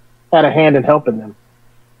had a hand in helping them.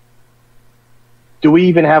 Do we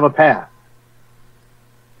even have a path?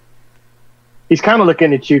 He's kind of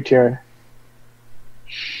looking at you, Tyrion.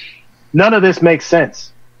 None of this makes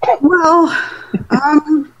sense. Well,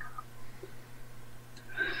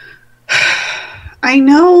 I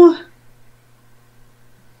know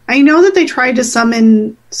that they tried to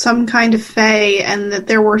summon some kind of fae and that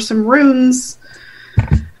there were some runes.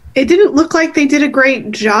 It didn't look like they did a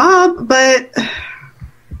great job, but,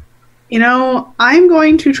 I'm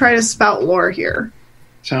going to try to spout lore here.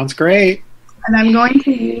 Sounds great. And I'm going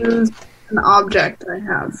to use an object I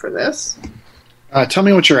have for this. Tell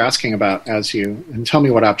me what you're asking about and tell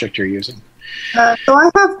me what object you're using. So I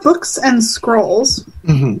have books and scrolls.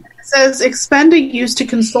 Mm-hmm. It says expend a use to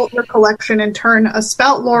consult your collection and turn a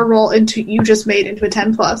spout lore roll you just made into a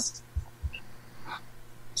 10+.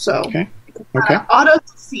 So okay. Auto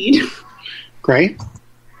succeed. Great.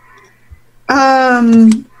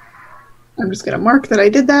 I'm just going to mark that I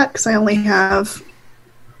did that because I have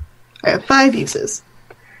 5 uses.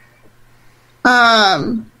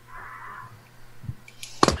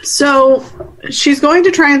 So she's going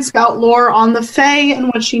to try and scout lore on the Fae and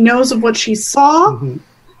what she knows of what she saw,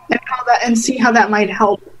 and see how that might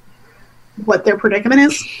help what their predicament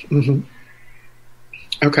is. Mm-hmm.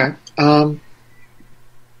 Okay.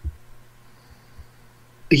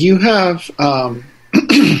 You have.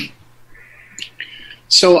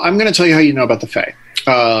 So I'm going to tell you how you know about the Fae,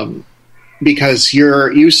 because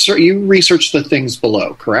you researched the things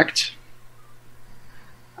below, correct?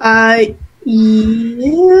 Yeah.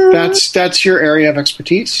 That's your area of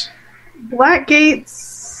expertise. Black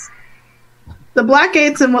Gates, the Black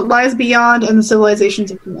Gates, and what lies beyond, and the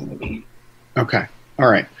civilizations of humanity. Okay. All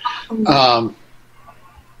right.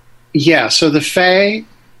 Yeah. So the Fae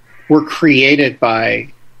were created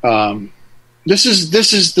by. This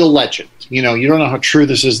is the legend. You don't know how true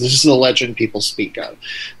this is. This is the legend people speak of.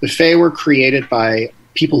 The Fae were created by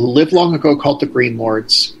people who lived long ago called the Green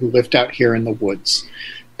Lords, who lived out here in the woods.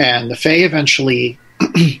 And the Fae eventually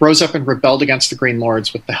rose up and rebelled against the Green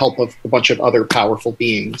Lords with the help of a bunch of other powerful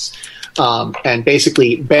beings, and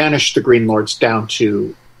basically banished the Green Lords down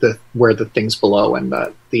to where the things below and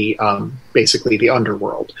basically the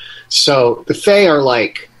underworld. So the Fae are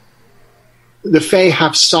like. The Fae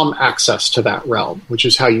have some access to that realm, which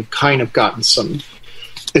is how you've kind of gotten some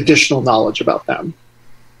additional knowledge about them.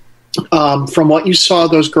 From what you saw,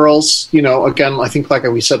 those girls, again, I think like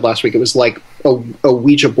we said last week, it was like a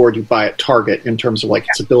Ouija board you buy at Target in terms of like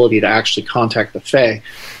its ability to actually contact the Fae.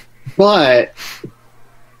 But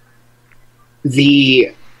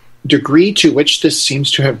the degree to which this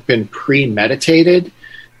seems to have been premeditated,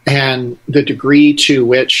 and the degree to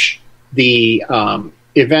which the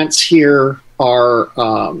events here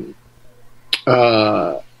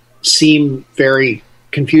seem very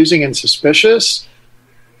confusing and suspicious,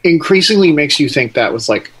 increasingly makes you think that was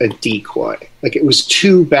like a decoy. Like it was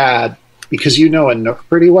too bad, because Anouk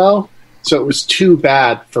pretty well, so it was too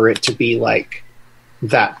bad for it to be like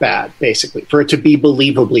that bad, basically, for it to be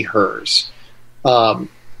believably hers.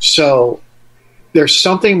 So there's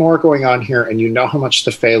something more going on here, and how much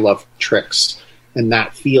the Fae love tricks, and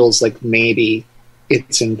that feels like maybe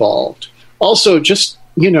it's involved. Also, just,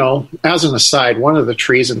 as an aside, one of the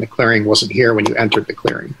trees in the clearing wasn't here when you entered the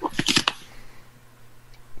clearing.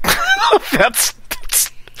 That's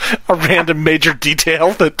a random major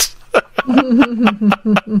detail that... I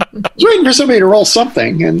was waiting for somebody to roll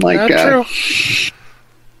something, and like... True.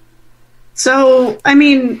 So, I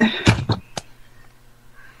mean...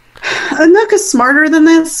 Anouk is smarter than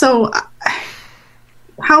this, so...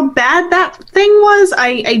 How bad that thing was,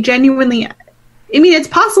 I genuinely... I mean, it's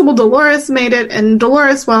possible Dolores made it, and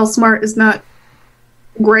Dolores, while smart, is not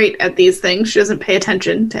great at these things. She doesn't pay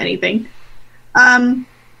attention to anything. But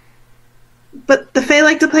the Fae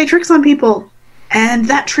like to play tricks on people, and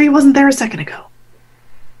that tree wasn't there a second ago.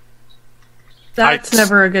 That's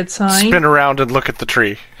never a good sign. Spin around and look at the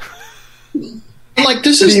tree. Like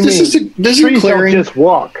this is a clearing. Don't just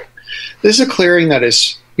walk. This is a clearing that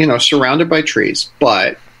is surrounded by trees,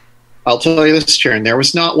 but I'll tell you this, Sharon, there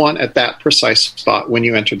was not one at that precise spot when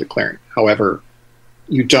you entered the clearing. However,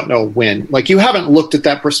 you don't know when. Like, you haven't looked at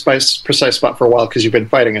that precise spot for a while because you've been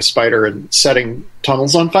fighting a spider and setting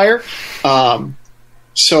tunnels on fire.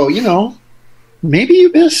 So, maybe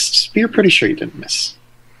you missed. But you're pretty sure you didn't miss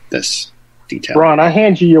this detail. Ron, I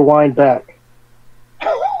hand you your wine back.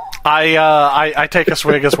 I take a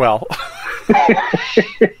swig as well.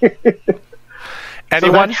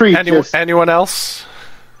 Anyone else?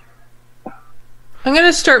 I'm going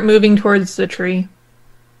to start moving towards the tree.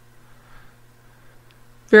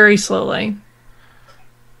 Very slowly.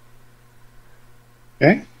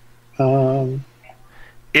 Okay.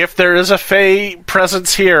 If there is a Fae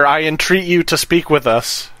presence here, I entreat you to speak with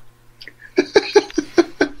us.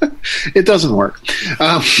 It doesn't work.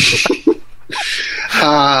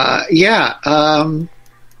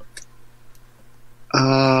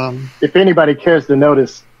 If anybody cares to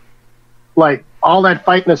notice, like, all that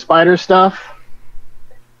fighting the spider stuff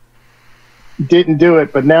didn't do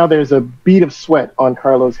it, but now there's a bead of sweat on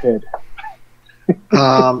Carlo's head.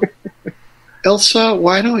 Ilsa,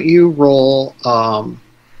 why don't you roll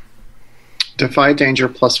Defy Danger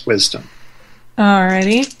plus Wisdom?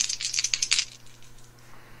 Alrighty.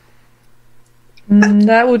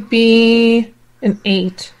 That would be an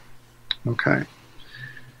 8. Okay.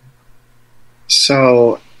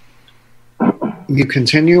 So you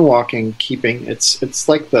continue walking, keeping it's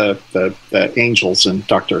like the angels in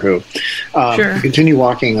Doctor Who. Sure. You continue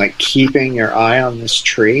walking, like keeping your eye on this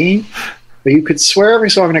tree, but you could swear every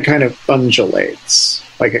so often it kind of undulates.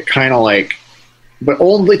 Like it kind of like, but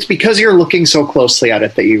only it's because you're looking so closely at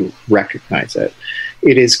it that you recognize it.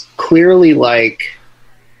 It is clearly like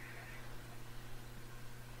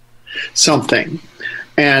something.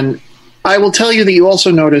 And I will tell you that you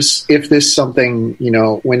also notice if this something,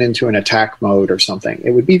 went into an attack mode or something,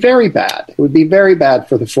 it would be very bad. It would be very bad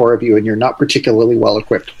for the four of you, and you're not particularly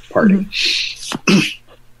well-equipped party.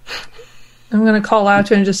 I'm going to call out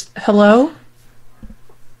to him just, hello?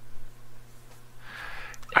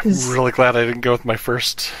 I'm really glad I didn't go with my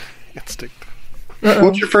first instinct. Uh-oh.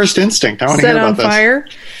 What's your first instinct? I want to Set hear on about fire?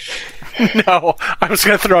 this. No, I was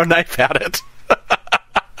going to throw a knife at it.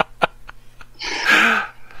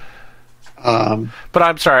 But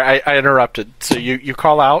I'm sorry, I interrupted. So you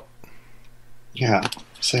call out? Yeah.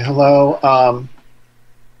 Say hello.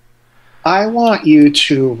 I want you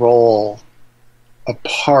to roll a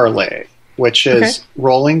parlay, which is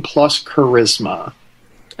rolling plus charisma.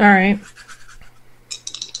 All right.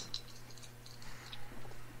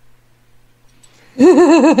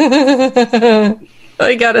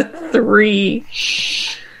 I got a 3.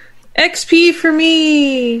 XP for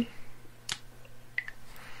me.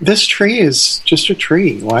 This tree is just a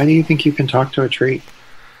tree. Why do you think you can talk to a tree?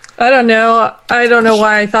 I don't know. I don't know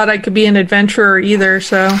why I thought I could be an adventurer either,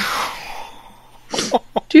 so.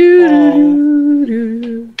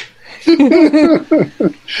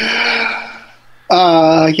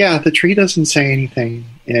 Yeah, the tree doesn't say anything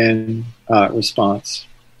in response.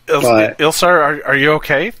 Ilsa, are you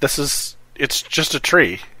okay? It's just a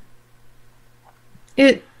tree.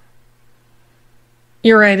 You're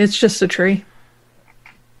right, it's just a tree.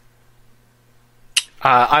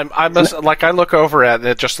 I look over at it and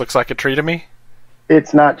it just looks like a tree to me.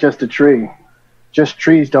 It's not just a tree. Just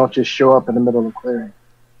trees don't just show up in the middle of a clearing.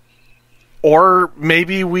 Or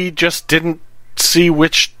maybe we just didn't see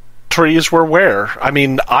which trees were where. I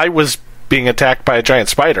mean, I was being attacked by a giant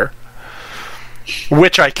spider,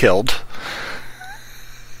 which I killed.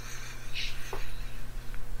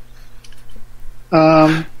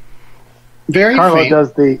 Very Carlo faint.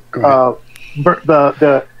 does the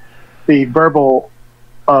verbal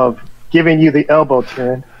of giving you the elbow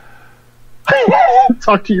turn.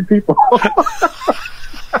 Talk to your people.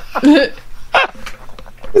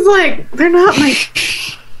 He's like, they're not my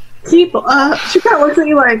people. She kind of looks at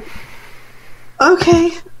you like,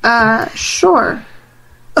 okay, sure.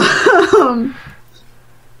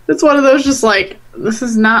 It's one of those just like, this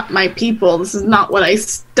is not my people. This is not what I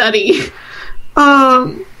study.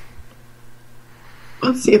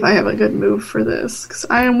 Let's see if I have a good move for this, because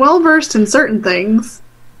I am well versed in certain things.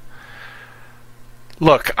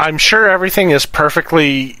 Look, I'm sure everything is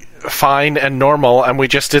perfectly fine and normal, and we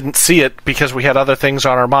just didn't see it because we had other things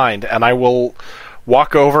on our mind. And I will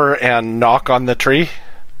walk over and knock on the tree.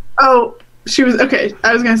 Oh, she was okay.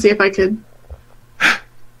 I was going to see if I could.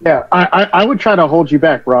 Yeah, I would try to hold you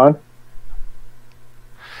back, Ron.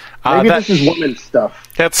 Maybe this is woman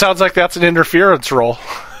stuff. That sounds like that's an interference roll.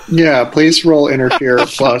 Yeah, please roll interfere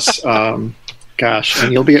plus. Gosh,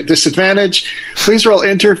 and you'll be at disadvantage. Please roll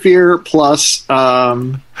interfere plus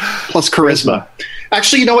charisma.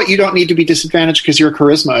 Actually, you know what? You don't need to be disadvantaged because your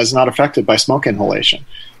charisma is not affected by smoke inhalation.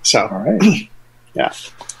 So, all right. Yeah.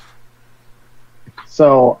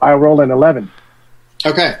 So I rolled an 11.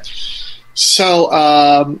 Okay. So,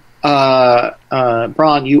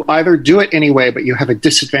 Braun, you either do it anyway, but you have a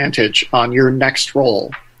disadvantage on your next roll,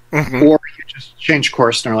 or you just change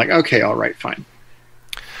course and are like, okay, all right, fine.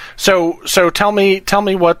 So tell me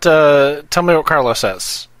what Carlo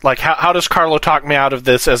says. Like, how does Carlo talk me out of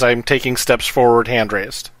this as I'm taking steps forward, hand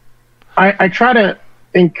raised? I try to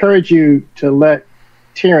encourage you to let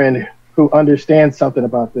Tyrion, who understands something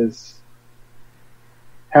about this,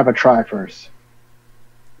 have a try first.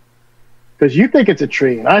 Because you think it's a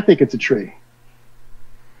tree, and I think it's a tree.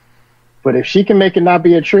 But if she can make it not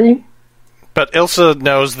be a tree... But Ilsa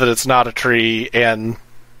knows that it's not a tree, and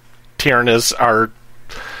Tyrion is our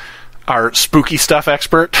spooky stuff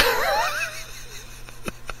expert.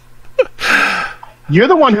 You're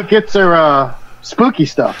the one who gets her spooky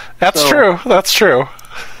stuff. That's true. That's true.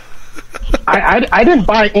 I didn't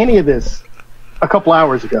buy any of this a couple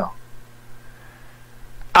hours ago.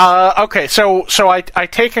 Okay, so I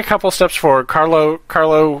take a couple steps forward.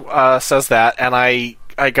 Carlo says that, and I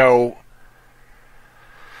go,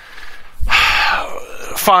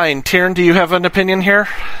 fine. Tyrion, do you have an opinion here?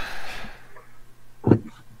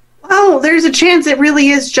 Oh, there's a chance it really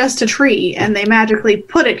is just a tree, and they magically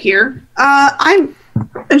put it here.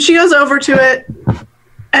 And she goes over to it,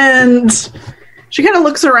 and she kind of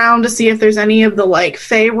looks around to see if there's any of the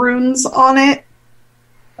Fey runes on it.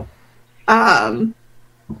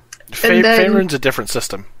 Fey rune's a different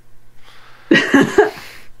system.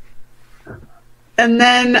 And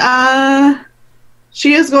then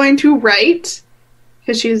she is going to write,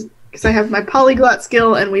 because I have my polyglot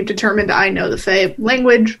skill, and we've determined I know the Fae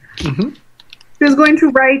language. Mm-hmm. She's going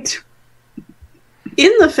to write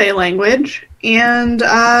in the Fae language and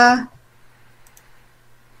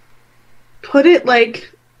put it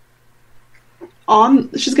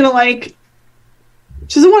on. She's gonna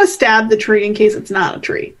she doesn't want to stab the tree in case it's not a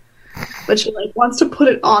tree, but she wants to put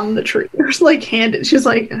it on the tree. Or hand it. She's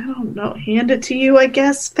like, I don't know, hand it to you, I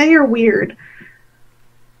guess. Fae are weird.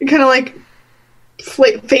 And kind of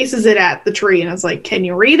faces it at the tree and is like, can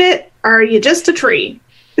you read it? Or are you just a tree?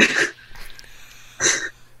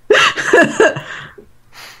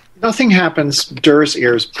 Nothing happens. Dur's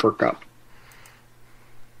ears perk up.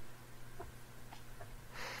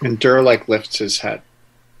 And Dur lifts his head.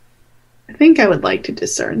 I think I would like to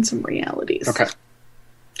discern some realities. Okay.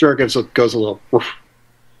 Dur goes a little woof.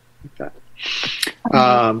 Like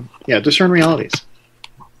that. Discern realities.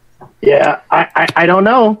 Yeah, I don't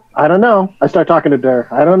know. I start talking to Dur.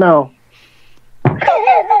 I don't know.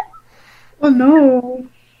 Oh no.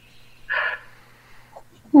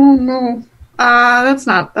 Oh no. That's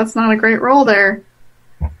not a great roll there.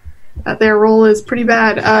 Their roll is pretty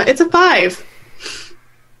bad. It's a 5.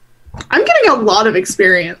 I'm getting a lot of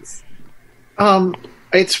experience.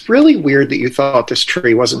 It's really weird that you thought this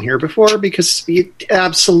tree wasn't here before, because it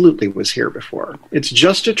absolutely was here before. It's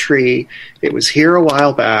just a tree. It was here a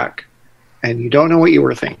while back, and you don't know what you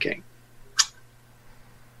were thinking.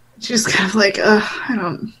 She's kind of I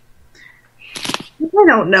don't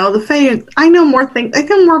know. The Fae, I know more things. I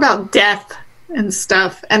know more about death and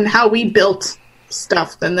stuff and how we built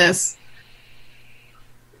stuff than this.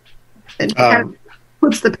 And kind of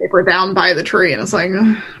puts the paper down by the tree and it's like...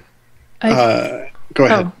 Go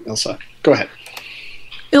ahead, Ilsa. Go ahead.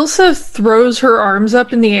 Ilsa throws her arms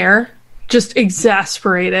up in the air, just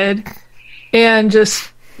exasperated, and just,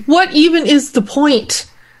 what even is the point?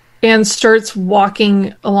 And starts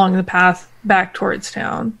walking along the path back towards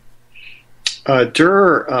town.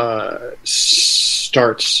 Dur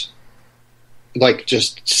starts,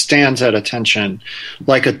 just stands at attention,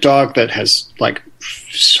 like a dog that has,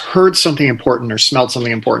 heard something important or smelled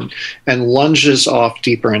something important, and lunges off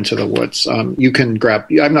deeper into the woods. You can grab,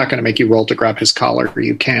 I'm not going to make you roll to grab his collar.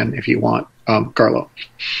 You can if you want, Garlo.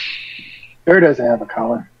 Dur doesn't have a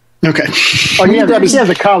collar. Okay. Oh, he has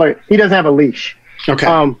a collar. He doesn't have a leash.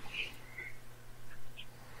 Okay.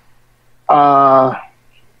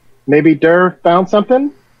 Maybe Dur found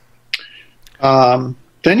something? Then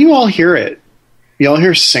you all hear it. You all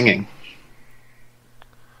hear singing.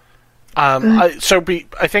 I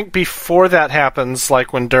think before that happens,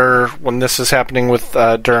 when this is happening with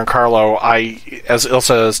Dur and Carlo, as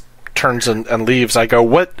Ilsa turns and leaves, I go,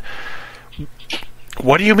 What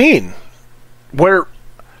do you mean? Where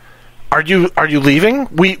are you leaving?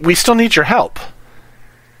 We still need your help.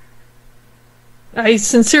 I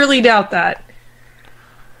sincerely doubt that.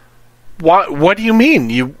 What do you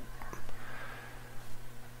mean?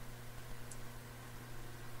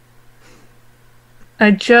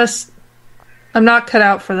 I'm not cut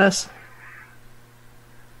out for this.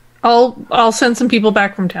 I'll send some people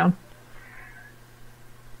back from town.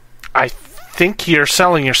 I think you're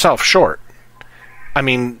selling yourself short. I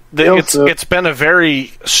mean, it's been a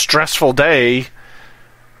very stressful day.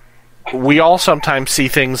 We all sometimes see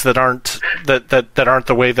things that aren't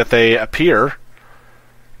the way that they appear.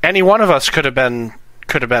 Any one of us could have been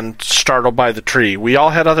startled by the tree. We all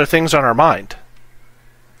had other things on our mind.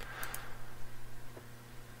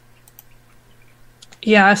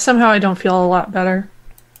 Yeah, somehow I don't feel a lot better.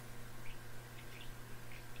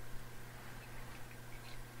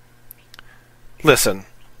 Listen,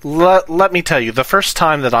 let me tell you, the first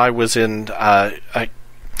time that I was in a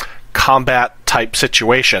combat-type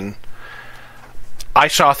situation, I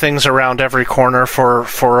saw things around every corner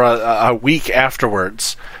for a week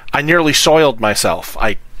afterwards. I nearly soiled myself.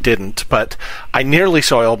 I didn't, but I nearly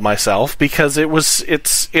soiled myself because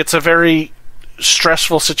it's a very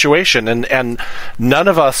stressful situation, and none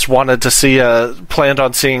of us wanted to planned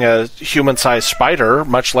on seeing a human-sized spider,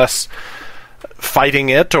 much less fighting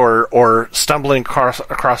it or stumbling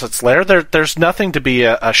across its lair. There's nothing to be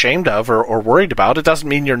ashamed of or worried about. It doesn't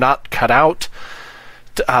mean you're not cut out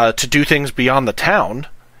to do things beyond the town.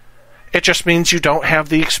 It just means you don't have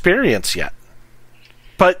the experience yet.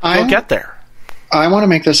 But you'll get there. I want to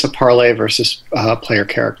make this a parlay versus player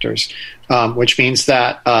characters, which means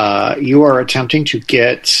that you are attempting to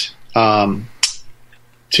get Ilsa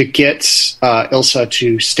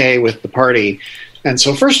to stay with the party. And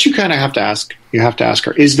so first you kind of have to ask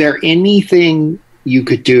her, is there anything you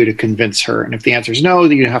could do to convince her? And if the answer is no,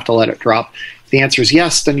 then you have to let it drop. If the answer is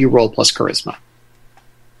yes, then you roll plus charisma.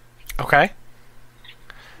 Okay.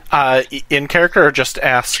 In character, or just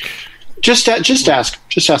ask? Just ask.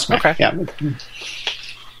 Just ask me. Okay. Yeah.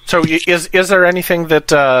 So, is there anything that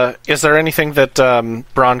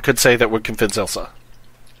Bron could say that would convince Ilsa?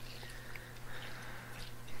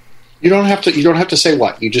 You don't have to say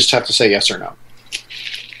what. You just have to say yes or no.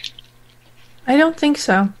 I don't think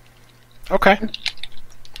so. Okay.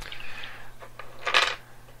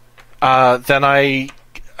 Then I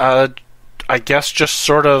guess just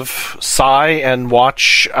sort of sigh and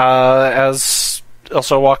watch as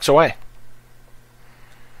Ilsa walks away.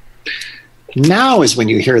 Now is when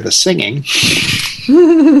you hear the singing.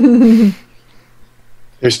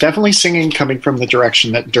 There's definitely singing coming from the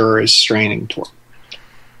direction that Dur is straining toward.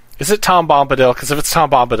 Is it Tom Bombadil? Because if it's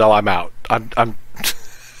Tom Bombadil, I'm out. I'm.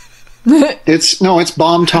 It's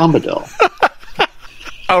Bomb Tombadil.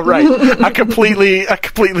 Oh right, a completely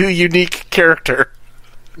unique character.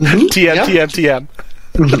 TM.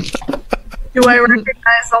 Do I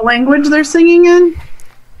recognize the language they're singing in?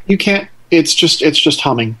 You can't. It's just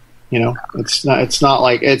humming. You know, it's not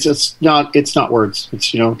like it's not words.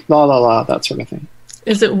 It's la la la, that sort of thing.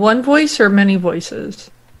 Is it one voice or many voices?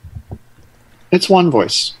 It's one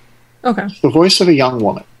voice. Okay. The voice of a young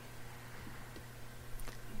woman.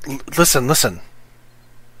 Listen.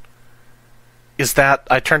 Is that?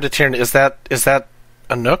 I turned to Tiernan. Is that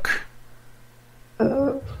a Nook?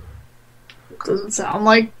 Does it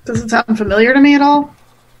sound familiar to me at all?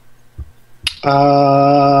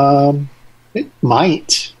 It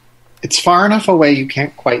might. It's far enough away you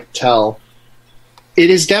can't quite tell. It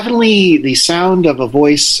is definitely the sound of a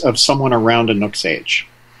voice of someone around a Nook's age.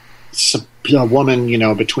 It's a woman,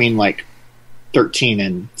 between like 13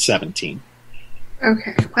 and 17.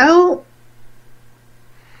 Okay, well,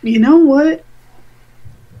 you know what?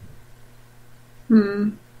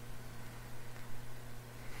 I'm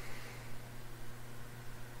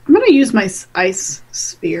going to use my ice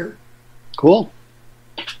sphere. Cool.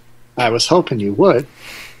 I was hoping you would.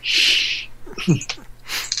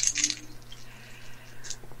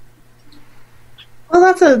 Well,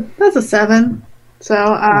 that's a 7. So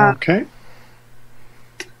okay.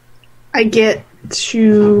 I get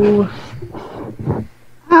to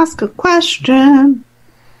ask a question.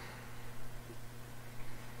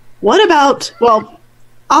 What about? Well,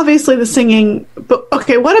 obviously the singing. But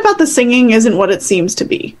okay, what about the singing? Isn't what it seems to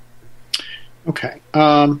be. Okay.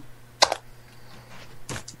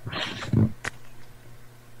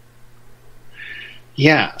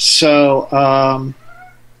 Yeah, so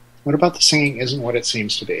what about the singing isn't what it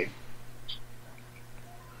seems to be?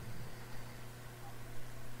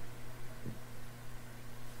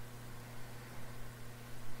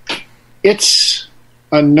 It's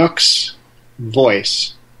a Nook's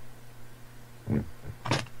voice.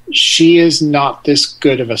 She is not this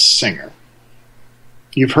good of a singer.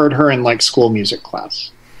 You've heard her in like school music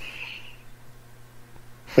class.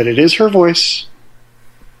 But it is her voice.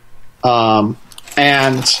 And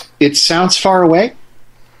it sounds far away.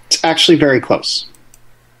 It's actually very close.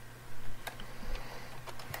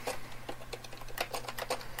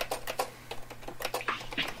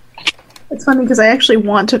 It's funny because I actually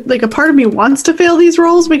want to, like, a part of me wants to fail these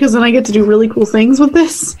rolls because then I get to do really cool things with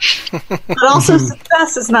this. But also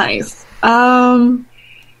success is nice.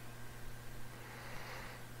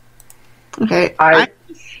 Okay. I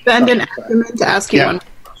spend an acumen to ask you one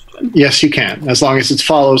question. Yes, you can, as long as it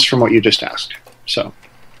follows from what you just asked. So,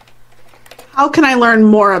 how can I learn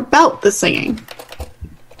more about the singing?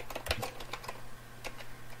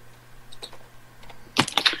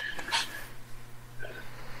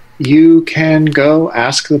 You can go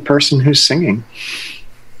ask the person who's singing.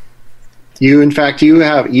 In fact,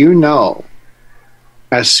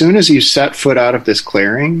 as soon as you set foot out of this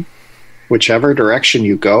clearing, whichever direction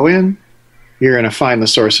you go in, you're going to find the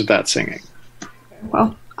source of that singing.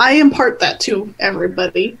 Well, I impart that to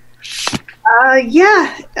everybody.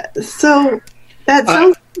 Yeah, so that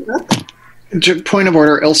sounds good. Point of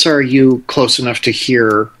order, Ilsa, are you close enough to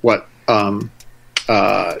hear what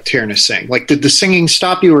Tiernan is saying? Like, did the singing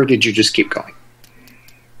stop you, or did you just keep going?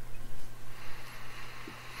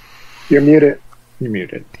 You're muted. You're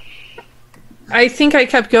muted. I think I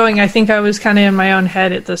kept going. I think I was kind of in my own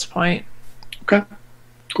head at this point. Okay,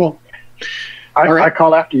 cool. I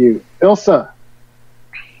call after you. Ilsa,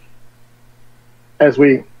 as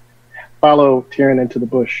we follow Tiernan into the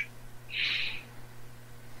bush.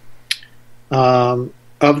 Of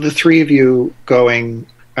the three of you going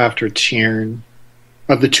after Tiernan,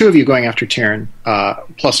 of the two of you going after Tiernan,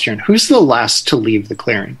 plus Tiernan, who's the last to leave the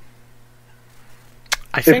clearing?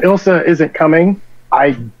 I think If Ilsa isn't coming,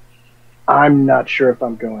 I'm not sure if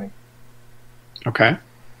I'm going. Okay.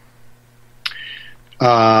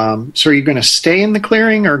 So are you going to stay in the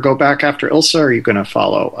clearing or go back after Ilsa, or are you going to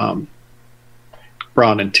follow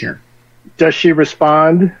Braun and Tyr? Does she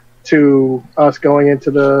respond to us going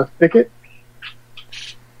into the thicket?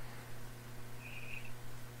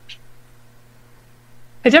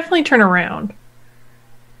 I definitely turn around.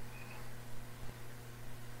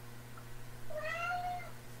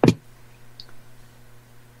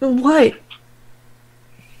 What?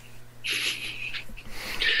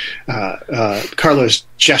 Carlo's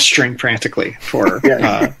gesturing frantically for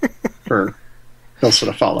Ilsa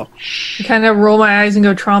to follow. I kind of roll my eyes and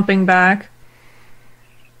go tromping back.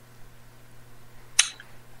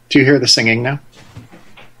 Do you hear the singing now?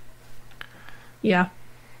 Yeah.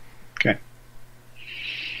 Okay.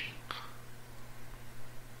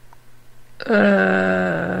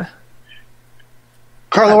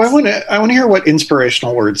 Carlo, I want to hear what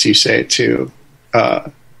inspirational words you say to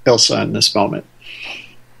Ilsa in this moment.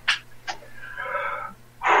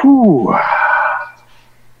 Whew.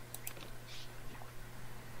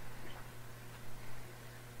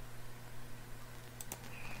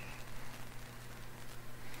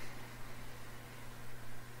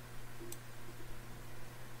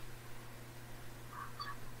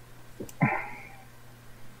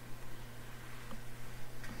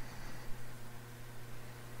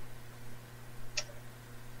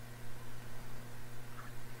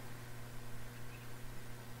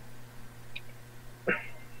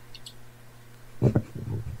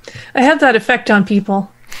 I have that effect on people.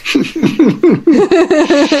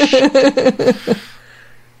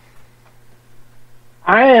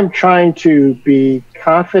 I am trying to be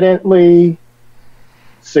confidently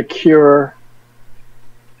secure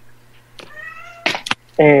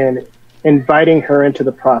and inviting her into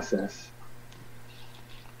the process.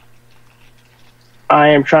 I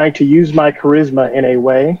am trying to use my charisma in a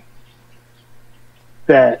way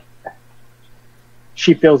that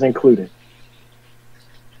she feels included.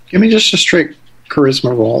 Give me just a straight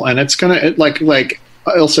charisma roll, and it's gonna like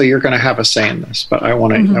Ilsa, you're gonna have a say in this, but I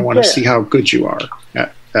want to see how good you are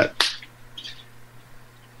at.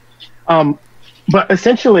 But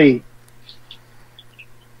essentially,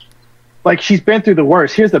 like, she's been through the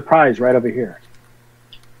worst. Here's the prize right over here.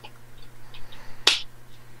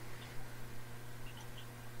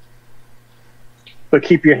 But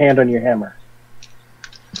keep your hand on your hammer.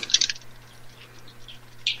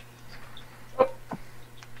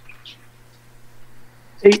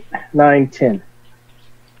 8, 9, 10.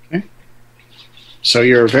 Okay. So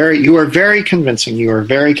you are very convincing. You are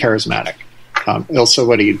very charismatic. Ilsa,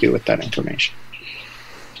 what do you do with that information?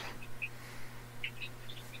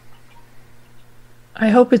 I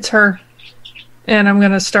hope it's her. And I'm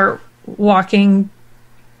going to start walking,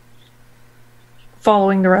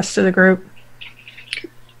 following the rest of the group.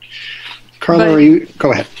 Carlo,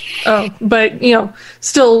 go ahead. Oh, but,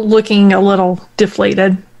 still looking a little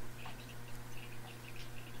deflated.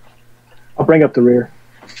 I'll bring up the rear.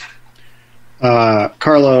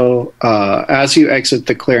 Carlo, as you exit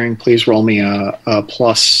the clearing, please roll me a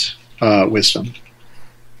plus wisdom.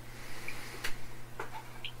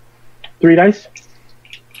 3 dice?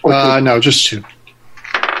 No, just 2.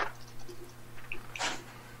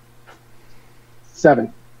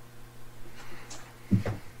 7.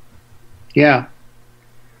 Yeah.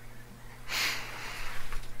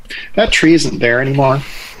 That tree isn't there anymore.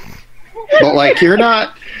 But you're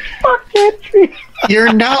not. Fuck that tree.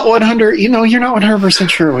 You're not 100. You're not 100%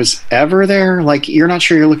 sure it was ever there. You're not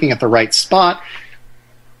sure you're looking at the right spot.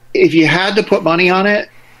 If you had to put money on it,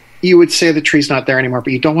 you would say the tree's not there anymore.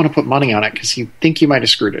 But you don't want to put money on it because you think you might have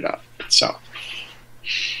screwed it up. So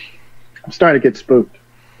I'm starting to get spooked.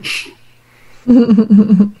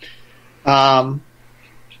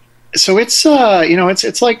 So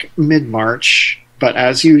it's like mid-March. But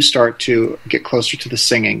as you start to get closer to the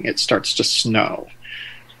singing, it starts to snow.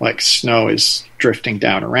 Snow is drifting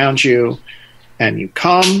down around you. And you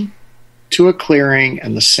come to a clearing,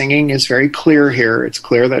 and the singing is very clear here. It's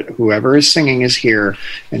clear that whoever is singing is here.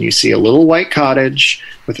 And you see a little white cottage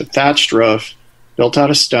with a thatched roof built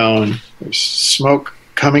out of stone. There's smoke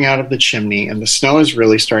coming out of the chimney, and the snow is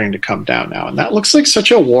really starting to come down now. And that looks like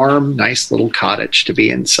such a warm, nice little cottage to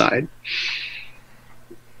be inside.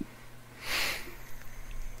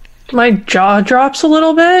 My jaw drops a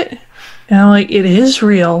little bit, and I'm like, it is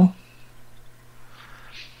real.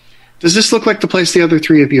 Does this look like the place the other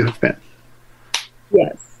three of you have been?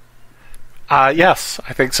 Yes. Yes,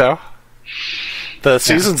 I think so. The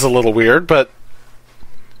season's a little weird, but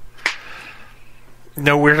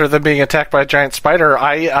no weirder than being attacked by a giant spider.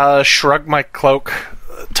 I shrug my cloak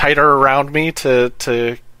tighter around me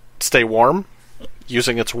to stay warm,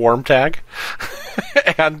 using its warm tag.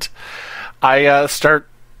 And I start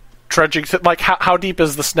trudging. How deep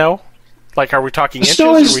is the snow? Like, are we talking inches?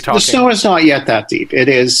 The snow is not yet that deep. It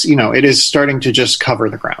is, it is starting to just cover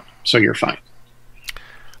the ground, so you're fine.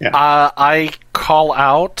 Yeah. I call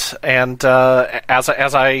out, and as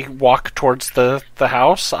I walk towards the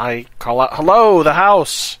house, I call out, "Hello, the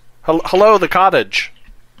house! Hello, the cottage!"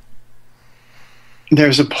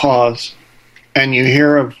 There's a pause, and you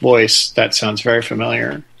hear a voice that sounds very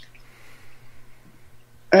familiar.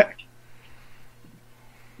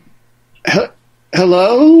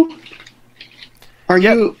 Hello?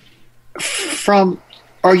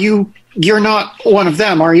 You're not one of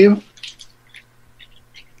them, are you?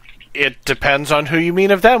 It depends on who you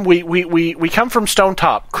mean of them. We come from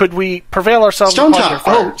Stonetop. Could we prevail ourselves? Stonetop.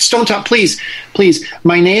 Oh, Stonetop, please.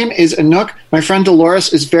 My name is Anouk. My friend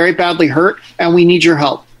Dolores is very badly hurt, and we need your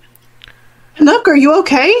help. Anouk, are you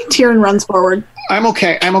okay? Tyrion runs forward. I'm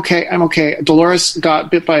okay. Dolores got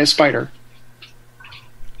bit by a spider.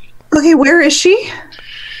 Okay, where is she?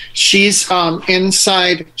 She's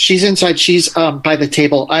inside. She's inside. She's by the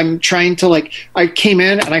table. I'm trying to I came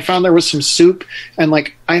in and I found there was some soup, and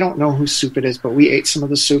I don't know whose soup it is, but we ate some of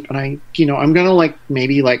the soup, and I'm gonna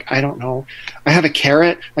maybe I don't know. I have a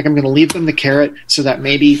carrot. I'm gonna leave them the carrot so that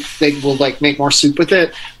maybe they will make more soup with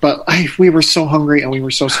it. But we were so hungry and we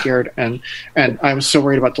were so scared, and I was so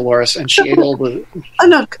worried about Dolores, and she ate all the.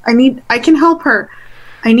 Anouk, I can help her.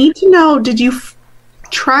 I need to know. Did you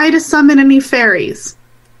try to summon any fairies?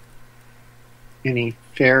 Any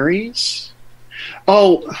fairies?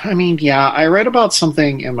 Oh, yeah, I read about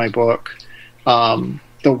something in my book. The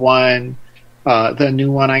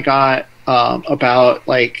new one I got about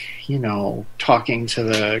talking to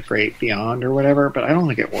the great beyond or whatever, but I don't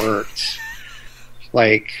think it worked.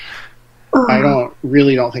 I don't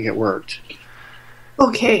think it worked.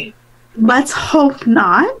 Okay, let's hope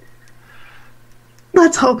not.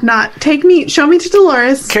 Show me to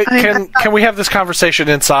Dolores. Can we have this conversation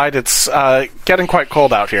inside? It's getting quite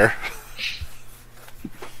cold out here.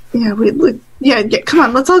 Yeah, come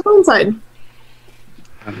on, let's all go inside.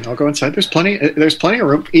 I'll go inside. There's plenty of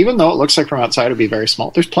room, even though it looks like from outside it'd be very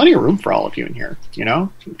small. There's plenty of room for all of you in here.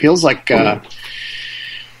 It feels like,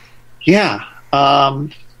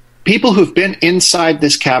 people who've been inside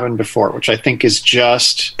this cabin before, which I think is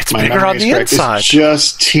just it's bigger on the inside. It's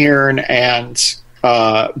just Tyrion and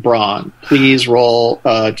Braun. Please roll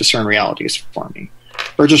discern realities for me,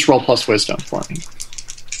 or just roll plus wisdom for me.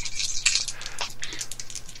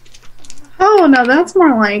 Oh no, that's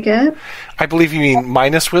more like it. I believe you mean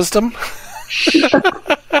minus wisdom.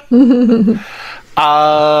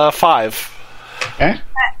 5. Okay.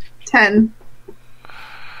 10.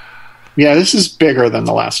 Yeah, this is bigger than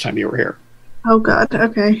the last time you were here. Oh god.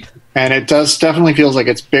 Okay. And it definitely feels like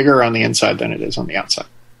it's bigger on the inside than it is on the outside.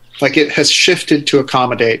 It has shifted to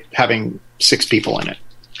accommodate having 6 people in it.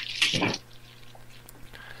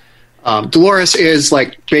 Dolores is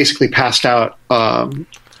basically passed out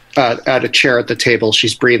at a chair at the table.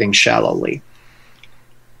 She's breathing shallowly.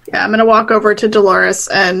 Yeah, I'm going to walk over to Dolores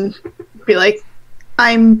and be like,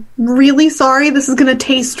 I'm really sorry. This is going to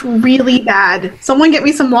taste really bad. Someone get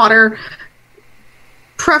me some water.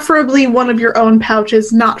 Preferably one of your own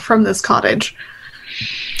pouches, not from this cottage.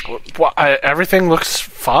 Well, everything looks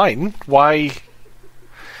fine. Why?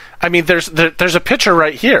 There's a pitcher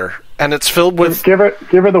right here, and it's filled with. Give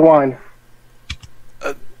her the wine.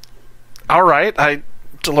 All right,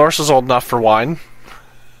 Dolores is old enough for wine.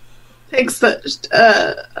 Takes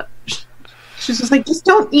the. She's just like, just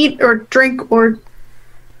don't eat or drink or.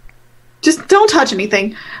 Just don't touch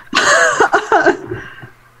anything.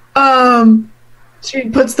 She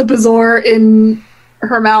puts the Bazour in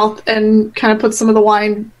her mouth and kind of puts some of the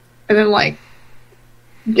wine, and then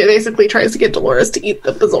basically tries to get Dolores to eat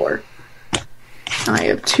the Bazour.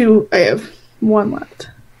 I have 1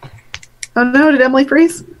 left. Oh no, did Emily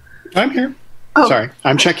freeze? I'm here. Oh. Sorry.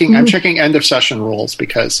 I'm checking end of session rules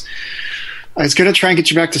because I was going to try and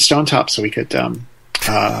get you back to Stonetop so we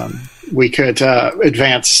could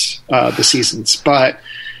advance the seasons. But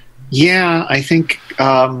yeah, I think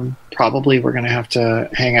probably we're going to have to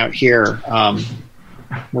hang out here.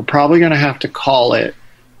 We're probably going to have to call it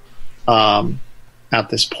at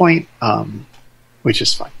this point, which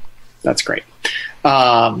is fine. That's great.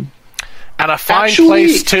 And a fine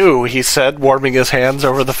place, too, he said, warming his hands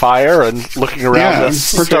over the fire and looking around this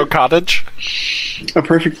stone cottage. A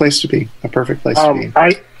perfect place to be.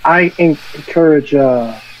 I encourage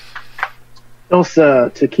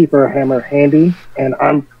Ilsa to keep her hammer handy, and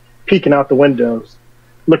I'm peeking out the windows,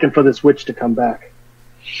 looking for this witch to come back.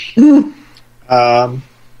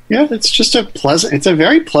 Yeah, it's just it's a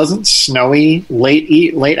very pleasant, snowy,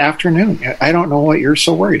 late afternoon. I don't know what you're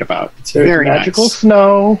so worried about. It's There's very magical nice.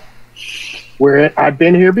 snow. I've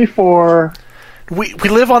been here before. We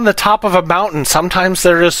live on the top of a mountain. Sometimes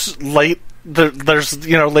there's late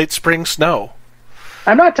spring snow.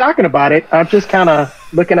 I'm not talking about it. I'm just kind of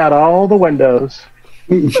looking out all the windows,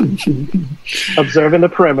 observing the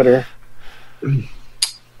perimeter.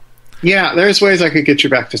 Yeah, there's ways I could get you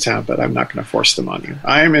back to town, but I'm not going to force them on you.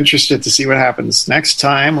 I am interested to see what happens next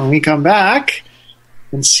time when we come back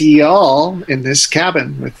and see y'all in this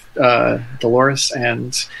cabin with Dolores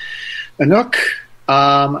and Anouk.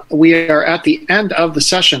 We are at the end of the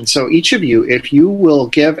session, so each of you, if you will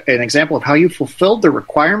give an example of how you fulfilled the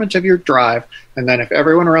requirement of your drive, and then if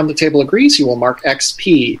everyone around the table agrees, you will mark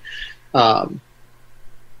XP. So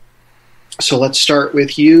let's start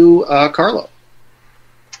with you, Carlo.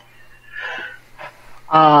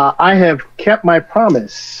 I have kept my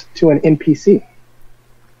promise to an NPC.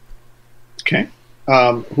 Okay.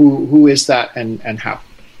 Who is that and how?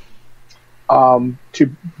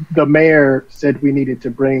 The mayor said we needed to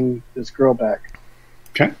bring this girl back.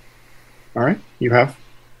 Okay. All right. You have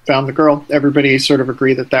found the girl. Everybody sort of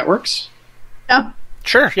agree that works? Yeah.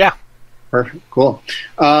 Sure, yeah. Perfect. Cool.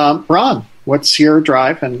 Ron, what's your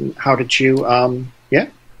drive and how did you,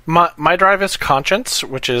 My drive is conscience,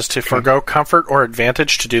 which is to forgo comfort or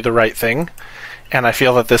advantage to do the right thing. And I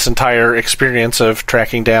feel that this entire experience of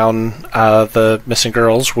tracking down the missing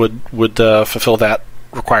girls would fulfill that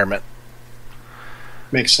requirement.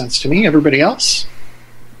 Makes sense to me. Everybody else?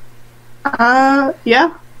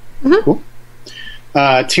 Yeah. Cool.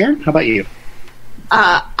 Tieran, how about you?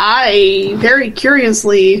 I very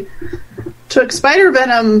curiously took spider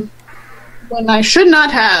venom when I should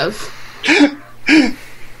not have.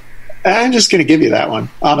 I'm just going to give you that one,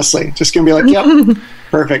 honestly. Just going to be like, yep,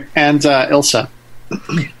 perfect. And Ilsa?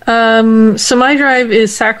 So my drive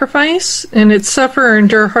is sacrifice, and it's suffer or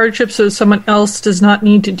endure hardship so someone else does not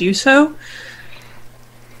need to do so.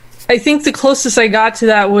 I think the closest I got to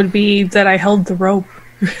that would be that I held the rope.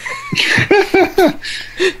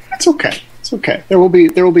 It's okay. It's okay. There will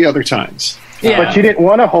be other times. Yeah. But you didn't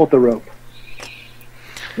want to hold the rope.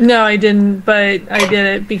 No, I didn't, but I did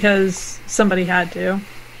it because somebody had to.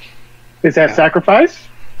 Is that sacrifice?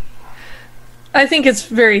 I think it's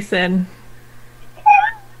very thin.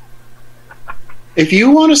 If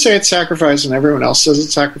you want to say it's sacrifice and everyone else says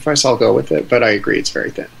it's sacrifice, I'll go with it. But I agree, it's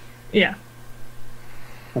very thin. Yeah.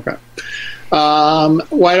 Okay.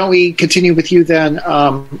 Why don't we continue with you then,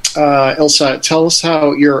 Ilsa? Tell us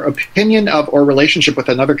how your opinion of or relationship with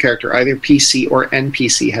another character, either PC or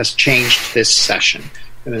NPC, has changed this session.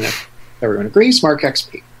 And then if everyone agrees, mark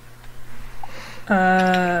XP.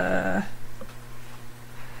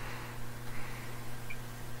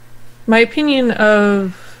 My opinion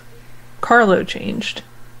of Carlo changed.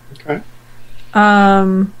 Okay.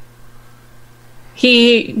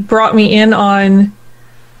 He brought me in on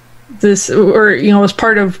this, or was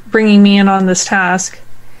part of bringing me in on this task,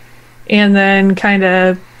 and then kind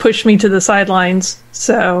of pushed me to the sidelines.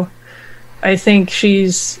 So I think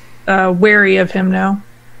she's wary of him now.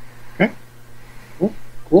 Okay.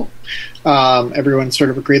 Cool. Everyone sort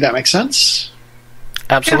of agree that makes sense?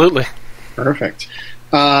 Absolutely. Yeah. Perfect.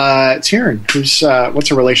 Tieran,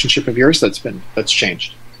 what's a relationship of yours that's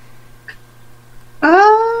changed?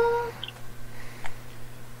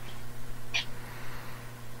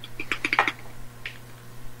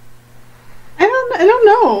 I don't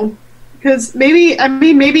know, because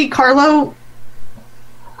maybe Carlo,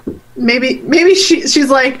 maybe she's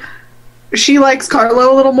like, she likes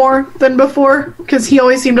Carlo a little more than before, because he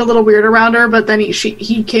always seemed a little weird around her, but then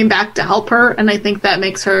he came back to help her, and I think that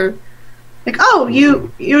makes her like, oh,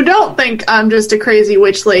 you don't think I'm just a crazy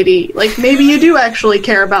witch lady, like maybe you do actually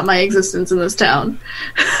care about my existence in this town.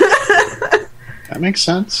 That makes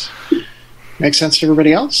sense. Makes sense to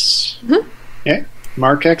everybody else? Mm-hmm. Yeah.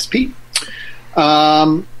 Mark XP.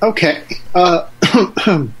 Okay.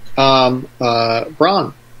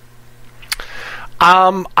 Ron.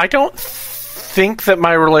 I don't think that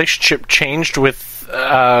my relationship changed with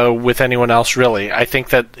anyone else, really. I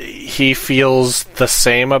think that he feels the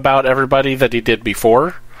same about everybody that he did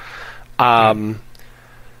before. There's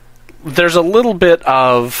a little bit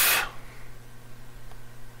of...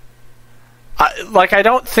 I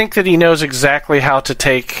don't think that he knows exactly how to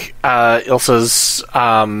take Ilsa's...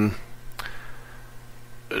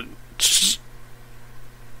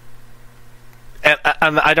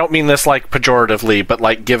 And I don't mean this like pejoratively, but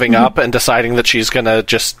like giving up and deciding that she's gonna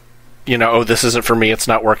just, oh, this isn't for me, it's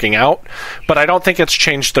not working out. But I don't think it's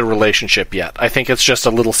changed the relationship yet. I think it's just a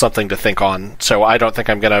little something to think on. So I don't think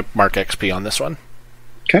I'm gonna mark XP on this one.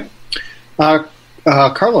 Okay.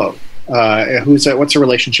 Carlo, what's a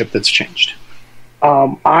relationship that's changed?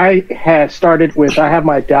 I had started with, I have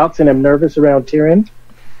my doubts and am nervous around Tyrion.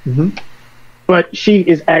 Mm-hmm. But she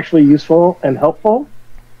is actually useful and helpful.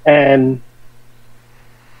 And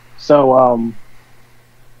so,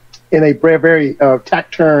 in a very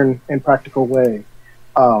tact turn and practical way,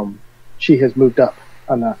 she has moved up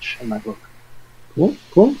a notch in my book. Cool.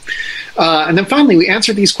 And then finally, we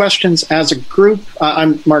answered these questions as a group.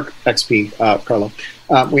 I'm Mark XP, Carlo.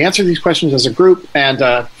 We answered these questions as a group,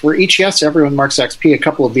 and for each yes, everyone marks XP. A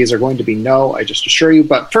couple of these are going to be no, I just assure you.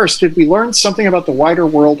 But first, did we learn something about the wider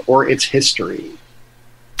world or its history?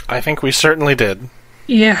 I think we certainly did.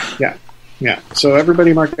 Yeah. So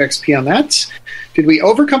everybody mark XP on that. Did we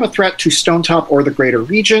overcome a threat to Stonetop or the greater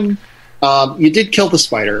region? You did kill the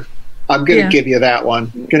spider. I'm going to give you that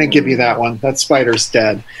one. That spider's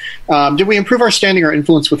dead. Did we improve our standing or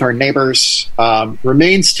influence with our neighbors?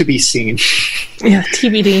 Remains to be seen. Yeah,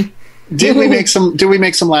 TBD. Did we make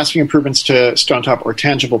some lasting improvements to Stonetop or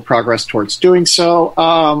tangible progress towards doing so?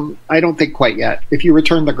 I don't think quite yet. If you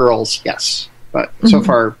return the girls, yes. But so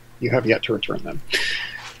far, you have yet to return them.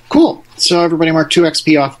 Cool. So everybody mark 2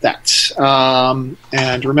 XP off that.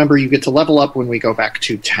 And remember, you get to level up when we go back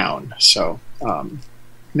to town. So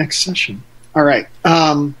next session. All right.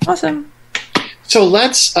 Awesome. So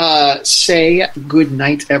let's say good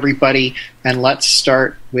night, everybody, and let's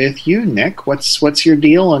start with you, Nick. What's your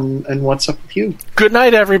deal, and what's up with you? Good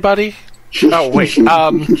night, everybody. Oh, wait.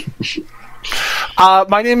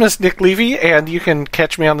 My name is Nick Levy, and you can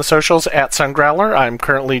catch me on the socials at Sungrowler. I'm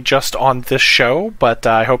currently just on this show, but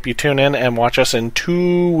I hope you tune in and watch us in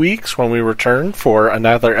 2 weeks when we return for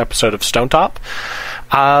another episode of Stonetop.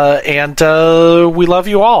 And we love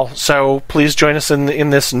you all, so please join us in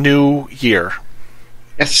this new year.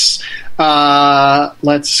 Yes.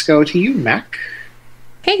 Let's go to you, Mac.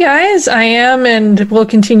 Hey guys, I am and will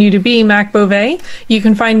continue to be Mac Beauvais. You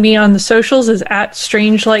can find me on the socials as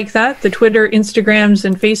 @StrangeLikeThat, the Twitter, Instagrams,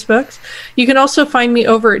 and Facebooks. You can also find me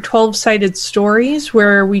over at 12-Sided Stories,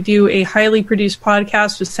 where we do a highly produced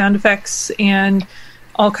podcast with sound effects and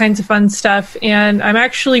all kinds of fun stuff. And I'm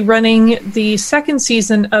actually running the second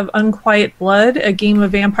season of Unquiet Blood, a game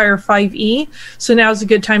of Vampire 5e. So now's a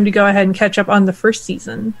good time to go ahead and catch up on the first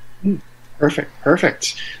season. Perfect.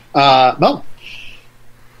 Mo.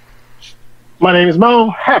 My name is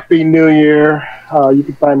Mo. Happy New Year. You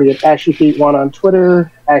can find me at AshleyFeet1 on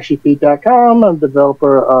Twitter, AshleyFeet.com. I'm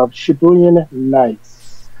developer of Shibuyan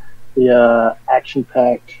Nights, the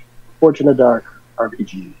action-packed Fortune of Dark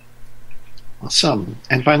RPG. Awesome.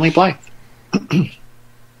 And finally, Blythe.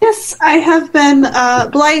 Yes, I have been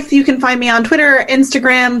Blythe. You can find me on Twitter,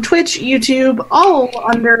 Instagram, Twitch, YouTube, all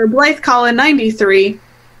under BlytheColin93.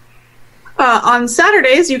 On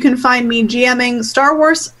Saturdays, you can find me GMing Star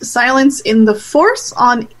Wars Silence in the Force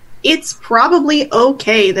on It's Probably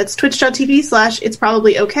Okay. That's twitch.tv/It's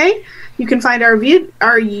Probably Okay. You can find our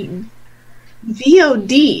VODs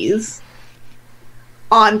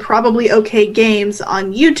on Probably Okay Games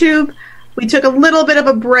on YouTube. We took a little bit of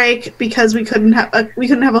a break because we couldn't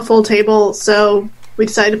have a full table, so we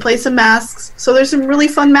decided to play some Masks. So there's some really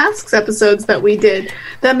fun Masks episodes that we did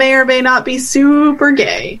that may or may not be super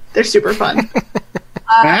gay. They're super fun.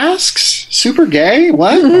 Masks? Super gay?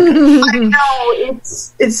 What? I know,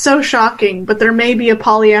 it's so shocking, but there may be a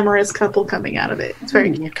polyamorous couple coming out of it. It's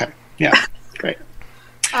very cute. Okay. Yeah. Great.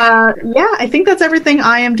 I think that's everything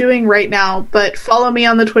I am doing right now, but follow me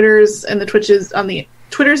on the Twitters and the Twitches, on the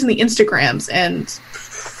Twitters and the Instagrams, and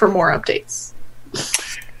for more updates.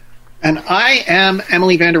 And I am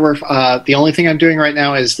Emily Vanderwerf. The only thing I'm doing right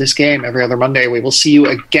now is this game every other Monday. We will see you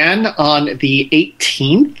again on the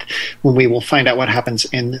 18th when we will find out what happens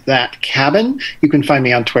in that cabin. You can find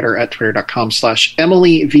me on Twitter at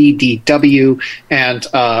twitter.com/EmilyVDW. And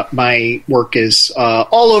my work is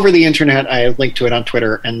all over the internet. I link to it on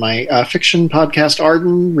Twitter. And my fiction podcast,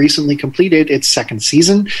 Arden, recently completed its second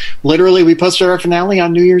season. Literally, we posted our finale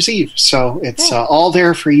on New Year's Eve. So it's all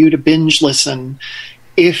there for you to binge listen,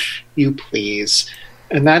 if you please.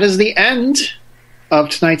 And that is the end of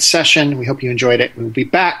tonight's session. We hope you enjoyed it. We'll be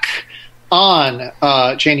back on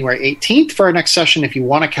January 18th for our next session. If you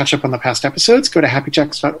want to catch up on the past episodes, go to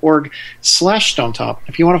happyjacks.org/Stonetop.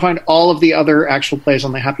 If you want to find all of the other actual plays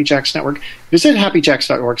on the Happy Jacks Network, visit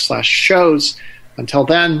happyjacks.org/shows. Until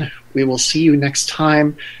then, we will see you next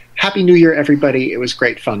time. Happy New Year, everybody. It was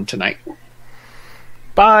great fun tonight.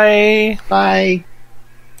 Bye. Bye.